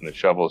pickaxes and the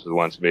shovels were the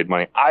ones who made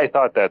money. I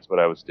thought that's what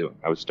I was doing.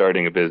 I was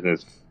starting a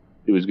business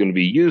that was going to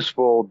be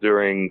useful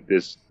during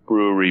this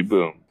brewery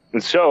boom.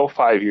 And so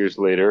 5 years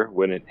later,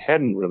 when it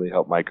hadn't really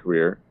helped my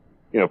career,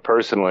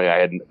 personally,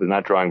 I was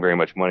not drawing very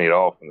much money at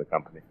all from the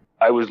company.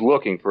 I was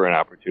looking for an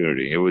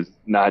opportunity. It was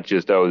not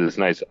just,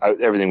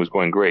 everything was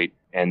going great,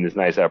 and this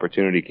nice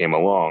opportunity came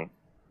along.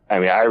 I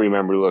mean, I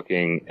remember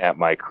looking at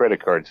my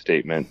credit card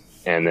statement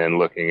and then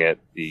looking at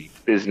the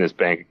business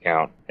bank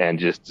account and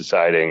just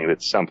deciding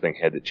that something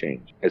had to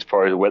change. As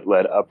far as what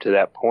led up to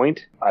that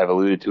point, I've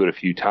alluded to it a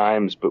few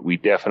times, but we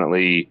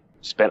definitely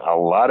spent a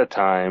lot of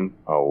time,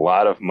 a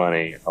lot of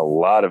money, a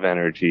lot of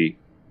energy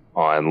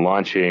on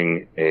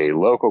launching a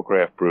local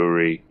craft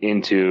brewery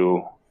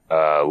into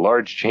a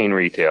large chain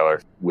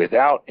retailer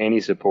without any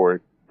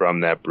support from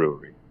that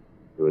brewery.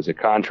 It was a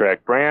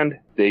contract brand.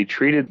 They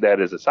treated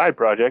that as a side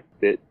project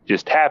that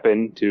just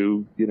happened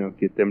to,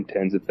 get them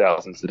tens of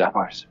thousands of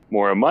dollars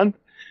more a month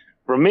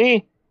from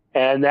me.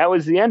 And that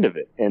was the end of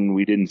it. And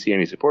we didn't see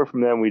any support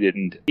from them. We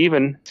didn't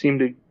even seem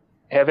to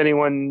have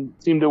anyone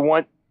seem to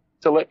want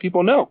to let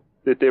people know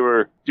that they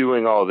were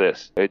doing all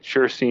this. It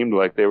sure seemed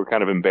like they were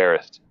kind of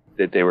embarrassed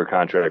that they were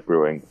contract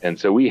brewing. And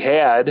so we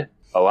had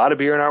a lot of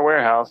beer in our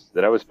warehouse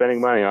that I was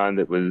spending money on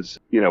that was,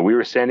 we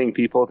were sending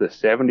people to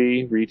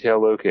 70 retail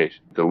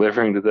locations,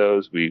 delivering to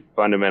those. We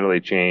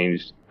fundamentally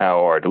changed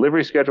how our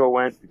delivery schedule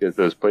went because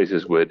those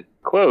places would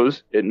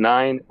close at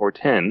 9 or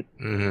 10.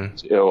 Mm-hmm.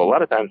 So a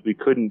lot of times we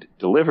couldn't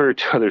deliver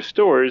to other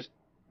stores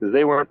because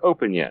they weren't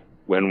open yet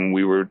when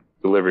we were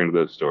delivering to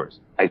those stores.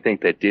 I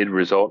think that did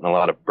result in a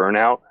lot of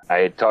burnout. I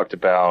had talked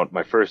about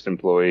my first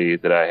employee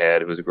that I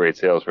had who was a great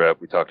sales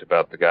rep. We talked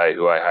about the guy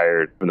who I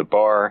hired from the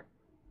bar.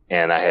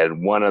 And I had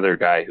one other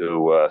guy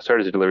who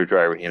started as a delivery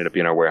driver, and he ended up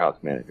being our warehouse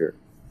manager.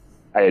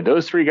 I had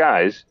those three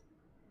guys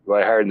who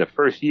I hired in the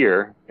first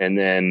year. And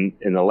then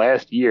in the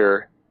last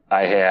year,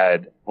 I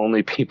had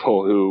only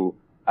people who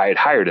I had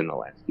hired in the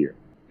last year.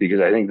 Because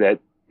I think that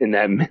in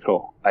that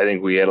middle, I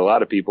think we had a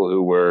lot of people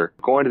who were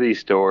going to these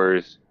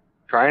stores,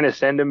 trying to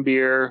send them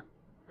beer,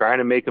 trying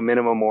to make a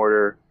minimum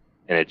order.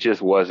 And it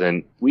just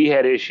wasn't. We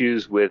had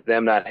issues with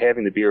them not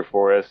having the beer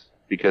for us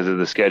because of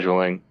the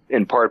scheduling,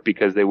 in part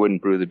because they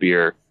wouldn't brew the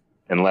beer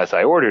unless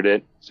I ordered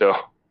it. So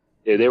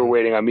they were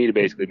waiting on me to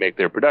basically make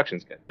their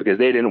production schedule because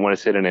they didn't want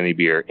to sit in any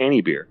beer.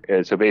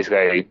 And so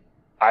basically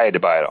I had to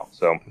buy it all.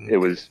 So it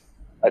was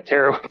a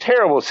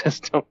terrible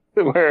system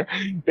where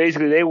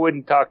basically they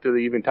wouldn't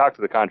even talk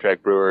to the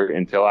contract brewer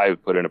until I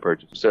put in a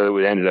purchase. So it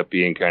would ended up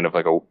being kind of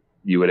like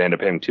you would end up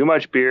having too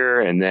much beer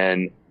and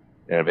then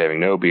end up having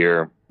no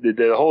beer.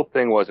 The whole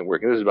thing wasn't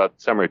working. This was about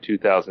summer of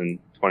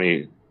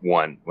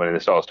 2021 when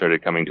this all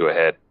started coming to a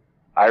head.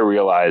 I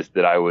realized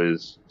that I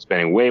was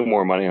spending way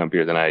more money on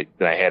beer than I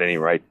had any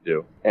right to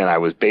do. And I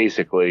was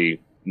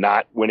basically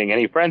not winning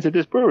any friends at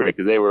this brewery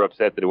because they were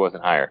upset that it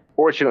wasn't higher.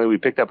 Fortunately, we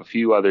picked up a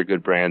few other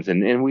good brands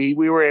and we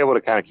were able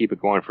to kind of keep it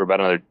going for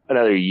about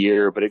another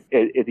year. But at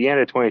the end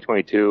of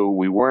 2022,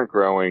 we weren't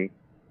growing.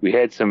 We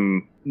had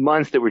some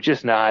months that were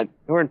just they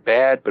weren't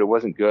bad, but it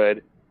wasn't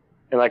good.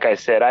 And like I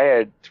said, I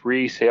had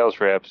 3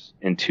 sales reps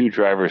and 2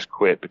 drivers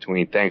quit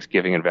between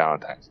Thanksgiving and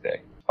Valentine's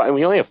Day. And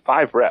we only have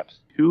 5 reps.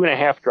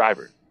 2.5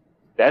 drivers.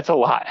 That's a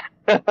lot,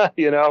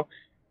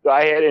 So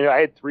I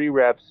had 3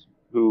 reps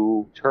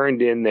who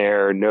turned in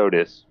their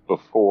notice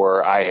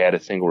before I had a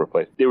single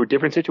replacement. They were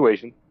different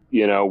situations.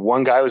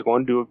 One guy was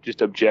going to do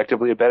just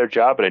objectively a better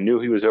job, but I knew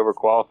he was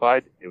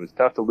overqualified. It was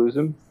tough to lose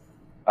him.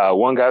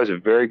 One guy was a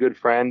very good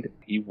friend.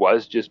 He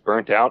was just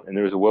burnt out, and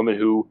there was a woman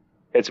who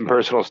had some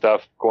personal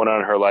stuff going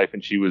on in her life,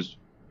 and she was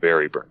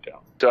very burnt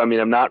out. So, I mean,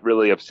 I'm not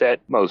really upset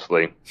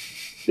mostly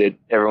that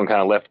everyone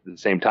kind of left at the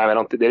same time. I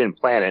don't think they didn't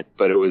plan it,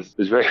 but it was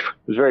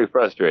very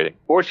frustrating.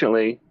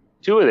 Fortunately,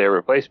 2 of their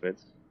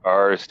replacements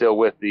are still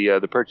with the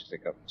purchasing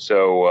company.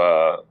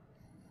 So,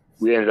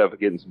 we ended up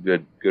getting some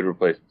good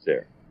replacements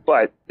there.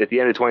 But at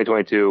the end of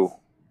 2022,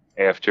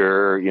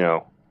 after,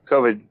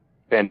 COVID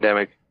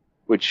pandemic,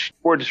 which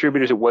for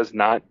distributors, it was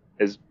not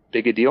as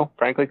big a deal,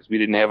 frankly, because we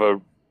didn't have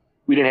a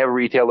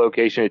retail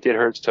location. It did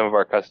hurt some of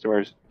our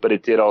customers, but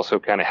it did also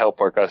kind of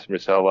help our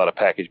customers sell a lot of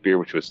packaged beer,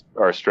 which was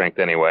our strength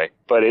anyway.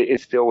 But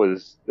it still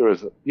was,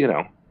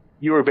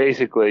 you were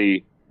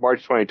basically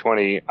March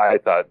 2020. I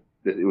thought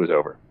that it was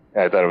over.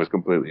 I thought it was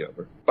completely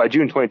over. By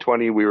June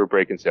 2020, we were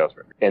breaking sales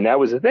records. And that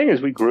was the thing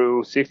is we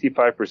grew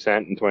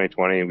 65% in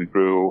 2020 and we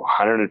grew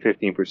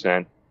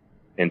 115%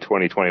 in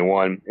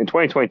 2021. In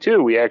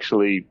 2022, we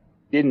actually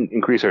didn't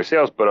increase our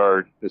sales,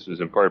 but this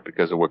was in part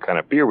because of what kind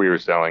of beer we were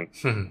selling.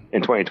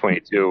 In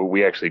 2022,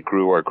 we actually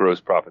grew our gross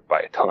profit by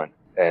a ton.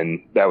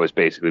 And that was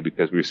basically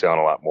because we were selling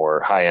a lot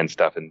more high-end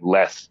stuff and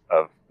less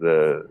of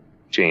the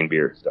chain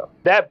beer stuff.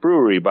 That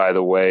brewery, by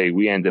the way,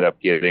 we ended up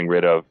getting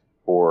rid of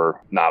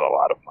for not a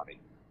lot of money.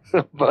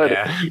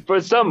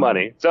 but some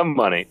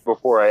money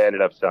before I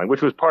ended up selling,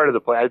 which was part of the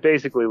plan. I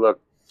basically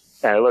looked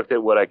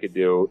at what I could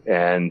do,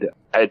 and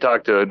I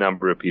talked to a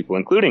number of people,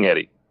 including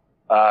Eddie,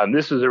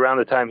 This was around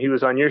the time he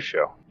was on your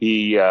show.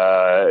 He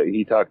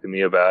talked to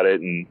me about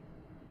it, and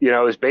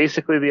it was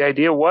basically, the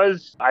idea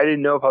was, I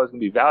didn't know if I was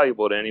going to be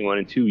valuable to anyone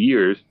in 2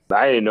 years.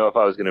 I didn't know if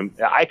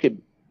I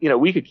could,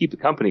 we could keep the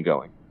company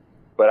going,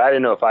 but I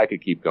didn't know if I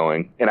could keep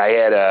going. And I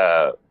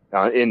had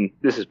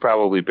this is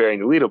probably bearing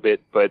the lead a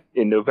bit, but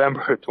in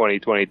November of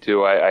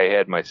 2022, I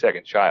had my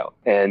second child,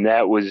 and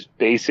that was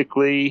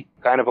basically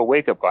kind of a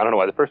wake up call. I don't know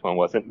why the first one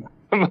wasn't,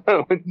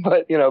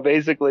 but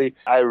basically,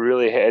 I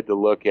really had to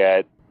look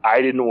at.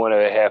 I didn't want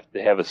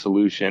to have a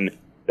solution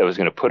that was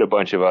going to put a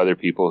bunch of other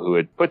people who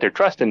had put their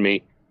trust in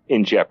me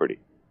in jeopardy.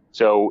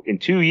 So in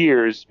 2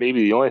 years,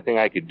 maybe the only thing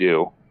I could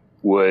do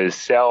was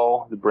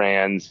sell the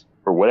brands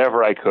for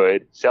whatever I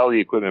could, sell the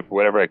equipment for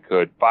whatever I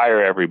could,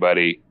 fire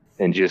everybody,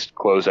 and just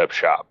close up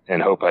shop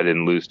and hope I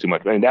didn't lose too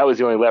much. I mean, that was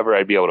the only lever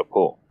I'd be able to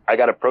pull. I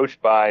got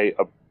approached by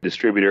a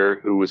distributor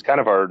who was kind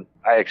of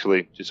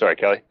sorry,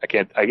 Kelly,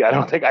 I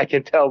don't think I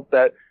can tell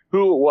that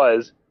who it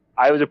was.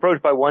 I was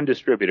approached by one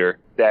distributor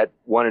that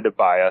wanted to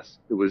buy us.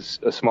 It was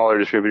a smaller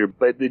distributor,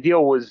 but the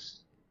deal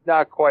was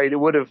not quite. It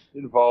would have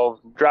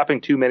involved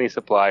dropping too many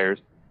suppliers,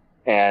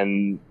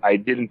 and I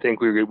didn't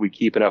think we'd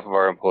keep enough of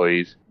our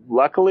employees.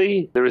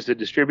 Luckily, there was a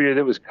distributor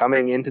that was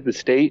coming into the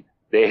state.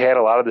 They had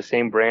a lot of the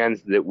same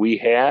brands that we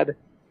had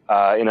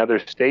in other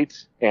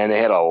states, and they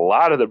had a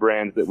lot of the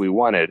brands that we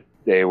wanted.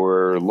 They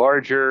were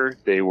larger.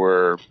 They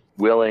were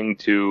willing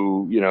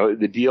to,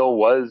 the deal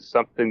was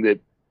something that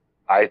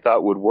I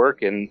thought would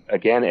work. And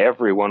again,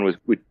 everyone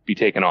would be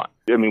taken on.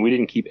 I mean, we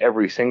didn't keep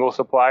every single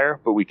supplier,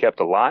 but we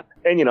kept a lot.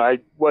 And,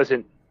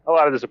 a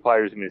lot of the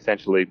suppliers,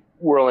 essentially,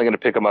 we're only going to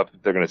pick them up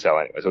if they're going to sell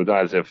anyway. So it's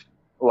not as if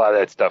a lot of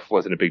that stuff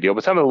wasn't a big deal.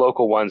 But some of the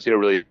local ones,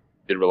 really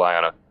did rely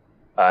on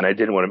and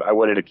I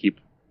wanted to keep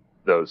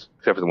those,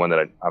 except for the one that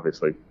I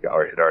obviously had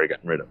already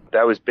gotten rid of.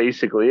 That was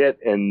basically it.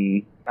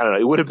 And I don't know,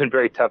 it would have been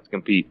very tough to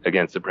compete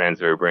against the brands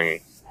they were bringing.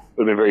 It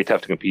would have been very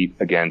tough to compete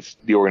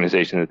against the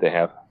organization that they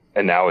have.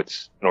 And now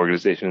it's an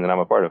organization that I'm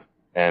a part of.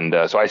 And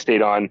so I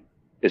stayed on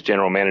as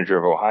general manager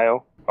of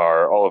Ohio.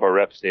 All of our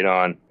reps stayed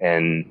on.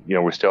 And,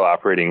 we're still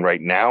operating right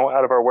now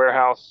out of our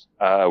warehouse.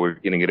 We're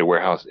going to get a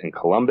warehouse in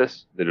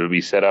Columbus that will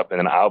be set up. And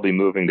then I'll be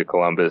moving to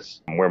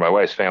Columbus, where my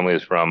wife's family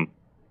is from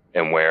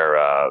and where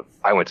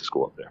I went to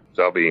school up there.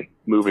 So I'll be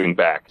moving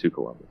back to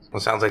Columbus. Well,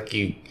 it sounds like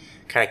you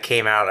kind of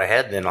came out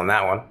ahead then on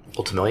that one,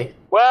 ultimately.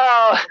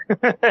 Well,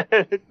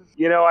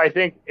 I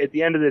think at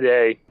the end of the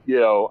day,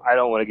 I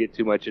don't want to get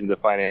too much into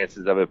the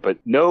finances of it, but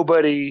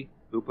nobody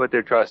who put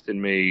their trust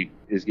in me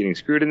is getting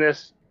screwed in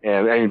this.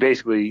 And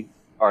basically,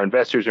 our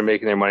investors are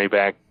making their money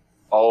back.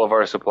 All of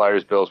our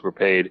suppliers' bills were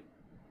paid.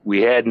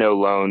 We had no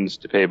loans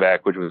to pay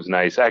back, which was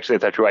nice. Actually,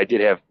 that's not true. I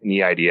did have an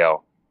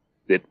EIDL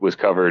that was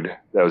covered,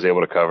 that I was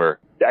able to cover.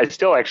 I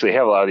still actually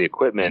have a lot of the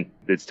equipment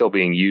that's still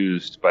being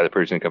used by the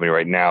purchasing company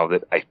right now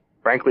that I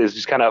frankly is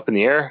just kind of up in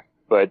the air,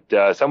 but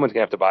someone's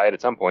going to have to buy it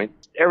at some point.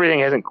 Everything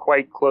hasn't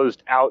quite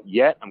closed out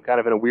yet. I'm kind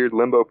of in a weird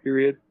limbo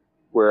period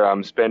where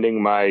I'm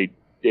spending my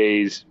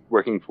days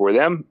working for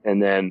them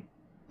and then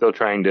still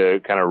trying to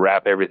kind of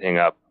wrap everything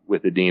up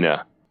with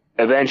Adena.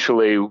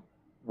 Eventually,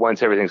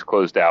 once everything's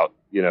closed out,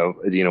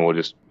 Adena will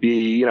just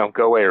be,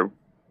 go away, or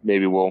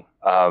maybe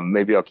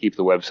I'll keep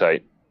the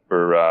website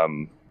for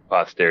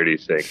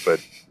posterity's sake. But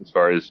as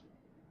far as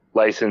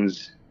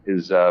license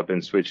has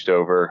been switched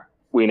over,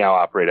 we now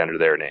operate under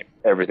their name.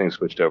 Everything's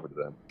switched over to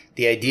them.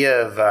 The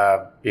idea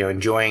of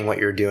enjoying what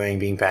you're doing,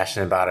 being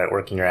passionate about it,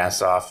 working your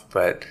ass off,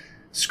 but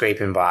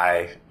scraping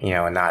by,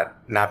 and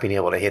not being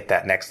able to hit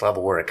that next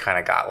level where it kind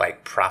of got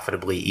like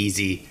profitably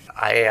easy.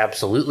 I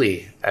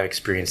absolutely have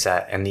experienced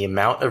that, and the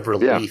amount of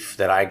relief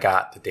that I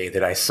got the day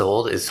that I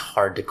sold is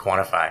hard to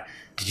quantify.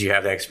 Did you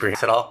have that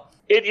experience at all?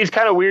 It is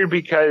kind of weird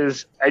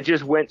because I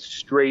just went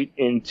straight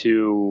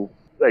into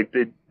like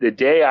the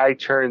day I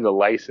turned the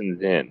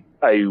license in,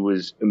 I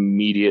was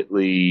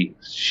immediately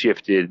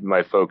shifted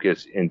my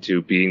focus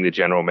into being the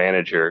general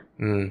manager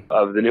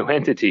of the new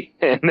entity,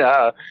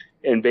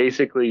 and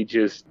basically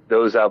just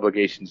those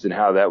obligations and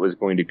how that was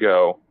going to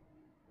go.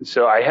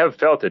 So I have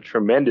felt a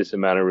tremendous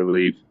amount of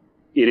relief.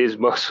 It is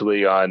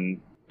mostly on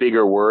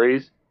bigger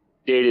worries.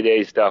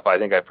 Day-to-day stuff, I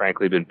think I've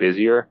frankly been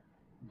busier,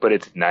 but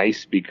it's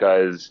nice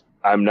because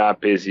I'm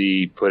not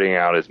busy putting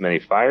out as many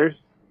fires.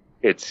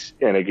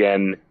 And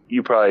again,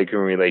 you probably can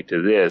relate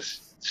to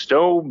this.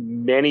 So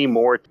many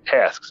more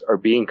tasks are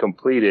being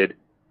completed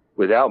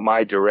without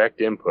my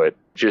direct input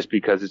just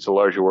because it's a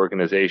larger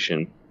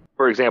organization.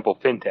 For example,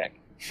 fintech.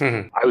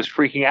 I was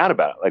freaking out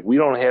about it. Like,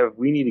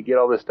 we need to get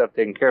all this stuff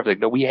taken care of. Like,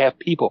 no, we have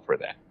people for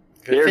that.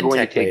 They're going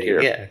to take care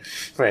of it.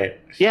 Right.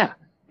 Yeah.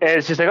 And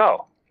it's just like,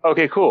 oh,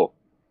 okay, cool.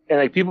 And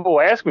like people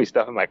will ask me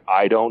stuff. I'm like,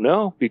 I don't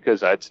know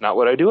because that's not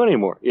what I do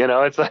anymore.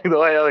 It's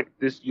like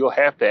this. You'll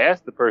have to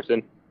ask the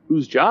person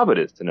whose job it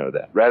is to know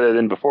that, rather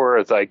than before.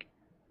 It's like,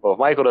 well, if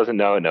Michael doesn't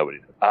know, nobody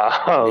knows.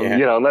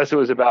 Unless it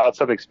was about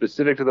something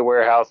specific to the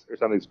warehouse or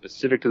something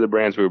specific to the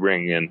brands we were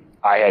bringing in,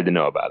 I had to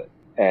know about it.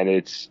 And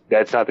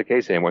that's not the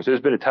case anymore. So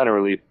there's been a ton of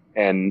relief,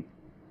 and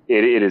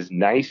it is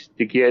nice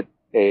to get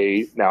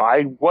now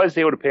I was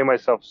able to pay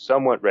myself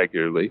somewhat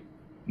regularly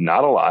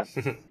Not a lot.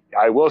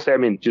 I will say, I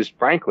mean, just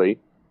frankly,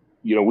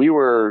 we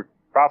were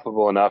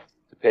profitable enough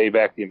to pay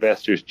back the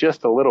investors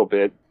just a little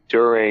bit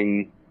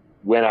during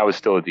when I was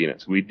still at Adena.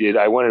 So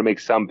I wanted to make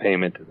some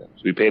payment to them.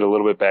 So we paid a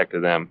little bit back to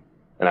them,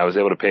 and I was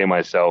able to pay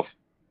myself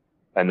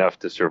enough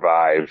to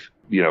survive,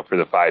 for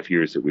the 5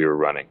 years that we were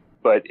running.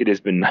 But it has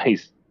been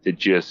nice to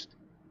just,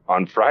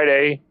 on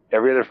Friday,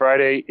 every other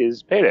Friday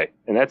is payday.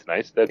 And that's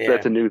nice.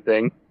 That's a new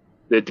thing.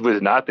 That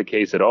was not the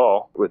case at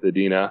all with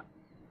Adena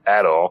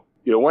at all.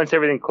 Once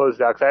everything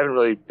closed out, because I haven't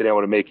really been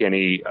able to make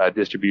any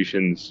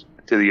distributions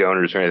to the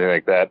owners or anything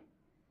like that.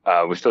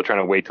 We're still trying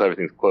to wait till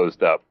everything's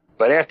closed up.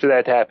 But after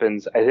that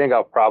happens, I think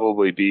I'll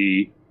probably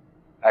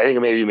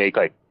maybe make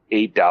like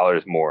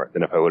 $8 more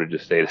than if I would have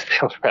just stayed a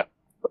sales rep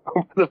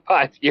over the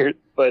 5 years.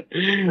 But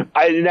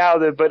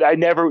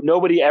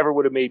nobody ever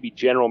would have made me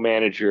general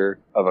manager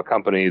of a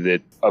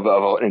company of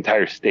an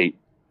entire state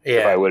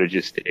if I would have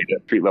just stayed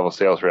a street level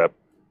sales rep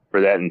for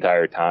that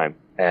entire time.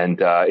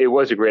 And it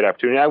was a great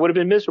opportunity. I would have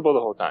been miserable the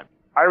whole time.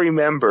 I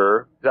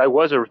remember I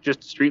was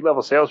just a street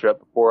level sales rep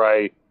before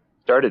I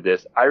started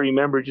this. I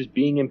remember just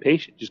being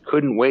impatient, just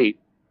couldn't wait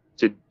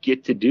to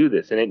get to do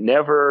this. And it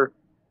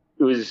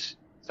was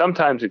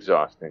sometimes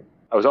exhausting.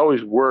 I was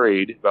always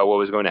worried about what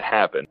was going to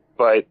happen,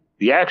 but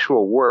the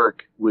actual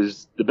work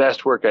was the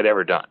best work I'd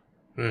ever done.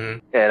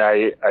 Mm-hmm. And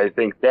I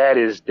think that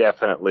is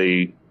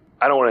definitely,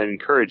 I don't want to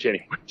encourage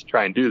anyone to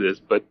try and do this,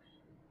 but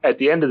at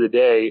the end of the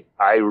day,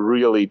 I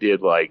really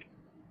did like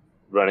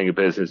running a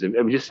business. And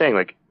I'm just saying,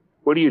 like,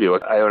 what do you do?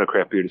 I own a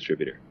craft beer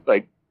distributor.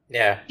 Like,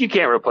 you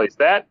can't replace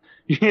that.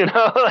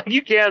 Like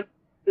you can't.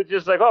 It's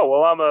just like, oh,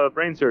 well, I'm a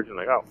brain surgeon.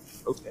 Like, oh,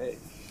 okay.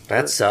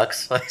 That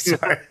sucks.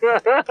 Sorry.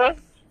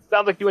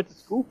 Sounds like you went to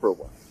school for a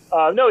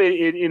while. No,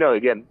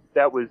 again,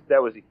 that was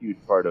a huge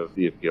part of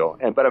the appeal.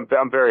 But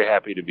I'm very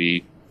happy to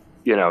be,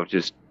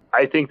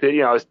 I think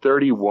that, I was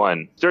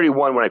 31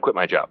 when I quit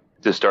my job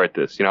to start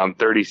this. I'm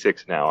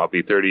 36 now. I'll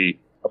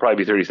probably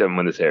be 37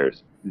 when this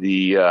airs.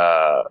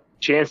 The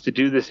chance to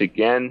do this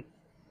again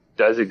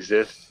does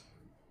exist.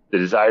 The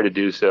desire to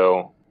do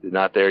so is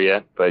not there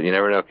yet, but you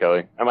never know,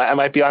 Kelly. I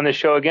might be on this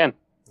show again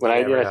when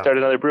I start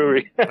another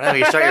brewery.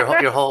 You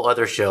start your whole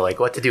other show, like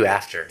what to do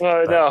after.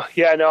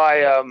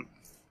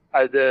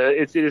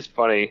 It is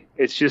funny.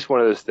 It's just one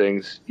of those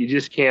things. You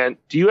just can't.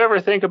 Do you ever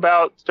think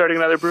about starting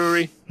another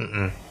brewery?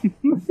 Mm-mm.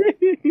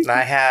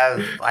 I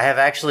have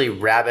actually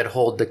rabbit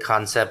holed the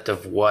concept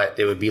of what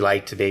it would be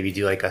like to maybe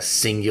do like a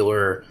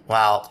singular.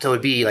 So it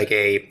would be like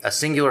a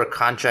singular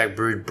contract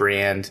brewed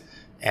brand,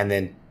 and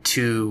then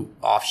 2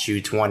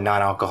 offshoots, 1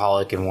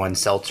 non-alcoholic and 1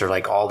 seltzer,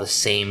 like all the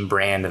same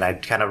brand. And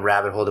I'd kind of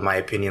rabbit holed in my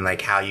opinion,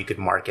 like how you could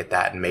market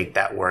that and make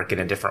that work in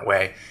a different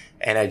way.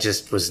 And I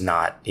just was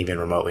not even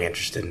remotely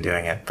interested in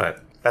doing it.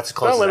 But that's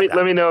close. Well,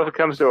 let me know if it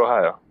comes to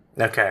Ohio.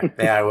 Okay.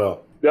 Yeah, I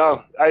will.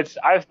 No,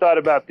 I've thought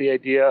about the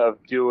idea of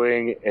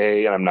doing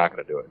and I'm not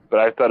going to do it, but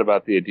I've thought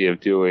about the idea of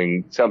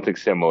doing something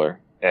similar.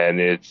 And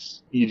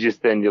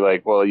you're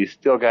like, well, you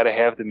still got to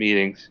have the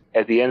meetings.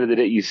 At the end of the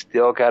day, you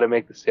still got to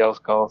make the sales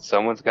call.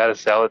 Someone's got to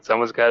sell it.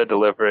 Someone's got to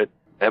deliver it.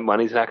 That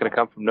money's not going to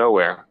come from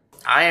nowhere.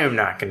 I am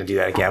not going to do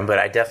that again, but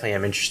I definitely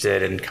am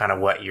interested in kind of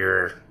what do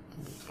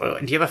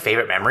you have a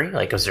favorite memory?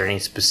 Like, was there any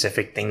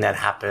specific thing that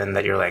happened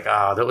that you're like,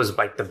 oh, that was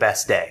like the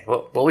best day?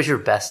 What was your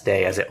best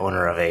day as an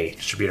owner of a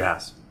distributor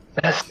house?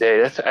 Best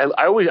day.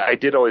 I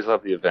did always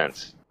love the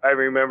events. I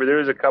remember there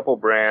was a couple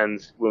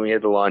brands when we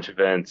had the launch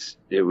events.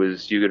 You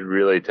could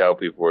really tell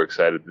people were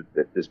excited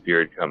that this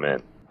beer had come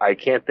in. I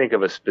can't think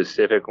of a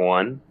specific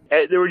one.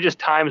 There were just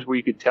times where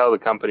you could tell the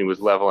company was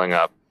leveling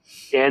up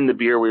and the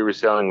beer we were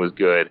selling was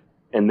good.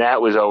 And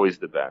that was always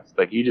the best.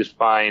 Like you just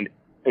find,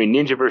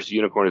 Ninja vs.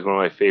 Unicorn is one of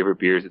my favorite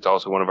beers. It's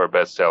also one of our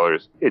best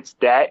sellers. It's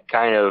that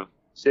kind of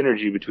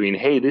synergy between,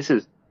 hey,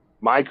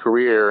 my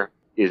career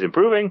is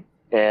improving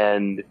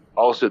and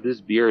also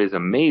this beer is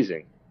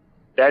amazing.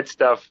 That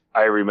stuff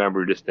I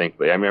remember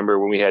distinctly. I remember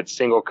when we had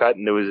single cut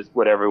and it was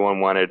what everyone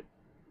wanted,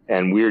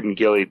 and Weird and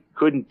Gilly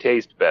couldn't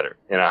taste better.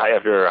 And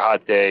after a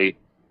hot day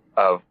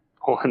of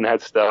pulling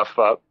that stuff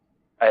up,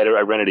 I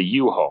rented a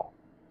U-Haul.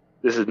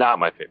 This is not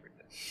my favorite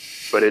thing,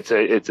 but it's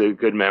a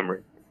good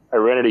memory. I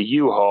rented a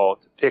U-Haul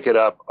to pick it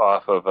up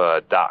off of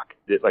a dock,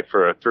 like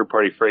for a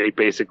third-party freight.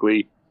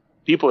 Basically,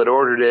 people had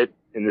ordered it,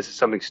 and this is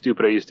something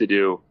stupid I used to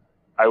do.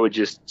 I would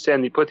just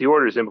put the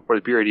orders in before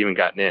the beer had even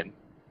gotten in.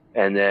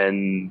 And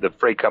then the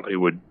freight company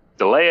would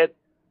delay it,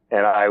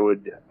 and I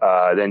would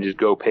then just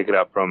go pick it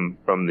up from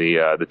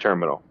the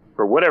terminal.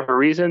 For whatever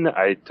reason,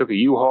 I took a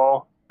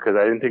U-Haul because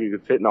I didn't think it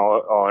could fit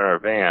all in our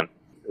van.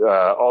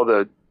 All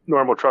the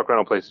normal truck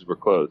rental places were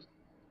closed.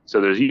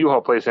 So there's a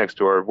U-Haul place next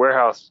door.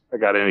 Warehouse, I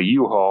got in a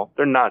U-Haul.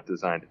 They're not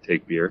designed to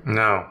take beer.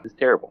 No. It's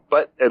terrible.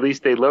 But at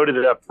least they loaded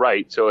it up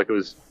right. So like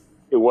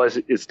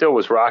it still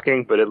was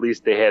rocking, but at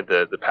least they had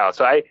the pallet.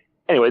 So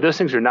anyway, those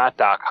things are not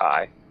dock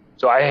high.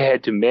 So I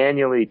had to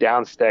manually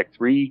downstack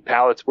 3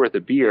 pallets worth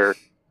of beer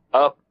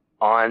up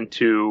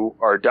onto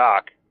our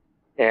dock.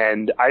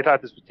 And I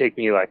thought this would take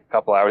me like a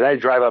couple hours. I had to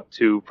drive up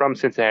from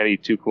Cincinnati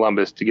to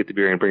Columbus to get the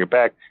beer and bring it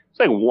back. It's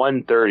like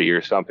 1:30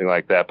 or something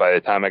like that by the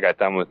time I got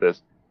done with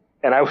this.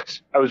 And I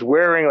was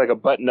wearing like a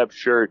button-up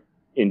shirt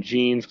and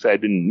jeans because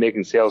I'd been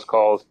making sales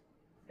calls,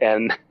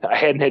 and I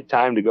hadn't had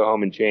time to go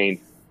home and change.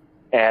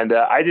 And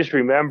I just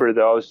remember,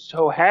 though, I was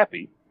so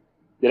happy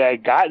that I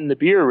had gotten the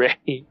beer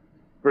ready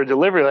for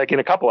delivery like in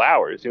a couple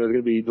hours. It was going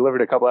to be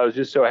delivered in a couple hours.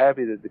 Just so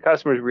happy that the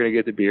customers were going to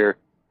get the beer.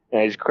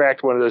 And I just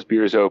cracked one of those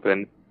beers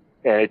open,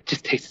 and it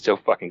just tasted so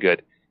fucking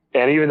good.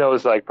 And even though it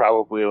was like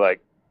probably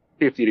like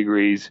 50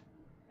 degrees,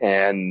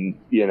 and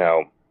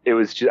it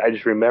was just, I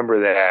just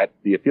remember that,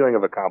 the feeling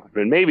of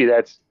accomplishment. Maybe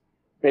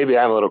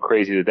I'm a little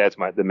crazy that's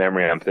the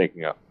memory I'm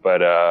thinking of.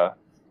 But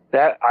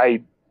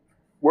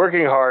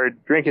working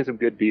hard, drinking some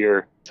good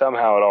beer,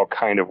 somehow it all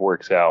kind of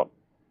works out.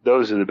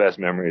 Those are the best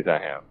memories I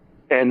have,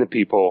 and the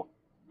people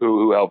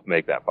who helped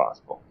make that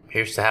possible.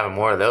 Here's to having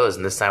more of those,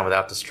 and this time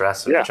without the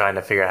stress of trying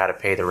to figure out how to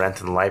pay the rent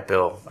and the light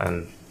bill.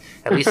 And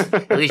at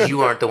least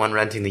you aren't the one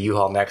renting the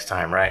U-Haul next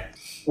time, right?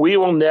 We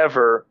will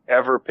never,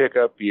 ever pick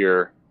up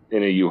beer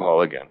in a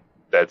U-Haul again.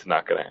 That's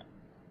not going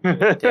to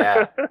happen.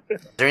 Yeah.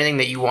 Is there anything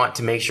that you want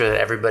to make sure that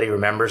everybody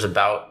remembers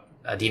about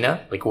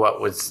Adena? Like,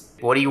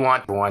 what do you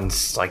want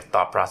everyone's like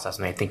thought process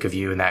when they think of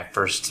you in that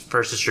first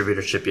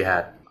distributorship you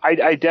had?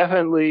 I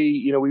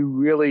definitely, we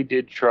really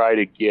did try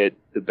to get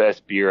the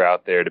best beer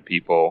out there to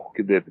people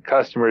that the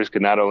customers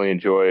could not only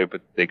enjoy,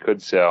 but they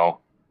could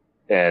sell,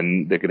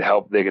 and they could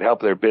help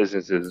their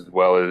businesses as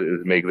well as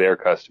make their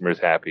customers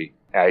happy.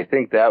 I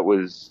think that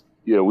was,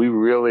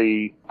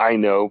 I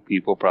know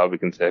people probably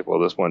can say, well,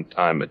 this one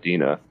time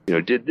Adena,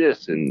 did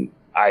this. And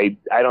I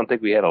don't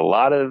think we had a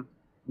lot of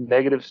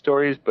negative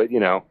stories, but,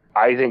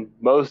 I think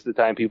most of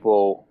the time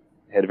people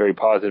had a very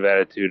positive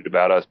attitude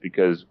about us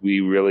because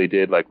we really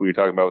did, like we were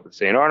talking about with the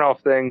St.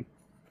 Arnulf thing,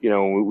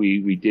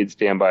 we did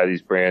stand by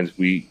these brands.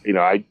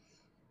 I,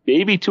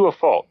 maybe to a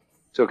fault,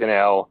 took an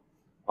L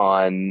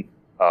on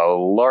a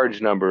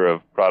large number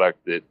of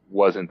product that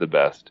wasn't the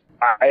best.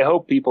 I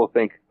hope people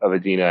think of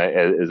Adena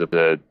as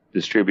a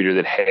distributor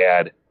that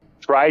had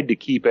tried to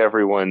keep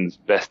everyone's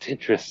best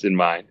interests in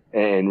mind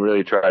and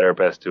really tried our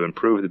best to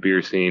improve the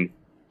beer scene,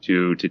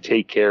 to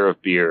take care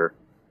of beer,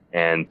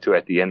 and to,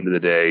 at the end of the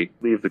day,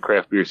 leave the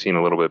craft beer scene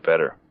a little bit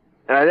better.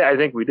 And I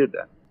think we did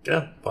that.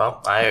 Yeah.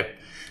 Well, I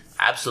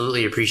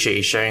absolutely appreciate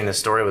you sharing this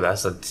story with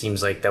us. It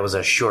seems like that was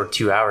a short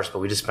 2 hours, but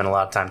we just spent a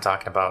lot of time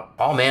talking about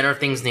all manner of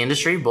things in the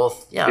industry,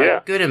 both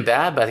good and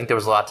bad. But I think there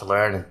was a lot to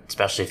learn,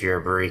 especially if you're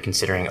a brewery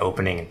considering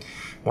opening and,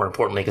 more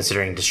importantly,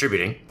 considering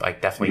distributing.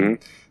 Like, definitely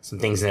some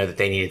things in there that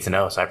they needed to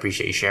know. So I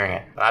appreciate you sharing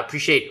it. I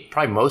appreciate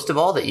probably most of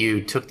all that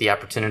you took the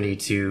opportunity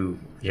to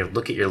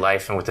look at your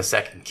life, and with a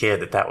second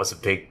kid, that was a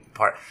big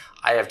part.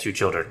 I have 2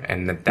 children,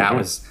 and that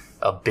was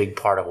a big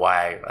part of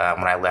why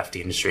when I left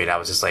the industry, I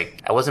was just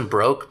like, I wasn't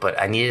broke, but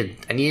I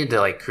needed to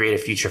like create a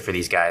future for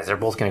these guys. They're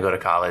both going to go to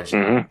college.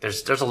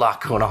 There's a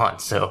lot going on,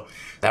 so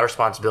that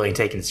responsibility and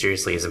taking it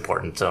seriously is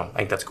important. So I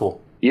think that's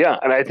cool. Yeah,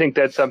 and I think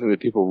that's something that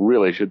people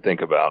really should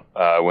think about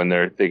when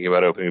they're thinking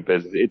about opening a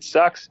business. It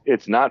sucks.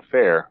 It's not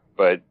fair,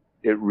 but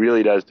it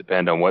really does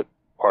depend on what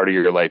part of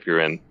your life you're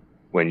in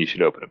when you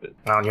should open a business.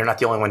 Well, you're not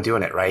the only one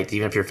doing it, right?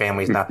 Even if your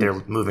family's not there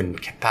moving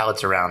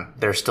pallets around,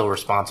 they're still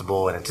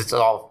responsible, and it's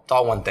all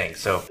one thing.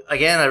 So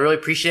again, I really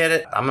appreciate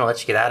it. I'm going to let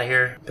you get out of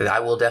here. I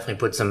will definitely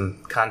put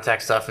some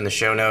contact stuff in the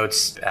show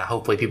notes.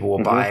 Hopefully people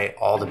will buy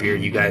all the beer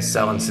you guys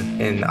sell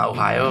in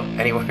Ohio,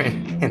 anywhere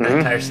in the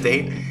entire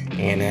state,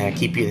 and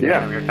keep you the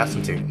beer you're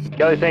accustomed to.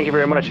 Kelly, thank you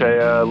very much.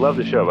 I love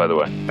the show, by the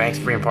way. Thanks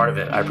for being part of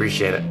it. I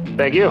appreciate it.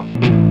 Thank you.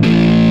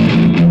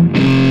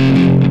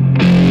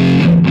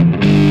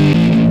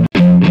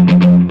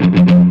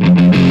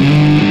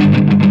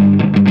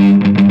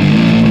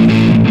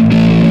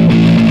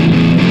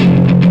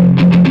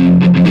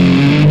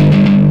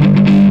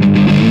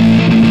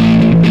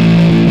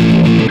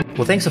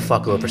 Well, thanks a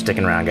fuckload for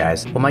sticking around,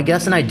 guys. What my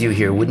guests and I do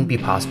here wouldn't be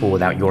possible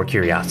without your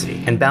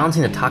curiosity, and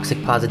balancing the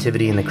toxic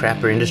positivity in the craft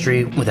beer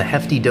industry with a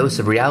hefty dose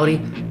of reality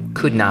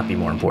could not be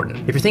more important.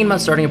 If you're thinking about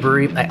starting a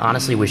brewery, I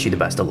honestly wish you the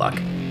best of luck.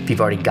 If you've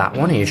already got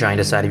one and you're trying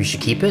to decide if you should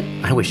keep it,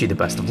 I wish you the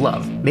best of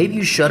love. Maybe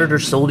you shuttered or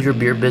sold your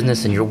beer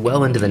business and you're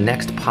well into the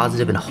next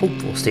positive and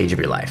hopeful stage of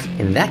your life.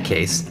 In that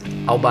case,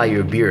 I'll buy you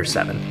a beer or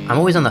 7. I'm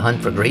always on the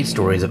hunt for great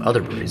stories of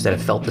other breweries that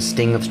have felt the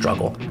sting of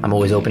struggle. I'm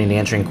always open to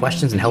answering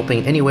questions and helping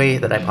in any way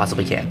that I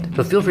possibly can.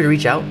 So feel free to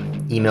reach out.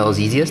 Email is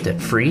easiest at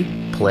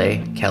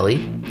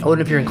freeplaykelly. Oh,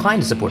 and if you're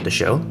inclined to support the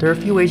show, there are a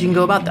few ways you can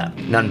go about that.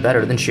 None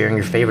better than sharing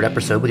your favorite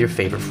episode with your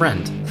favorite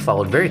friend,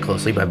 followed very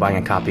closely by buying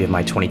a copy of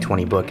my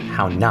 2020 book,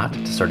 How Not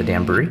to Start a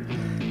Damn Brewery.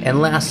 And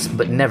last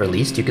but never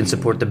least, you can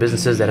support the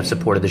businesses that have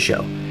supported the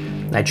show.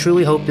 I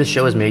truly hope this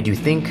show has made you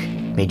think,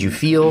 made you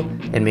feel,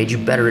 and made you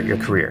better at your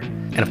career.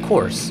 And of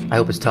course, I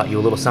hope it's taught you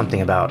a little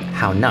something about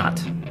how not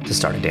to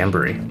start a damn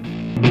brewery.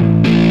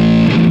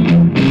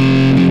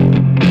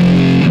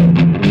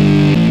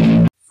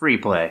 Free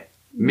Play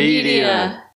Media.